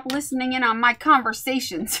to stop listening in on my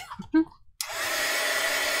conversations.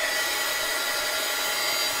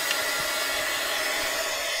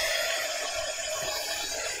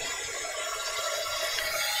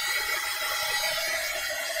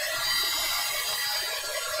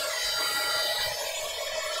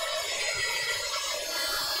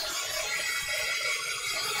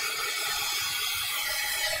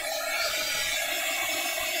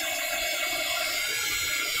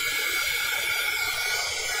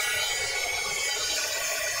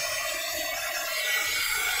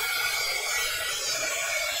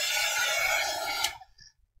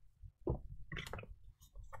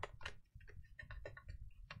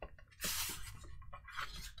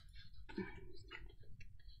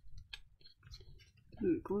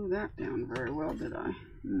 Didn't glue that down very well, did I?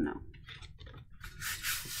 No.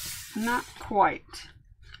 Not quite.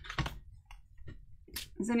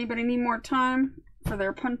 Does anybody need more time for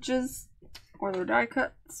their punches or their die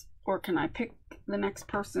cuts? Or can I pick the next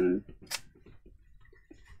person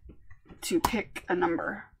to pick a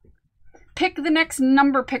number? Pick the next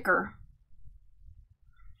number picker.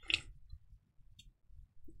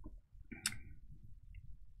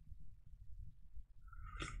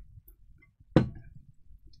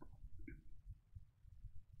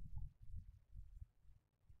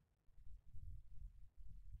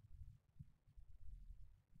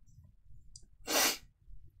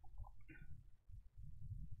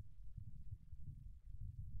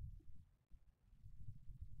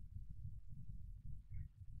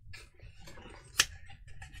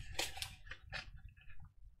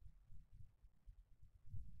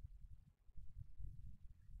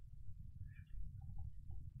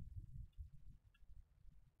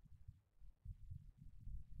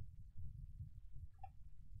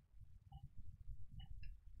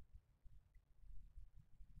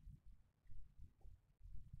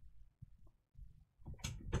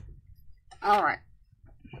 All right.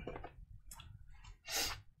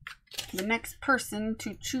 The next person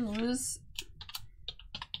to choose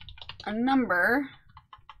a number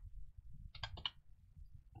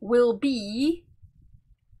will be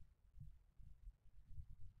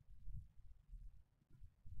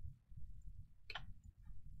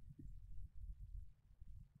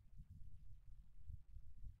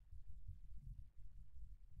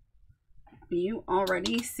you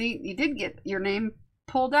already see, you did get your name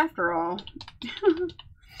pulled after all.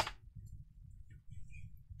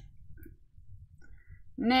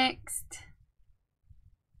 Next.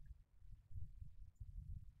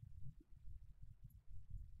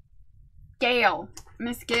 Gail.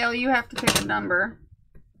 Miss Gail, you have to pick a number.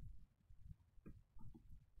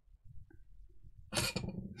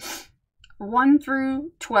 One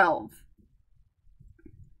through 12.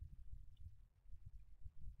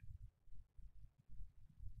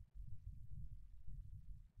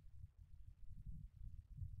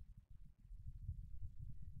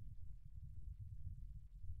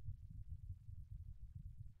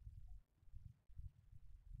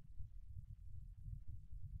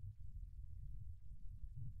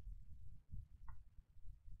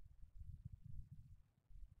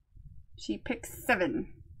 She picks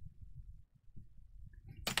 7.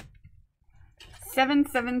 7,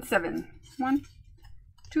 7, 7. 1,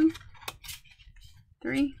 2,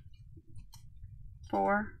 3,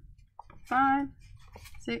 4, 5,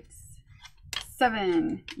 6,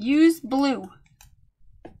 7. Use blue.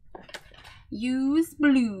 Use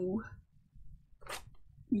blue.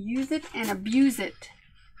 Use it and abuse it.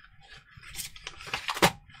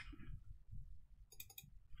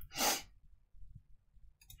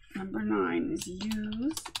 Number 9 is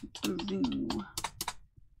use blue.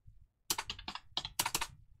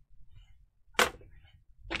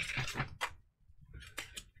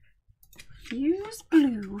 Use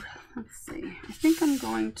blue. Let's see. I think I'm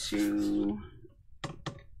going to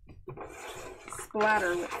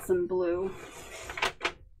splatter with some blue.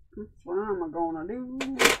 That's what I'm gonna do.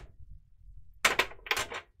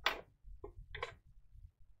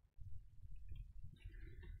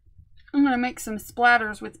 going to make some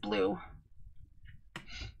splatters with blue.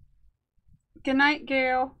 Good night,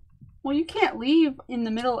 Gail. Well, you can't leave in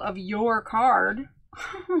the middle of your card.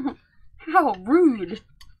 How rude.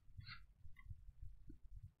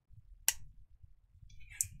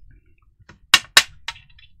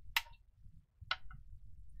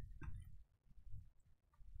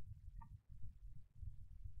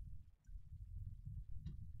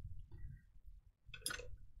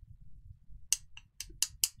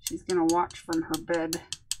 She's gonna watch from her bed.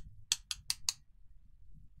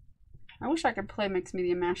 I wish I could play Mixed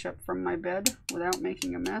Media Mashup from my bed without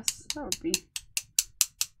making a mess. That would be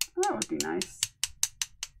nice.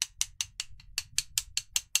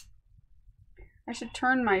 I should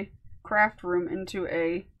turn my craft room into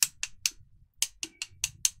a...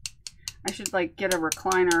 I should like get a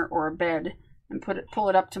recliner or a bed and pull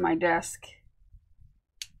it up to my desk.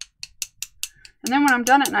 And then when I'm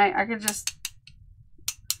done at night, I could just,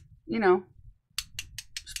 you know,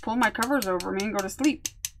 just pull my covers over me and go to sleep.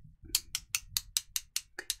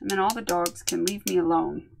 And then all the dogs can leave me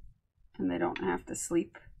alone. And they don't have to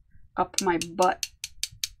sleep up my butt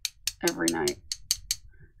every night.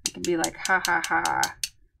 I can be like, ha ha ha,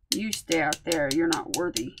 you stay out there, you're not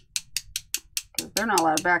worthy. Because they're not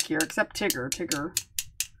allowed back here, except Tigger. Tigger,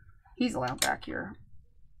 he's allowed back here.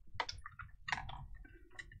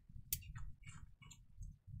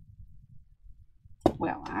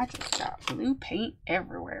 Well, I just got blue paint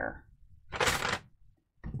everywhere.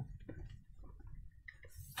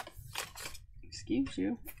 Excuse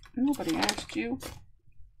you. Nobody asked you.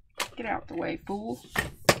 Get out the way, fool.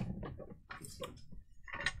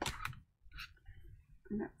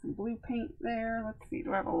 I got some blue paint there. Let's see,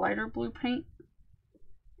 do I have a lighter blue paint?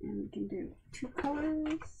 And we can do 2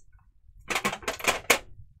 colors.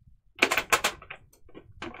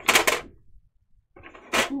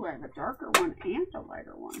 Ooh, I have a darker one and a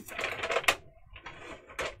lighter one.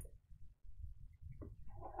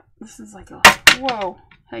 This is like a, whoa,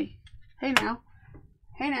 hey, hey now,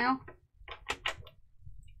 hey now.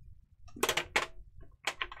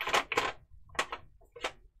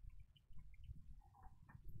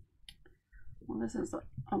 Well, this is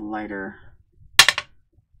a lighter,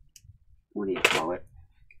 what do you call it,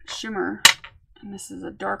 shimmer, and this is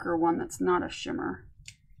a darker one that's not a shimmer.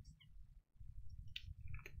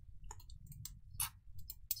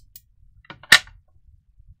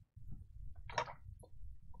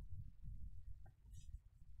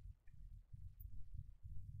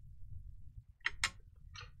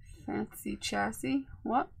 Fancy chassis?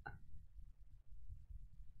 What?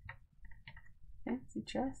 Fancy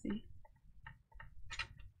chassis?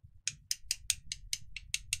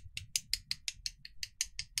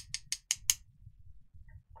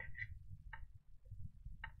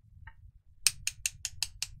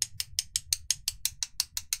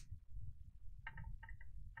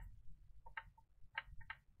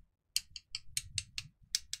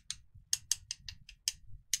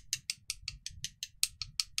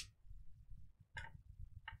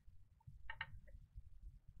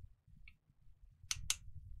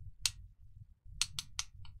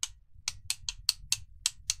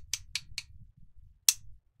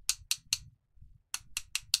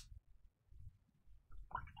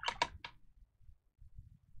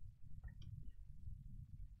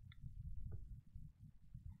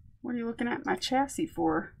 What are you looking at my chassis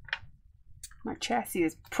for? My chassis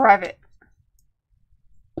is private.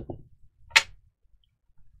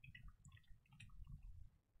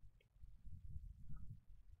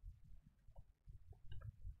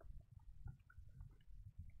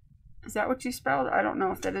 Is that what you spelled? I don't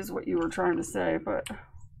know if that is what you were trying to say, but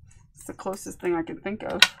it's the closest thing I can think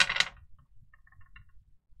of.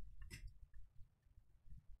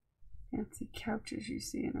 Fancy couches you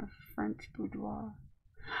see in a French boudoir.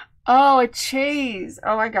 Oh, a chaise.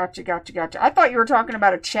 Oh, I gotcha. I thought you were talking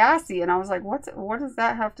about a chassis, and I was like, what does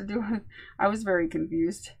that have to do with... I was very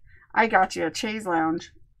confused. I got you, a chaise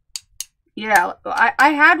lounge. Yeah,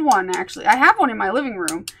 I had one, actually. I have one in my living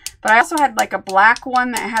room, but I also had like a black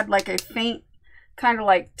one that had like a faint kind of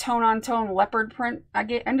like tone-on-tone leopard print. I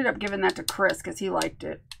ended up giving that to Chris because he liked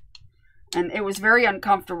it. And it was very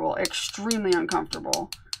uncomfortable, extremely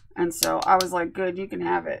uncomfortable. And so I was like, good, you can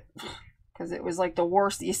have it. Because it was like the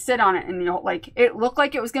worst. You sit on it and, you know, like it looked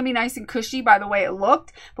like it was going to be nice and cushy by the way it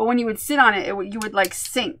looked. But when you would sit on it, you would like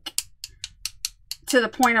sink to the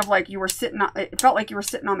point of like you were sitting on, it felt like you were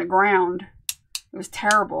sitting on the ground. It was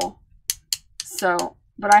terrible. So,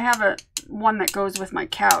 but I have one that goes with my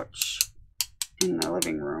couch in the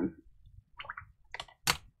living room.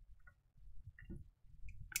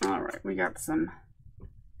 All right, we got some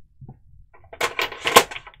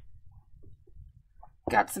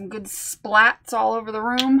got some good splats all over the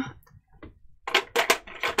room.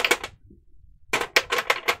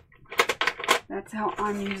 That's how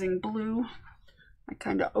I'm using blue. I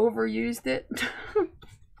kind of overused it.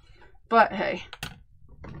 But hey.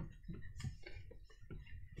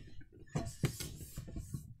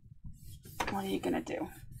 What are you gonna do?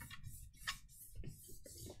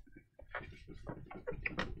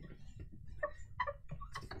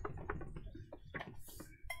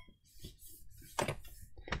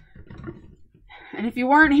 And if you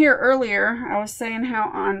weren't here earlier, I was saying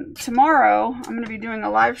how on tomorrow I'm going to be doing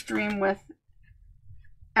a live stream with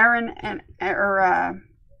Erin and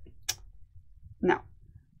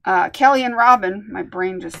Kelly and Robin. My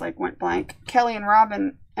brain just like went blank. Kelly and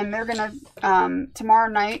Robin, and they're going to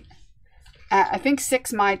tomorrow night at I think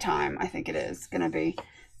 6 my time. I think it is going to be,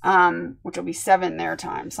 which will be 7 their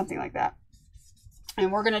time, something like that.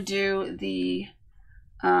 And we're going to do the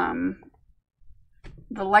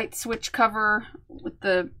light switch cover with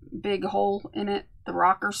the big hole in it, the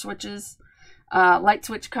rocker switches, light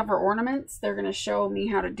switch cover ornaments. They're going to show me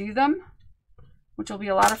how to do them, which will be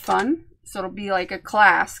a lot of fun. So it'll be like a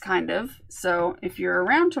class kind of. So if you're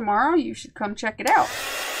around tomorrow, you should come check it out.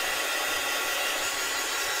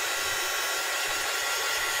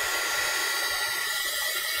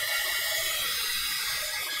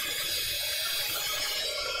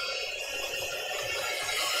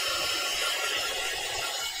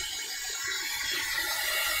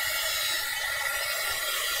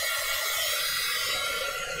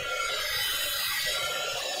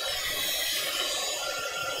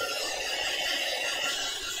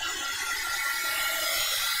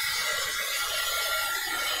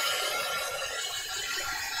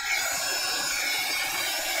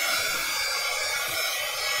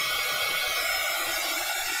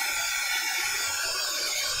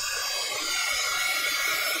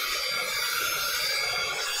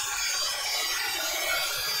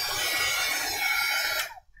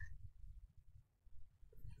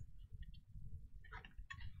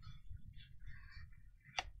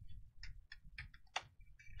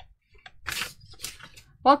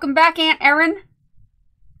 Welcome back, Aunt Erin.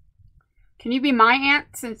 Can you be my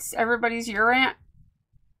aunt since everybody's your aunt?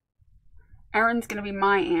 Erin's going to be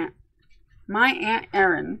my aunt. My Aunt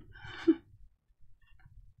Erin.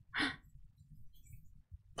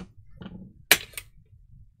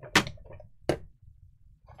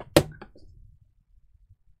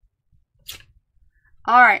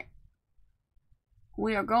 All right.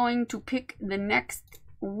 We are going to pick the next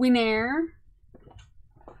winner.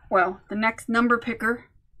 Well, the next number picker.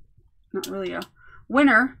 Not really a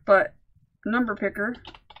winner, but a number picker.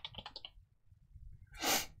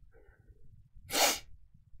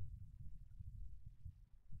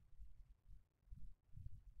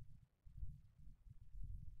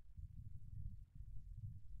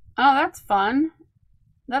 Oh, that's fun.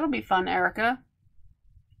 That'll be fun, Erica.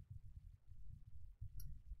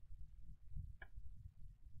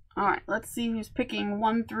 All right, let's see who's picking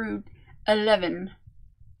 1 through 11.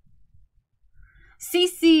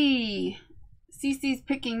 Cece. Cece's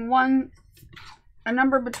picking a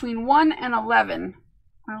number between 1 and 11.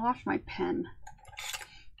 I lost my pen.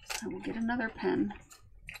 So we'll get another pen.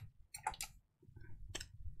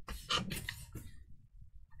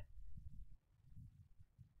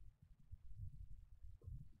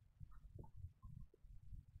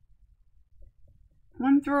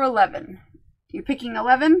 One through 11. You're picking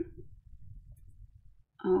 11?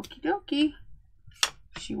 Okie dokie.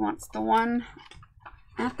 She wants the one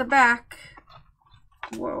at the back.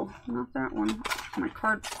 Whoa, not that one. My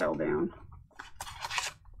cards fell down.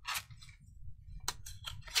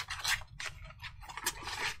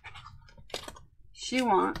 She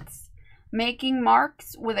wants making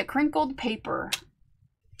marks with a crinkled paper.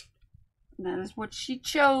 That is what she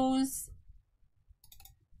chose.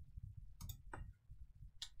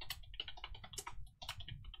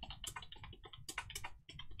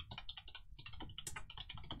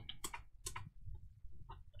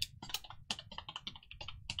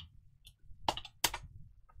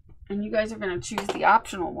 And you guys are going to choose the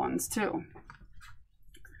optional ones too.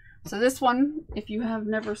 So this one, if you have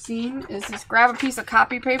never seen, is just grab a piece of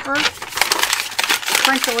copy paper,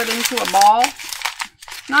 crinkle it into a ball.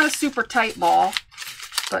 Not a super tight ball,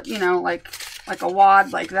 but you know, like a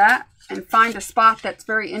wad like that. And find a spot that's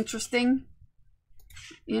very interesting,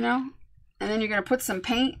 you know. And then you're going to put some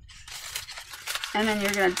paint. And then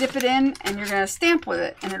you're going to dip it in and you're going to stamp with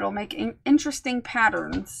it. And it'll make interesting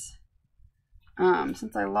patterns.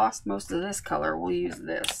 Since I lost most of this color, we'll use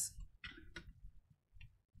this.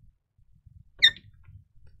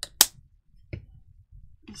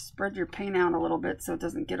 Spread your paint out a little bit so it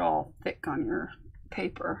doesn't get all thick on your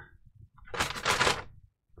paper.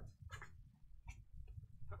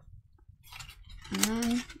 And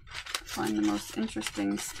then find the most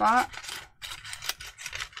interesting spot.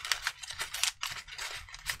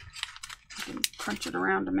 You can crunch it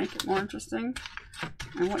around to make it more interesting.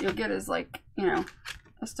 And what you'll get is, like, you know,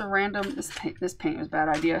 just a random, this paint was a bad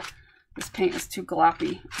idea. This paint is too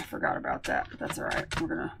gloppy. I forgot about that, but that's all right. We're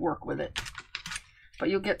gonna work with it. But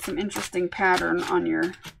you'll get some interesting pattern on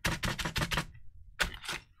your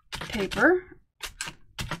paper.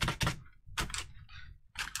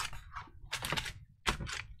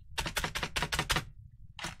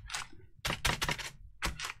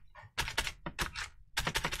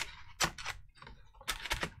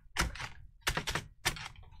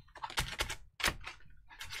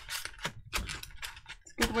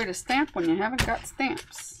 Good way to stamp when you haven't got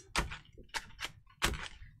stamps.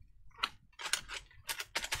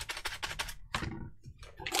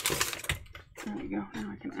 There we go.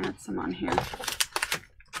 Now I can add some on here.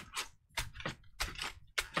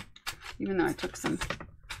 Even though I took some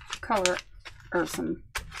color or some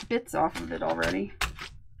bits off of it already,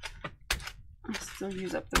 I'll still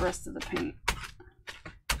use up the rest of the paint.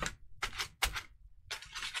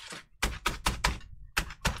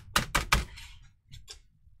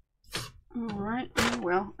 Alright,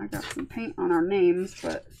 well, I got some paint on our names,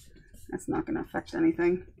 but that's not going to affect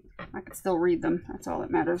anything. I can still read them, that's all that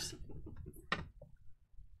matters.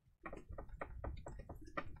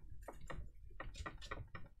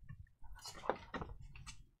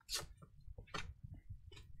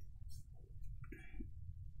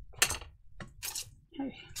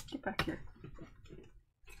 Hey, get back here.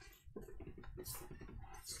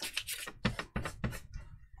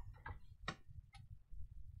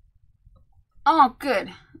 Oh,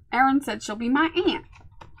 good. Erin said she'll be my aunt.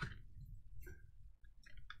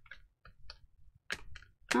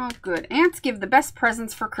 Oh, good. Aunts give the best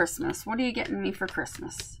presents for Christmas. What are you getting me for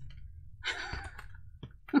Christmas?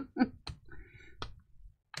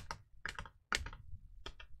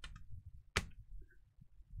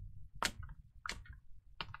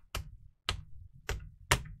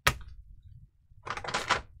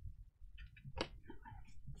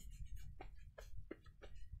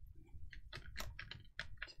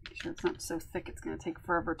 Make sure it's not so thick it's going to take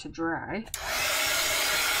forever to dry.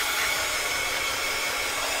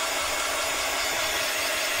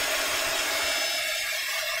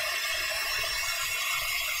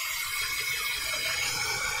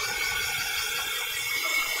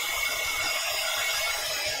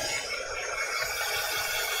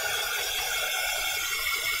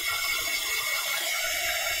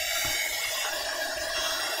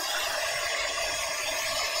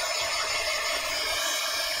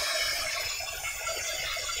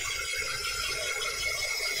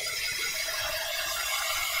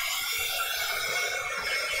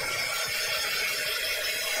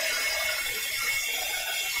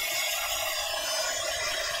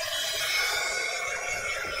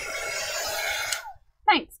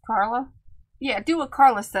 Thanks, Carla. Yeah, do what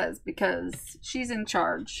Carla says because she's in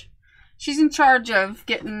charge. She's in charge of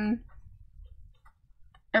getting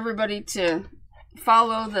everybody to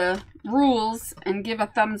follow the rules and give a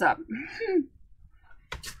thumbs up.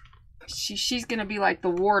 She's gonna be like the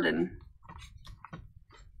warden.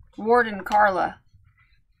 Warden Carla.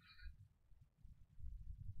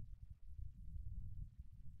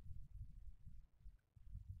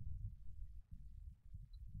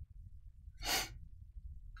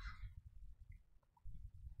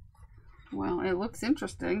 Well, it looks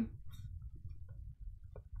interesting.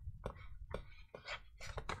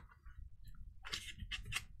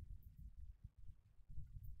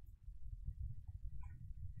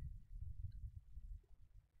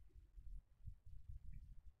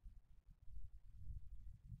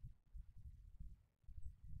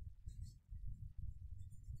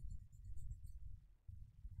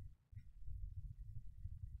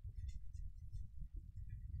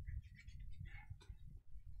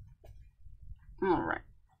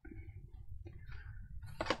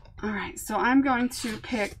 All right, so I'm going to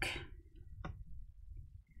pick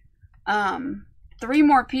 3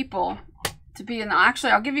 more people to be in the,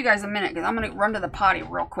 actually, I'll give you guys a minute because I'm going to run to the potty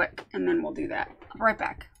real quick and then we'll do that. I'll be right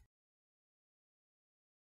back.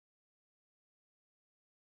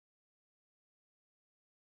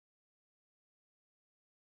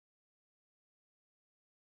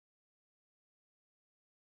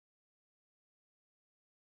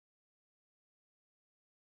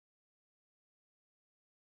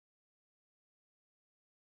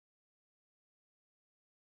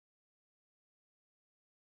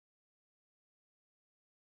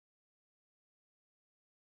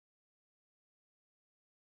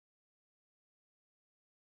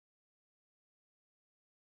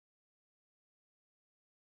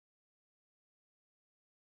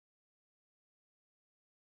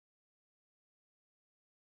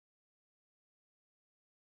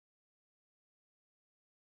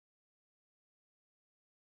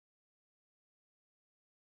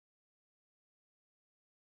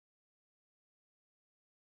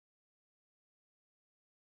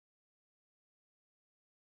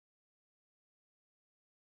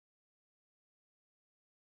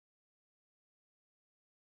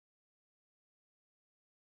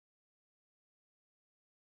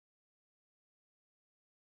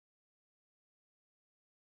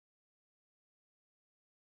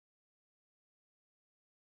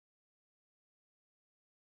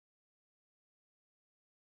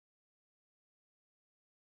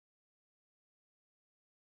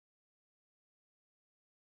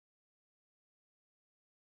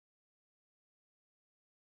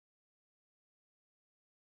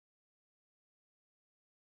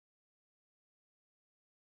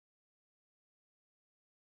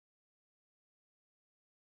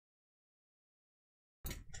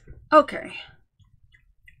 Okay.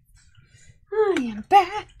 I am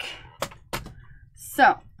back.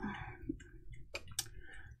 So,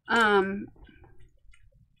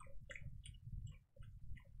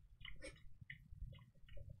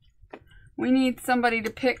 we need somebody to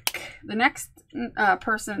pick. The next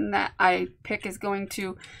person that I pick is going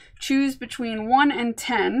to choose between 1 and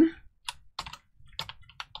 10.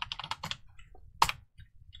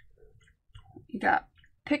 You got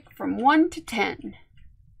pick from 1 to 10.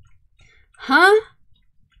 Huh?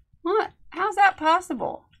 What? How's that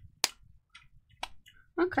possible?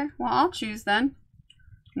 Okay, well, I'll choose then.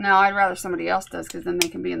 No, I'd rather somebody else does because then they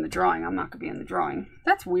can be in the drawing. I'm not going to be in the drawing.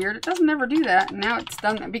 That's weird. It doesn't ever do that. And now it's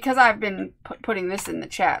done that because I've been putting this in the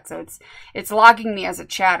chat. So it's logging me as a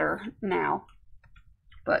chatter now.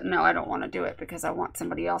 But no, I don't want to do it because I want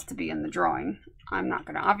somebody else to be in the drawing. I'm not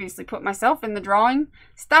going to obviously put myself in the drawing.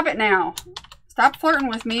 Stop it now. Stop flirting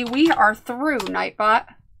with me. We are through, Nightbot.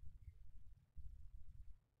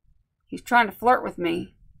 He's trying to flirt with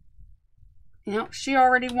me. You know, she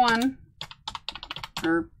already won.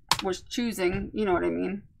 Or was choosing, you know what I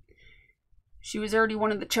mean. She was already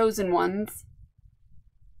one of the chosen ones.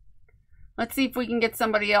 Let's see if we can get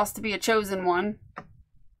somebody else to be a chosen one.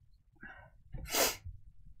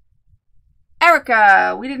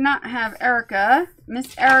 Erica. We did not have Erica.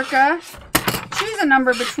 Miss Erica, choose a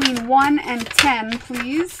number between 1 and 10,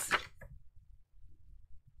 please.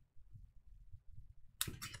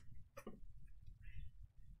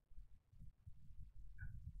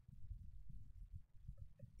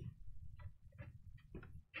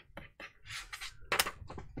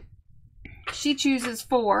 She chooses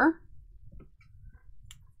 4.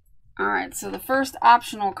 All right, so the first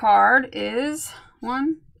optional card is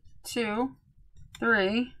 1, 2,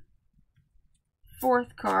 3,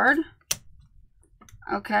 4th card.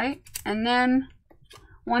 Okay, and then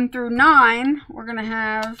 1 through 9, we're going to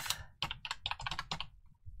have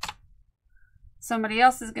somebody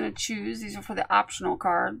else is going to choose. These are for the optional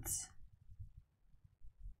cards.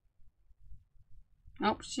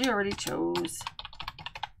 Nope, she already chose.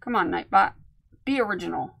 Come on, Nightbot. Be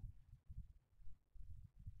original.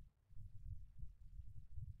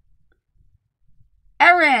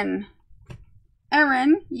 Erin.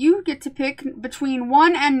 Erin, you get to pick between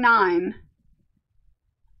 1 and 9.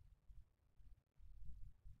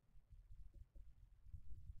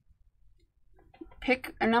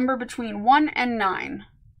 Pick a number between 1 and 9.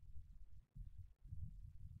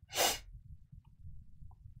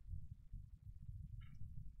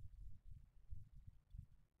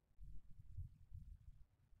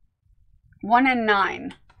 One and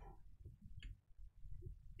 9.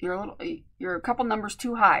 You're a couple numbers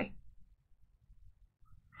too high.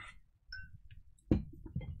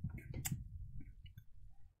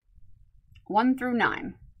 One through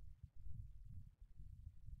 9.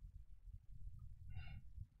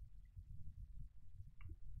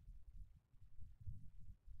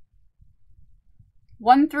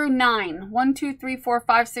 One through 9. 1, 2, 3, 4,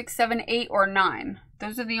 5, 6, 7, 8, or 9.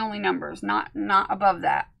 Those are the only numbers, not above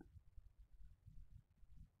that.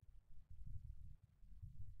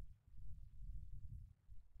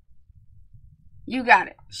 You got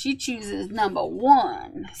it. She chooses number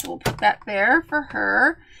 1. So we'll put that there for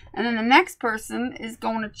her. And then the next person is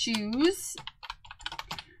going to choose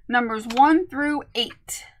numbers 1 through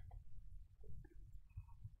 8.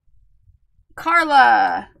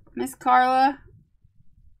 Carla. Miss Carla,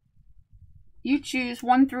 you choose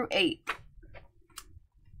 1 through 8.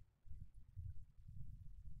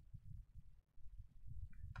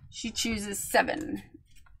 She chooses 7.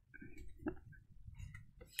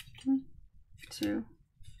 1, 2,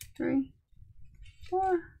 3,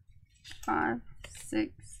 4, 5,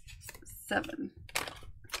 6, 7.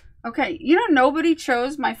 Okay, you know, nobody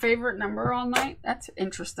chose my favorite number all night. That's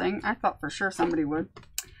interesting. I thought for sure somebody would.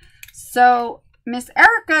 So Miss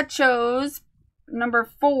Erica chose number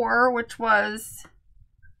 4, which was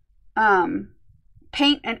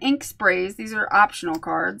paint and ink sprays. These are optional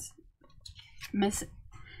cards. Miss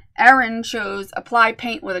Erin chose apply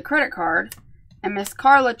paint with a credit card. And Miss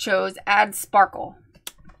Carla chose add sparkle.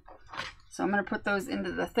 So I'm going to put those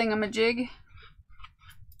into the thingamajig.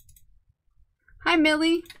 Hi,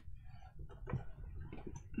 Millie.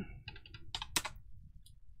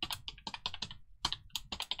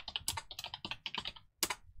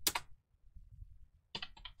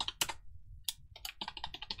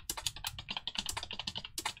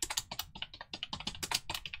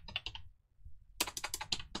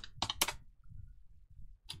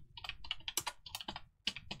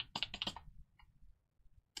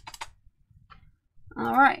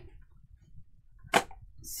 All right,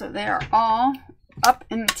 so they are all up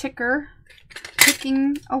in the ticker.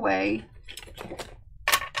 ticking away.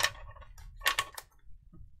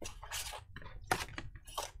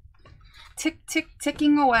 Tick, tick,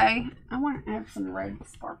 ticking away. I want to add some red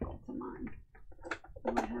sparkle to mine.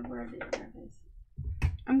 Do I have red? There it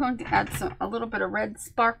is. I'm going to add a little bit of red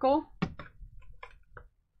sparkle.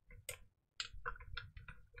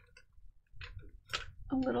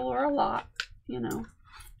 A little or a lot, you know.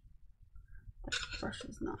 That brush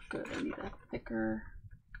is not good. I need a thicker.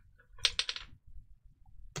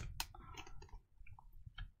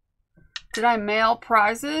 Did I mail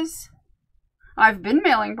prizes? I've been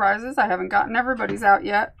mailing prizes. I haven't gotten everybody's out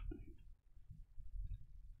yet.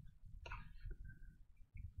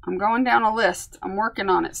 I'm going down a list. I'm working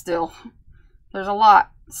on it still. There's a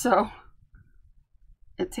lot, so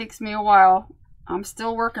it takes me a while. I'm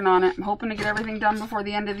still working on it. I'm hoping to get everything done before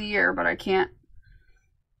the end of the year, but I can't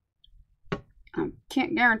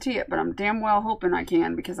guarantee it, but I'm damn well hoping I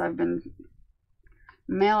can, because I've been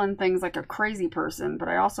mailing things like a crazy person. But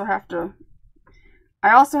I also have to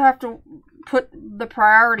put the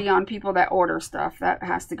priority on people that order stuff. That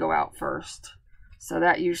has to go out first. So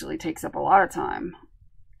that usually takes up a lot of time.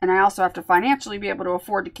 And I also have to financially be able to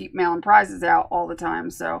afford to keep mailing prizes out all the time.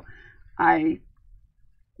 So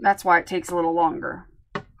that's why it takes a little longer.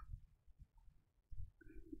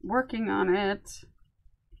 Working on it.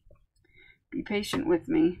 Be patient with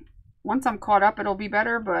me. Once I'm caught up, it'll be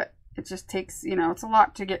better, but it just takes, you know, it's a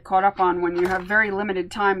lot to get caught up on when you have very limited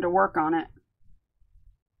time to work on it.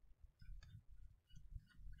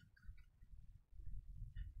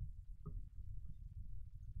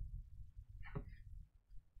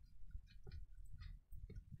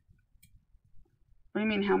 What do you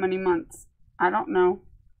mean, how many months? I don't know.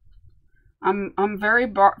 I'm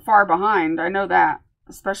very far behind. I know that,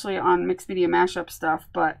 especially on mixed media mashup stuff,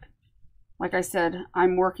 but like I said,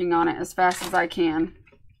 I'm working on it as fast as I can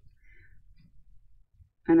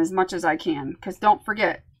and as much as I can, because don't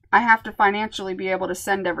forget, I have to financially be able to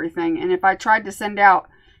send everything. And if I tried to send out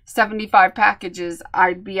 75 packages,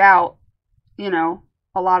 I'd be out, you know,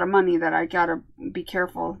 a lot of money that I gotta be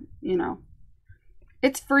careful, you know.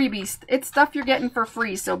 It's freebies. It's stuff you're getting for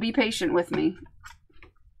free, so be patient with me.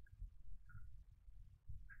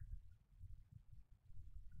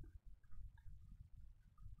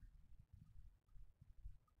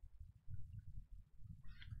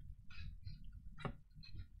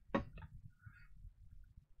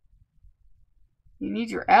 You need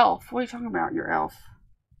your elf. What are you talking about, your elf?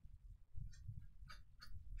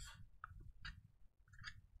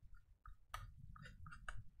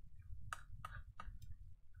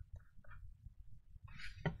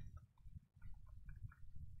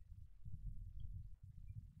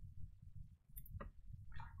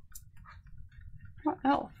 What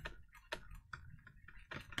elf?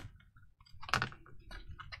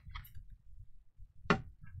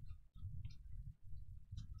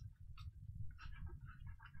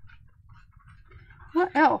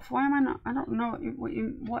 What elf? Why am I not? I don't know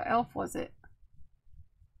what elf was it?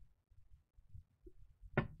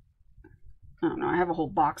 I don't know. I have a whole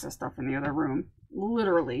box of stuff in the other room.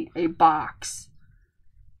 Literally a box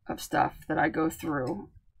of stuff that I go through.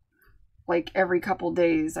 Like every couple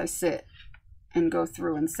days I sit and go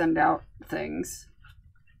through and send out things.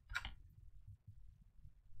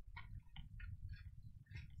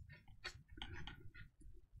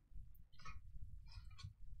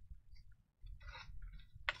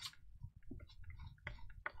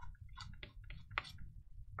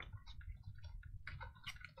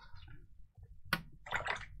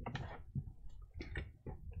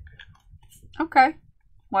 Okay,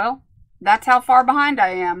 well, that's how far behind I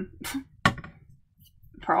am.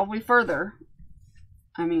 Probably further.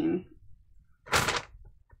 I mean,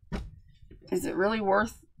 is it really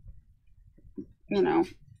worth, you know,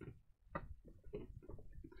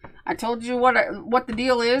 I told you what the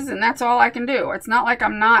deal is, and that's all I can do. It's not like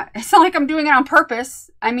it's not like I'm doing it on purpose.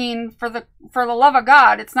 I mean, for the love of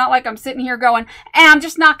God, it's not like I'm sitting here going, and I'm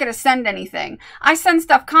just not going to send anything. I send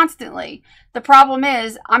stuff constantly. The problem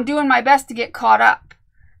is I'm doing my best to get caught up,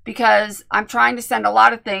 because I'm trying to send a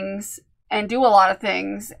lot of things and do a lot of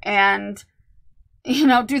things and, you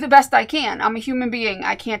know, do the best I can. I'm a human being.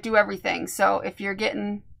 I can't do everything. So if you're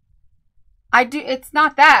getting, it's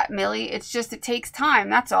not that, Millie. It's just, it takes time.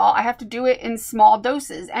 That's all. I have to do it in small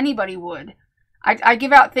doses. Anybody would. I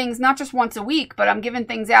give out things not just once a week, but I'm giving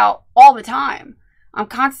things out all the time. I'm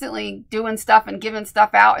constantly doing stuff and giving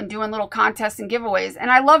stuff out and doing little contests and giveaways. And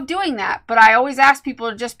I love doing that. But I always ask people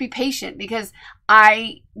to just be patient, because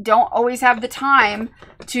I don't always have the time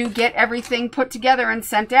to get everything put together and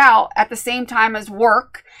sent out at the same time as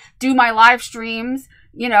work, do my live streams,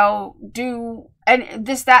 you know, do and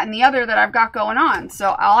this, that, and the other that I've got going on. So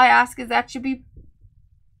all I ask is that you be,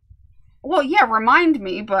 well, yeah, remind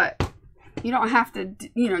me, but you don't have to,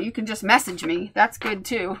 you know, you can just message me. That's good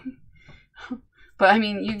too. But I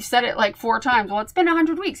mean, you've said it like 4 times. Well, it's been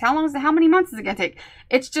 100 weeks. How many months is it going to take?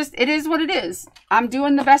 It's just, it is what it is. I'm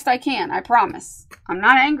doing the best I can. I promise. I'm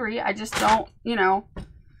not angry. I just don't, you know,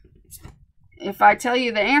 if I tell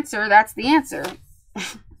you the answer, that's the answer.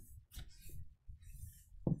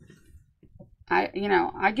 You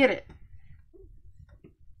know, I get it.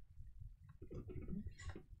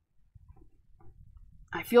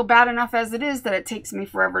 I feel bad enough as it is that it takes me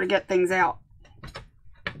forever to get things out.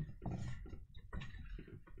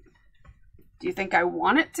 Do you think I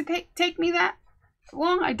want it to take me that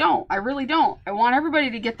long? I don't. I really don't. I want everybody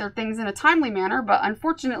to get their things in a timely manner, but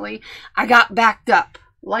unfortunately, I got backed up.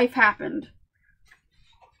 Life happened.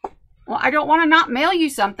 Well, I don't want to not mail you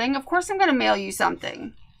something. Of course I'm going to mail you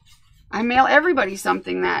something. I mail everybody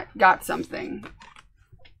something that got something.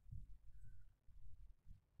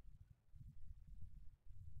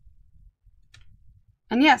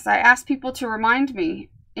 And yes, I ask people to remind me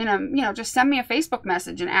in a, you know, just send me a Facebook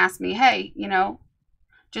message and ask me, hey, you know,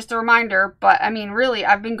 just a reminder. But I mean, really,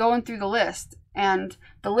 I've been going through the list, and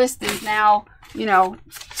the list is now, you know,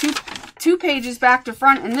 two pages back to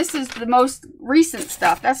front. And this is the most recent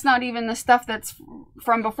stuff. That's not even the stuff that's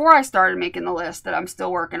from before I started making the list that I'm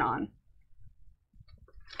still working on.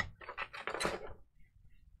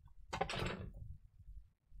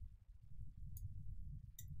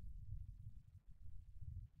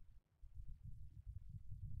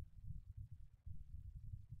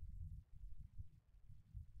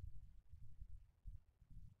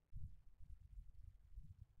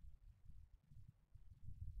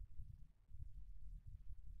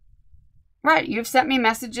 Right, you've sent me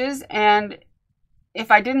messages, and if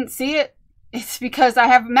I didn't see it, it's because I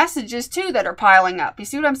have messages too that are piling up. You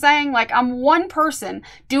see what I'm saying? Like, I'm one person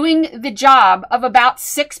doing the job of about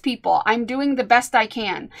 6 people. I'm doing the best I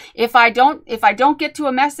can. If I don't get to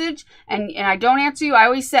a message and I don't answer you, I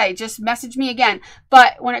always say, just message me again.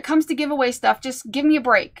 But when it comes to giveaway stuff, just give me a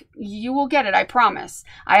break. You will get it, I promise.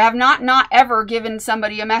 I have not ever given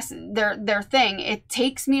somebody a message, their thing. It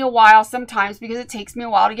takes me a while sometimes because it takes me a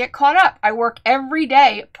while to get caught up. I work every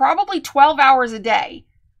day, probably 12 hours a day.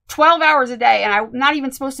 12 hours a day, and I'm not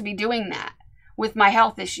even supposed to be doing that with my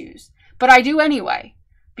health issues. But I do anyway,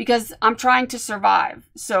 because I'm trying to survive.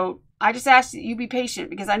 So I just ask that you be patient,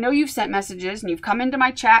 because I know you've sent messages, and you've come into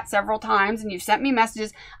my chat several times, and you've sent me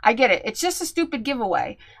messages. I get it. It's just a stupid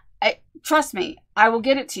giveaway. Trust me, I will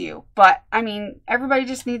get it to you. But, I mean, everybody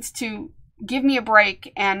just needs to give me a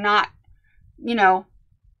break and not, you know,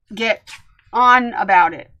 get on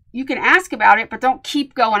about it. You can ask about it, but don't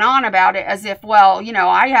keep going on about it as if, well, you know,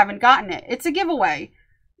 I haven't gotten it. It's a giveaway.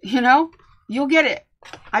 You know, you'll get it.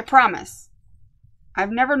 I promise.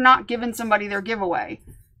 I've never not given somebody their giveaway.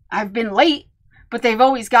 I've been late, but they've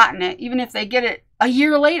always gotten it. Even if they get it a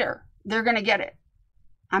year later, they're going to get it.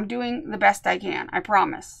 I'm doing the best I can. I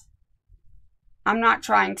promise. I'm not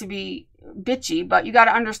trying to be bitchy, but you got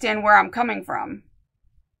to understand where I'm coming from.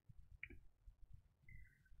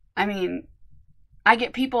 I mean, I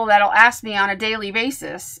get people that'll ask me on a daily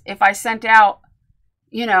basis if I sent out,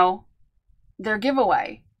 you know, their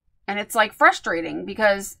giveaway. And it's like frustrating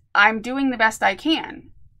because I'm doing the best I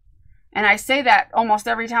can. And I say that almost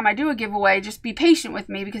every time I do a giveaway, just be patient with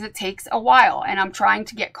me because it takes a while and I'm trying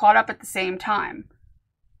to get caught up at the same time.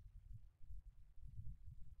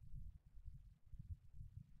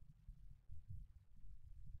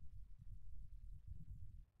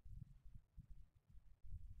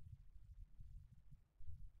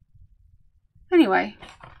 Anyway,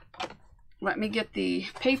 let me get the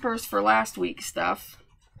papers for last week's stuff.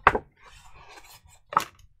 I'm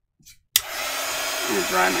gonna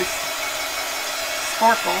dry my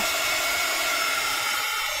sparkle.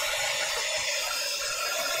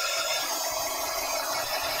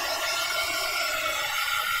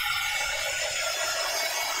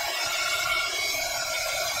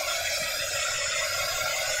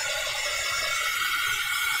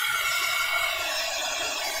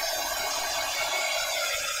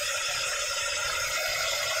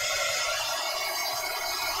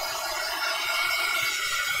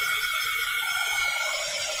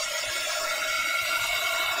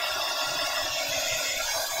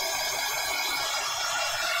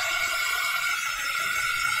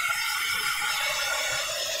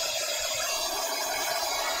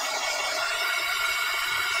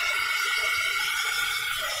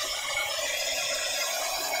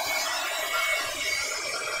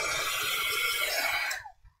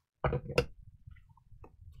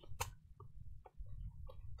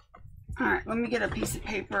 All right, let me get a piece of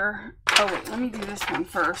paper. Oh wait, let me do this one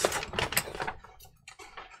first.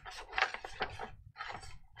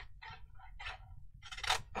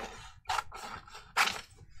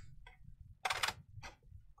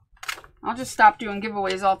 I'll just stop doing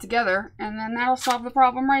giveaways altogether, and then that'll solve the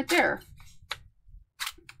problem right there.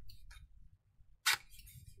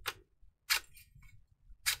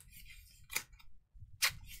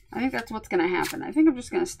 I think that's what's going to happen. I think I'm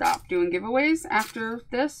just going to stop doing giveaways after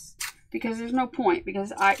this, because there's no point.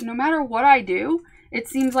 Because no matter what I do, it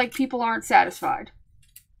seems like people aren't satisfied.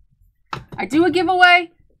 I do a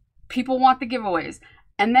giveaway, people want the giveaways.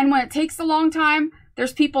 And then when it takes a long time,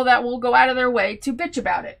 there's people that will go out of their way to bitch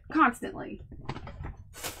about it constantly.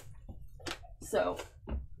 So,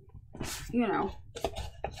 you know,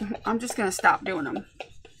 I'm just going to stop doing them.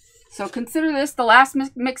 So consider this the last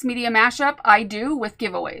mixed media mashup I do with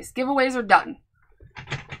giveaways. Giveaways are done.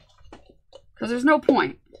 Because there's no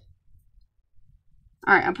point.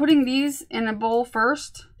 Alright, I'm putting these in a bowl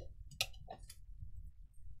first.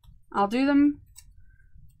 I'll do them.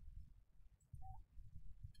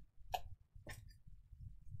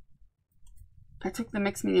 I took the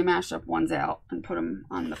mixed media mashup ones out and put them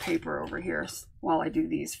on the paper over here while I do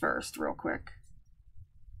these first real quick.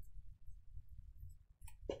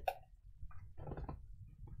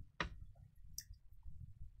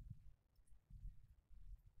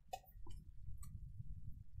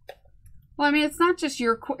 Well, I mean, it's not just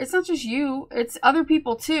you, it's other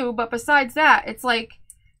people too, but besides that, it's like,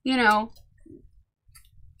 you know,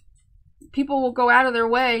 people will go out of their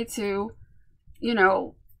way to, you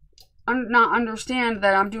know, not understand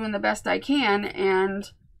that I'm doing the best I can, and,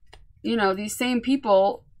 you know, these same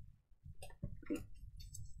people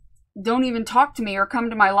don't even talk to me or come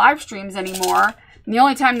to my live streams anymore, and the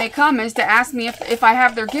only time they come is to ask me if I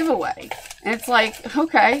have their giveaway, and it's like,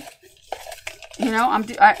 okay. You know,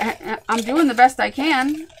 I'm doing the best I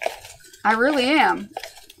can. I really am.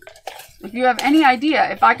 If you have any idea,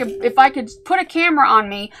 if I could put a camera on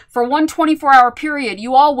me for one 24-hour period,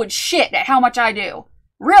 you all would shit at how much I do.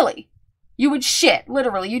 Really. You would shit,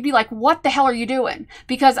 literally. You'd be like, what the hell are you doing?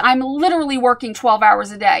 Because I'm literally working 12 hours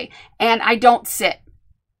a day, and I don't sit.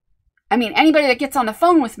 I mean, anybody that gets on the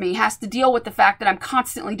phone with me has to deal with the fact that I'm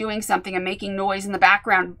constantly doing something and making noise in the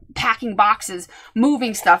background, packing boxes,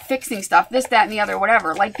 moving stuff, fixing stuff, this, that, and the other,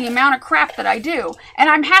 whatever. Like the amount of crap that I do. And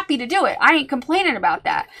I'm happy to do it. I ain't complaining about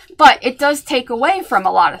that. But it does take away from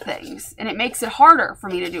a lot of things. And it makes it harder for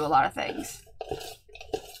me to do a lot of things.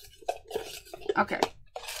 Okay.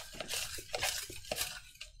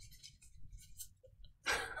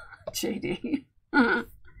 JD.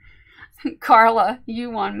 Carla,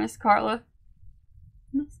 you won, Miss Carla.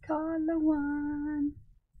 Miss Carla won.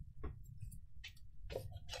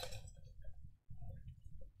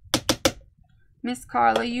 Miss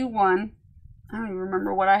Carla, you won. I don't even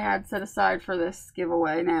remember what I had set aside for this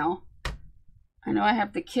giveaway now. I know I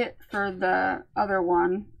have the kit for the other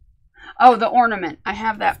one. Oh, the ornament. I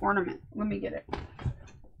have that ornament. Let me get it.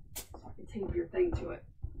 So I can tape your thing to it.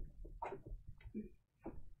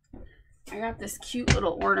 I got this cute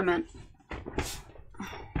little ornament.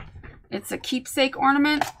 It's a keepsake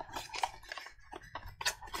ornament.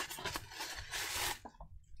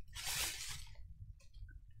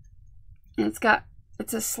 And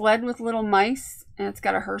it's a sled with little mice, and it's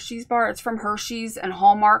got a Hershey's bar. It's from Hershey's and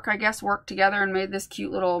Hallmark, I guess, worked together and made this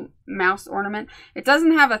cute little mouse ornament. It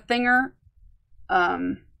doesn't have a thinger,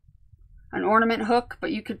 an ornament hook,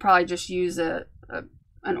 but you could probably just use an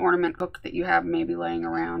ornament hook that you have maybe laying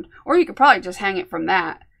around. Or you could probably just hang it from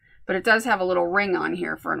that. But it does have a little ring on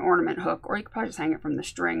here for an ornament hook. Or you could probably just hang it from the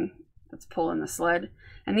string that's pulling the sled.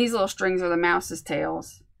 And these little strings are the mouse's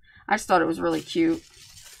tails. I just thought it was really cute.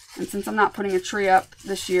 And since I'm not putting a tree up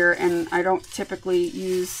this year, and I don't typically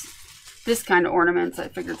use this kind of ornaments, I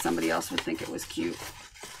figured somebody else would think it was cute.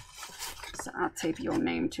 So I'll tape your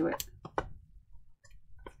name to it.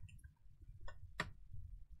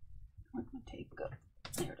 Where'd my tape go?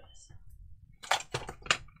 There it is.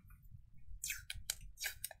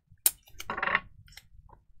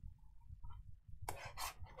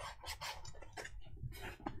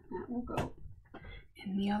 That will go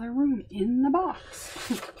in the other room, in the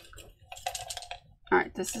box.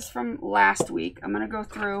 Alright, this is from last week. I'm going to go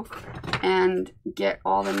through and get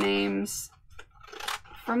all the names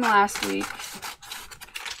from last week.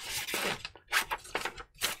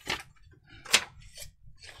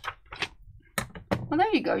 Well,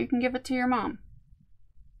 there you go. You can give it to your mom.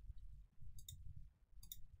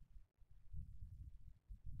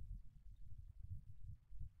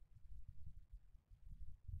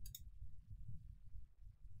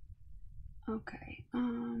 Okay.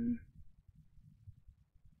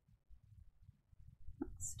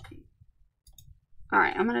 All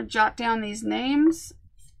right, I'm going to jot down these names.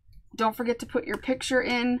 Don't forget to put your picture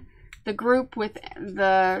in the group with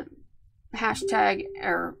the hashtag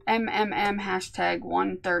or MMM hashtag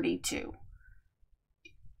 132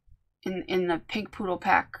 in the Pink Poodle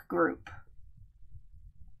Pack group.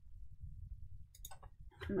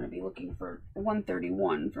 I'm going to be looking for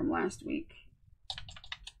 131 from last week.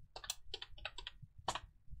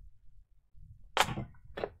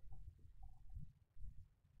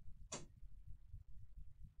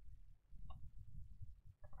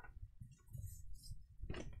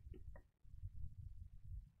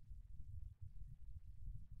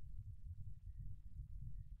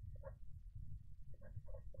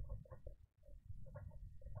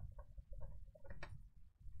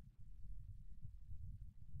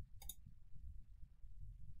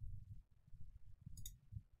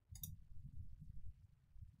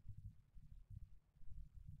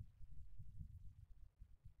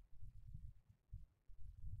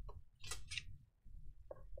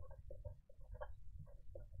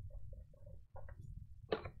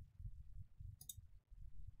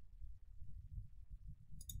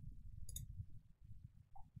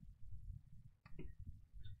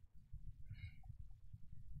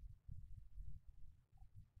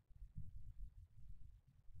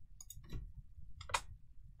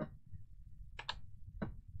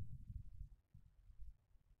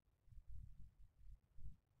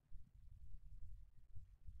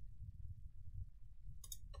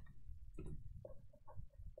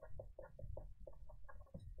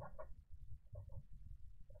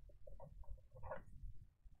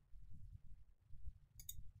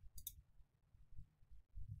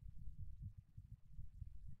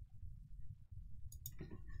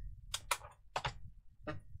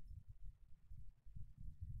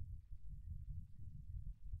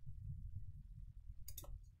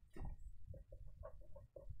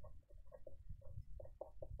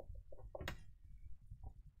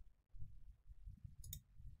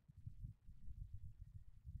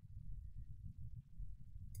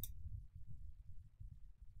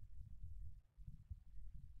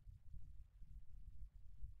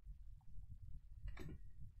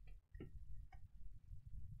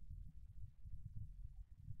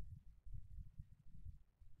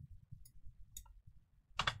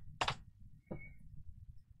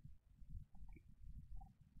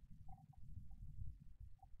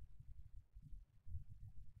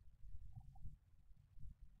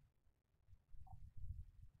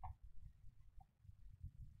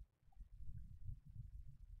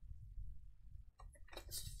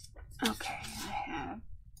 Okay, I have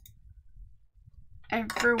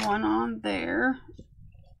everyone on there.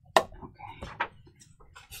 Okay.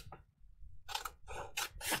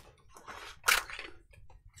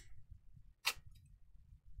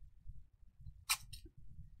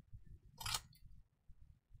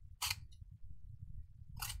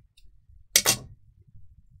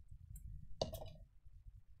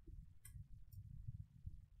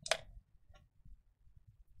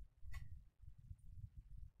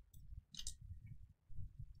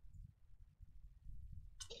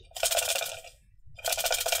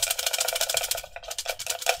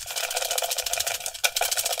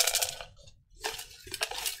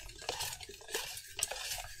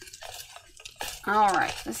 All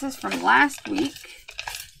right, this is from last week.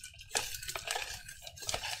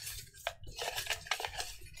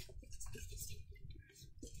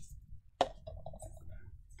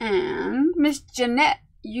 And Miss Jeanette,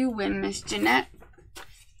 you win, Miss Jeanette.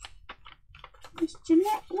 Miss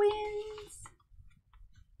Jeanette wins.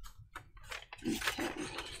 Okay,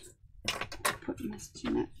 put Miss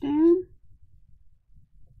Jeanette down.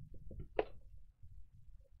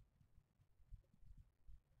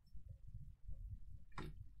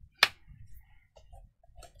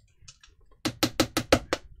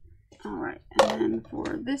 All right, and then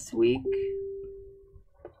for this week,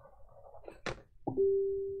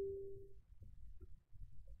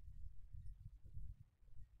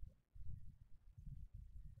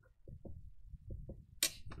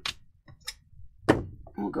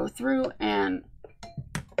 we'll go through and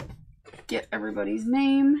get everybody's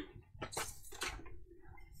name.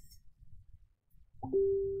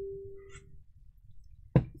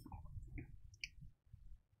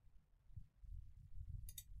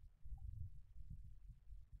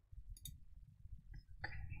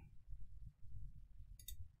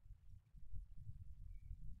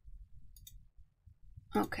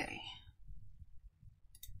 Okay.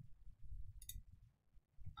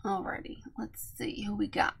 Alrighty, let's see who we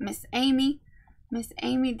got. Miss Amy. Miss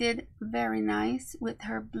Amy did very nice with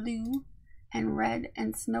her blue and red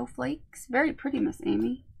and snowflakes. Very pretty, Miss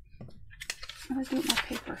Amy. What did I do with my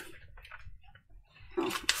paper? Oh,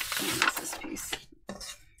 use this piece.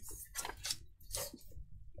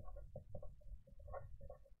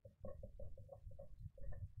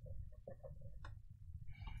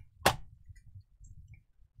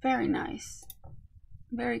 Very nice.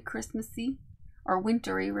 Very Christmassy. Or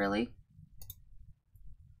wintry, really.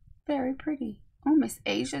 Very pretty. Oh, Miss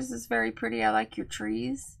Asia's is very pretty. I like your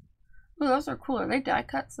trees. Oh, those are cool. Are they die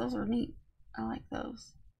cuts? Those are neat. I like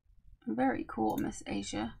those. Very cool, Miss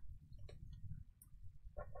Asia.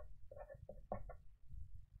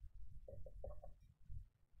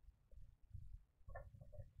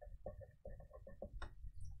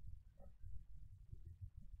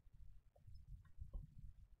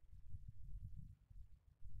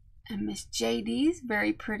 And Miss JD's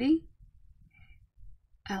very pretty.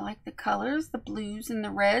 I like the colors, the blues and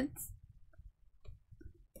the reds.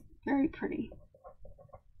 Very pretty.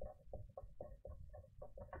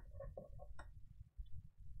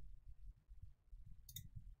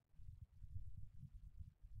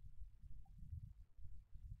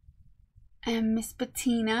 And Miss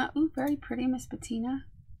Bettina. Ooh, very pretty, Miss Bettina.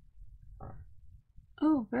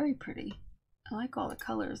 Oh, very pretty. I like all the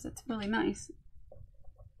colors. It's really nice.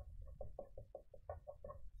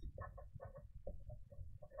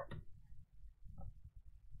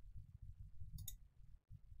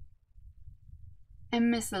 And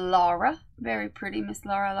Miss Laura, very pretty, Miss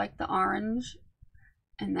Laura. I like the orange,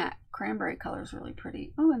 and that cranberry color is really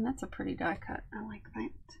pretty. Oh, and that's a pretty die cut. I like that.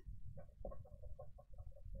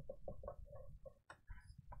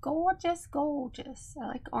 Gorgeous, gorgeous. I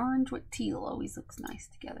like orange with teal. Always looks nice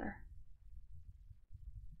together.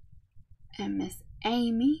 And Miss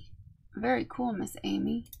Amy, very cool, Miss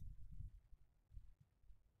Amy.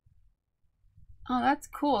 Oh, that's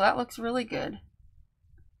cool. That looks really good.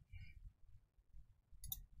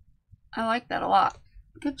 I like that a lot.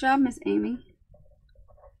 Good job, Miss Amy.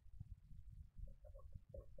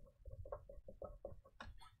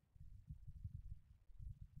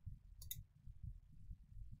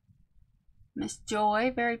 Miss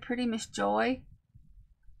Joy, very pretty, Miss Joy.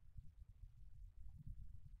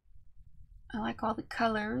 I like all the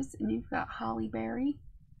colors, and you've got holly berry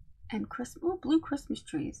and blue Christmas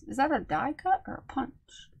trees. Is that a die cut or a punch?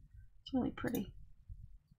 It's really pretty.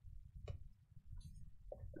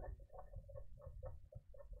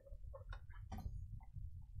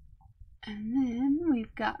 And then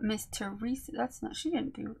we've got Miss Teresa. That's not, she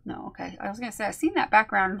didn't do, no, okay. I was going to say, I seen that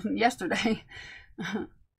background yesterday.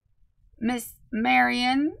 Miss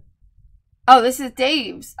Marion. Oh, this is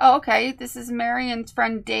Dave's. Oh, okay. This is Marion's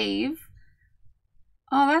friend Dave.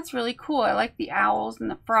 Oh, that's really cool. I like the owls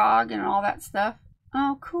and the frog and all that stuff.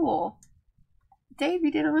 Oh, cool. Dave,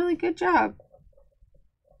 you did a really good job.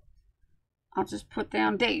 I'll just put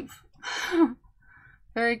down Dave.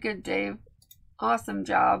 Very good, Dave. Awesome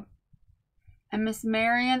job. And Miss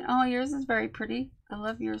Marion, oh, yours is very pretty. I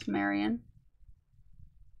love yours, Marion.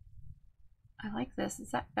 I like this.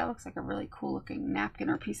 That looks like a really cool looking napkin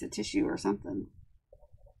or piece of tissue or something.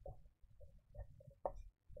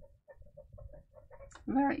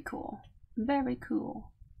 Very cool. Very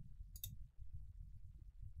cool.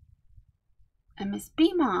 And Miss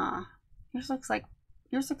Bima, yours looks like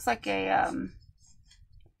a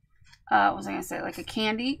what was I gonna say? Like a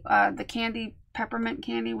candy. The candy, peppermint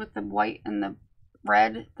candy with the white and the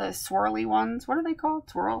red, the swirly ones. What are they called?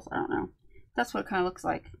 Swirls? I don't know. That's what it kind of looks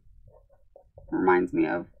like. Reminds me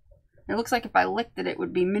of. It looks like if I licked it, it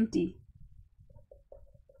would be minty.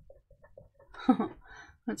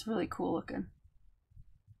 That's really cool looking.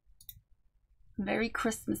 Very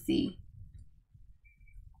Christmassy.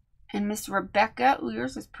 And Miss Rebecca. Ooh,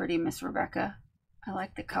 yours is pretty, Miss Rebecca. I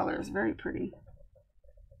like the colors. Very pretty.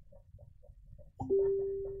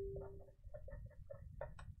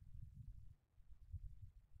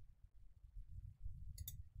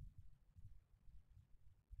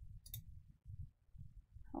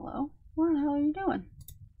 Hello? What the hell are you doing?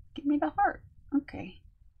 Give me the heart. Okay.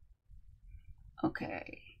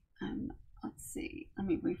 Okay. And let's see. Let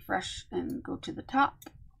me refresh and go to the top.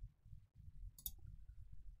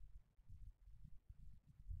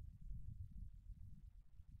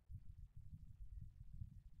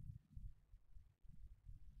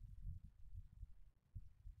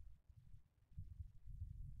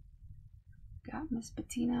 Got Miss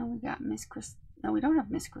Bettina. We got Miss No, we don't have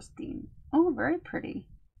Miss Christine. Oh, very pretty.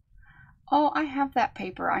 Oh, I have that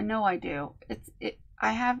paper. I know I do.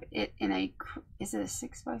 I have it in a, is it a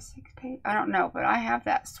 6x6 page? I don't know, but I have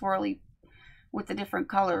that swirly with the different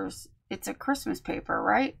colors. It's a Christmas paper,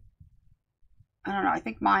 right? I don't know. I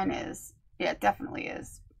think mine is. Yeah, it definitely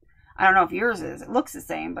is. I don't know if yours is. It looks the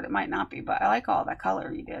same, but it might not be. But I like all that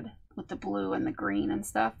color you did. with the blue and the green and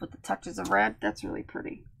stuff with the touches of red. That's really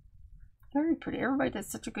pretty. Very pretty. Everybody did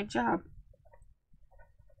such a good job.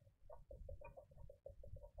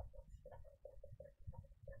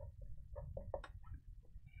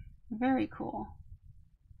 Very cool.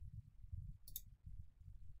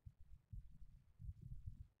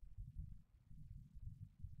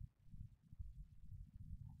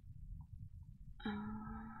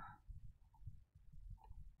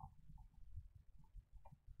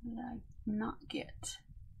 What did I not get?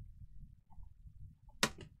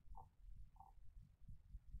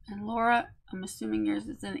 And Laura, I'm assuming yours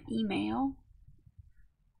is an email.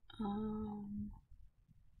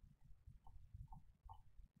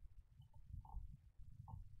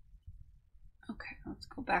 Okay, let's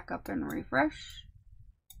go back up and refresh.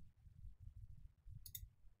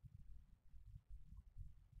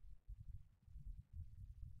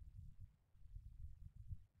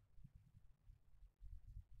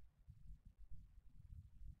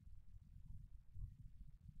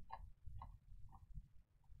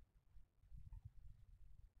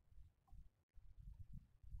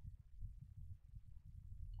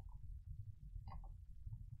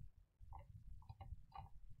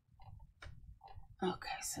 Okay,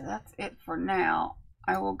 so that's it for now.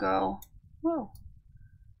 I will go, whoa,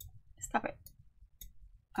 stop it.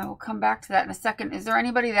 I will come back to that in a second. Is there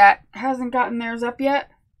anybody that hasn't gotten theirs up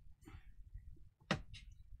yet? I'm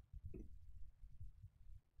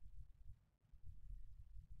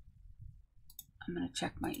going to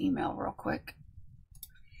check my email real quick.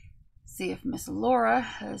 See if Miss Laura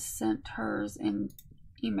has sent hers in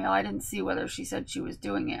email. I didn't see whether she said she was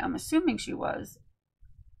doing it. I'm assuming she was.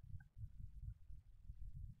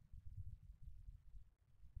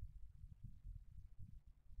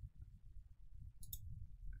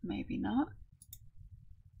 Maybe not.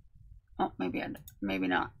 Oh, maybe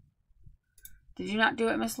not. Did you not do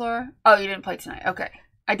it, Miss Laura? Oh, you didn't play tonight. Okay.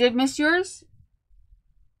 I did miss yours?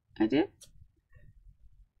 I did?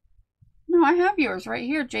 No, I have yours right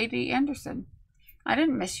here, J.D. Anderson. I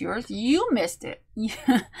didn't miss yours. You missed it.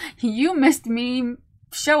 You missed me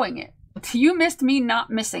showing it. You missed me not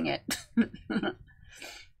missing it.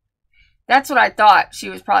 That's what I thought. She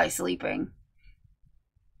was probably sleeping.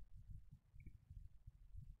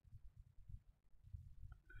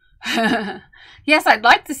 Yes, I'd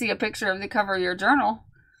like to see a picture of the cover of your journal.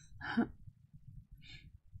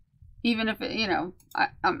 Even if it, you know,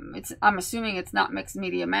 I'm assuming it's not mixed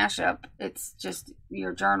media mashup. It's just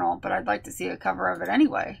your journal, but I'd like to see a cover of it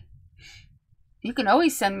anyway. You can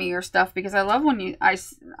always send me your stuff because I love when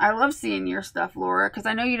I love seeing your stuff, Laura, because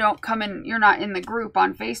I know you don't come in, you're not in the group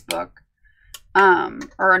on Facebook,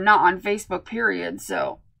 or not on Facebook, period.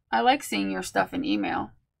 So I like seeing your stuff in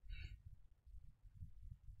email.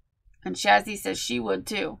 And Shazzy says she would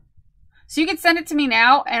too. So you can send it to me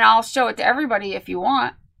now and I'll show it to everybody if you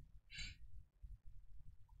want.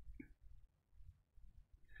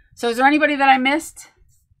 So is there anybody that I missed?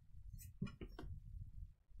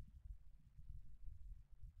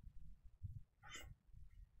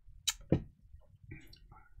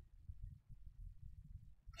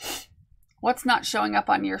 What's not showing up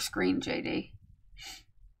on your screen, JD?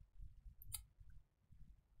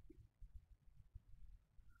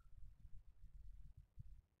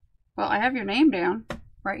 Well, I have your name down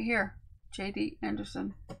right here, J.D.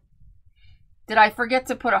 Anderson. Did I forget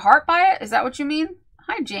to put a heart by it? Is that what you mean?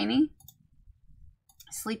 Hi, Janie.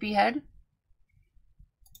 Sleepyhead.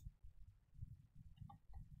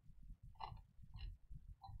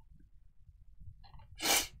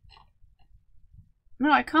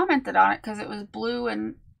 No, I commented on it because it was blue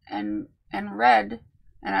and red,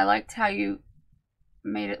 and I liked how you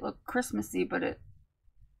made it look Christmassy, but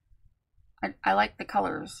I like the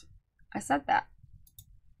colors. I said that.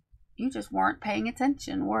 You just weren't paying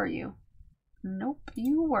attention, were you? Nope,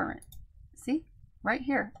 you weren't. See? Right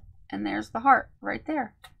here. And there's the heart right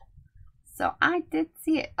there. So I did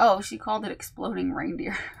see it. Oh, she called it exploding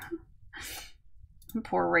reindeer.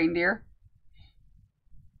 Poor reindeer.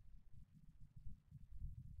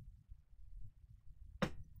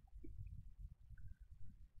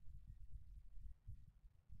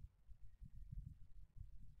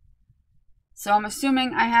 So I'm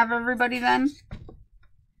assuming I have everybody then.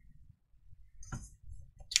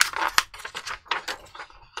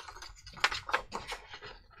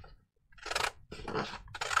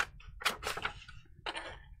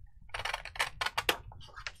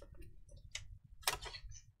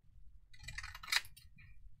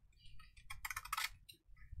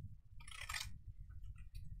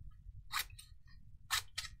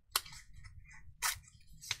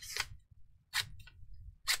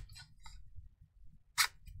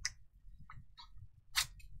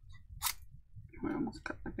 almost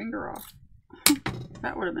cut my finger off.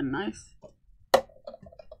 That would have been nice.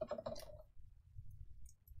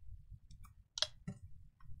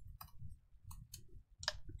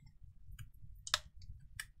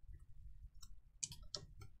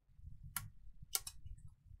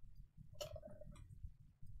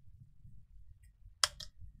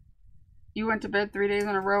 You went to bed 3 days in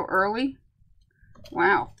a row early?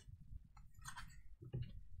 Wow.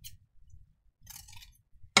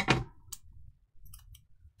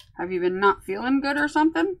 Have you been not feeling good or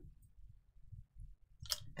something?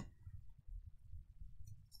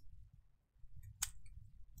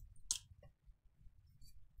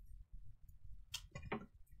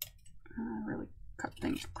 I really cut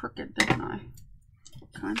things crooked, didn't I?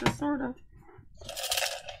 Kind of, sort of.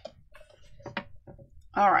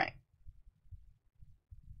 All right.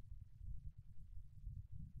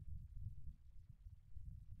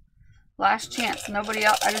 Last chance. Nobody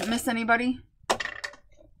else. I didn't miss anybody.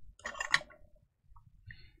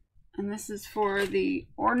 And this is for the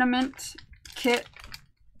ornament kit.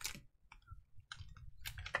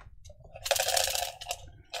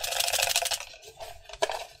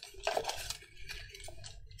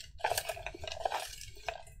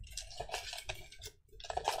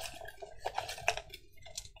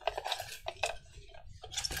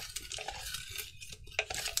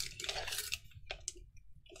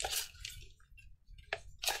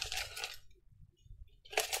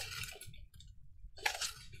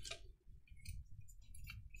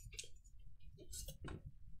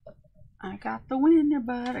 I got the winner,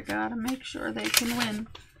 but I gotta make sure they can win.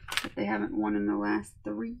 But they haven't won in the last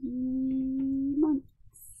 3 months.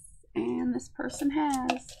 And this person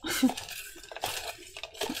has.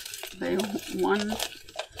 They won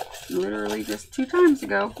literally just 2 times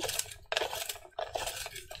ago.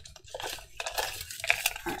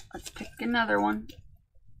 Alright, let's pick another one.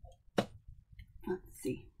 Let's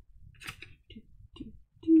see.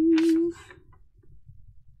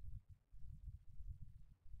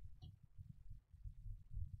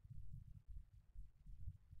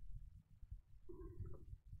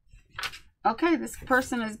 Okay, this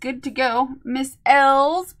person is good to go. Miss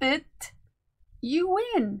Elsbeth, you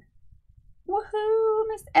win. Woohoo,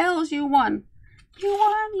 Miss Els, you won. You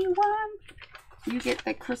won, you won. You get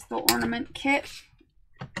the crystal ornament kit.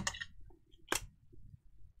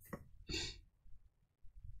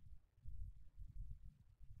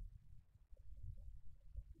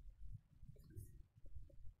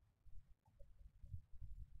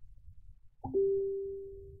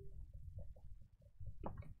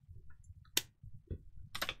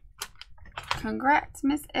 Congrats,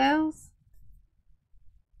 Miss Els.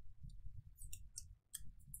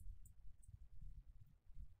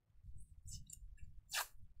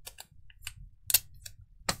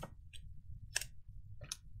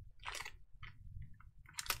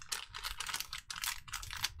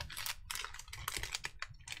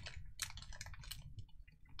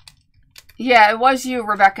 Yeah, it was you,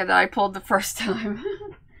 Rebecca, that I pulled the first time.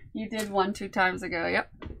 You did one 2 times ago,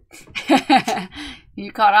 yep.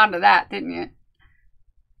 You caught on to that, didn't you?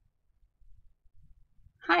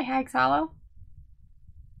 Hi, Hags Hollow.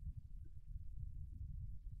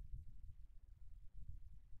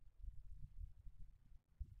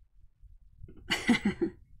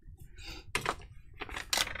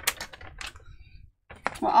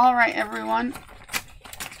 Well, all right, everyone.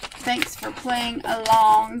 Thanks for playing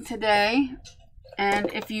along today. And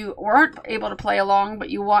if you weren't able to play along, but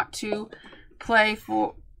you want to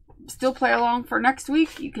still play along for next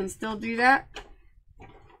week, you can still do that.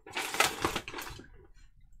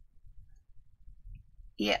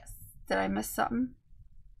 Yes. Did I miss something?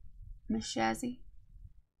 Miss Shazzy?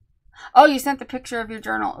 Oh, you sent the picture of your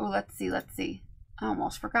journal. Oh, let's see, let's see. I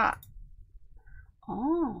almost forgot.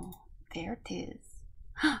 Oh, there it is.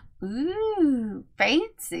 Ooh,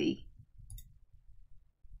 fancy.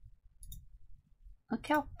 Look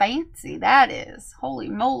how fancy that is. Holy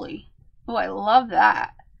moly. Oh, I love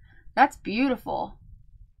that. That's beautiful.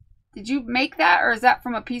 Did you make that, or is that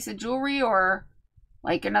from a piece of jewelry, or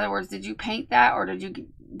like, in other words, did you paint that, or did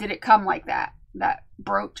it come like that? That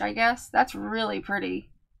brooch, I guess. That's really pretty.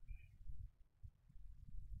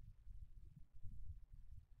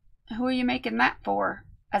 Who are you making that for?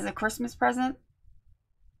 As a Christmas present?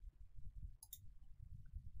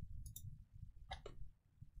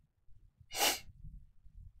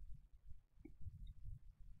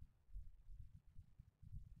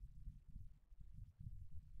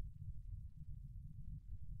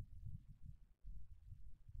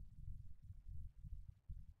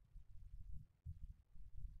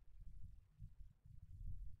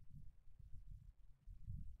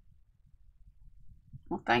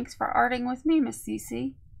 Well, thanks for arting with me, Miss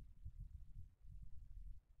Cece.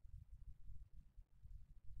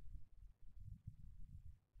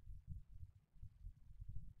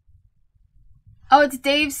 Oh, it's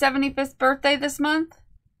Dave's 75th birthday this month.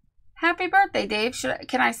 Happy birthday, Dave.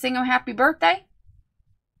 Can I sing him happy birthday?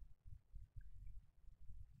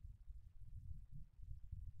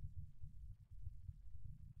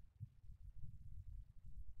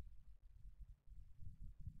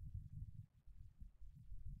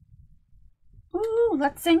 Ooh,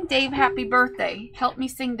 let's sing Dave happy birthday. Help me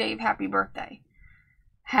sing Dave happy birthday.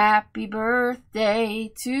 Happy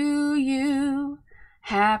birthday to you.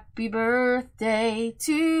 Happy birthday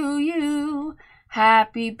to you.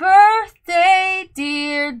 Happy birthday,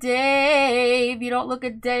 dear Dave. You don't look a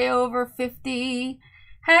day over 50.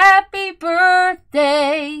 Happy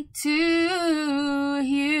birthday to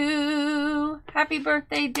you. Happy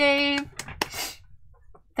birthday, Dave.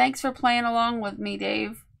 Thanks for playing along with me,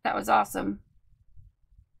 Dave. That was awesome.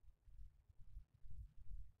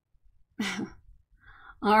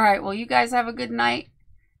 All right, well, you guys have a good night.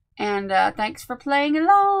 And thanks for playing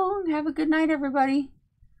along. Have a good night, everybody.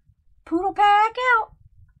 Poodle Pack out.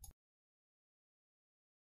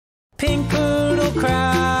 Pink Poodle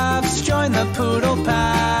Crafts, join the Poodle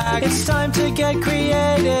Pack. It's time to get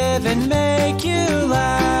creative and make you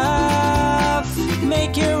laugh.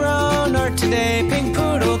 Make your own art today. Pink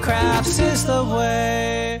Poodle Crafts is the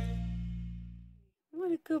way.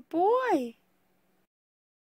 What a good boy.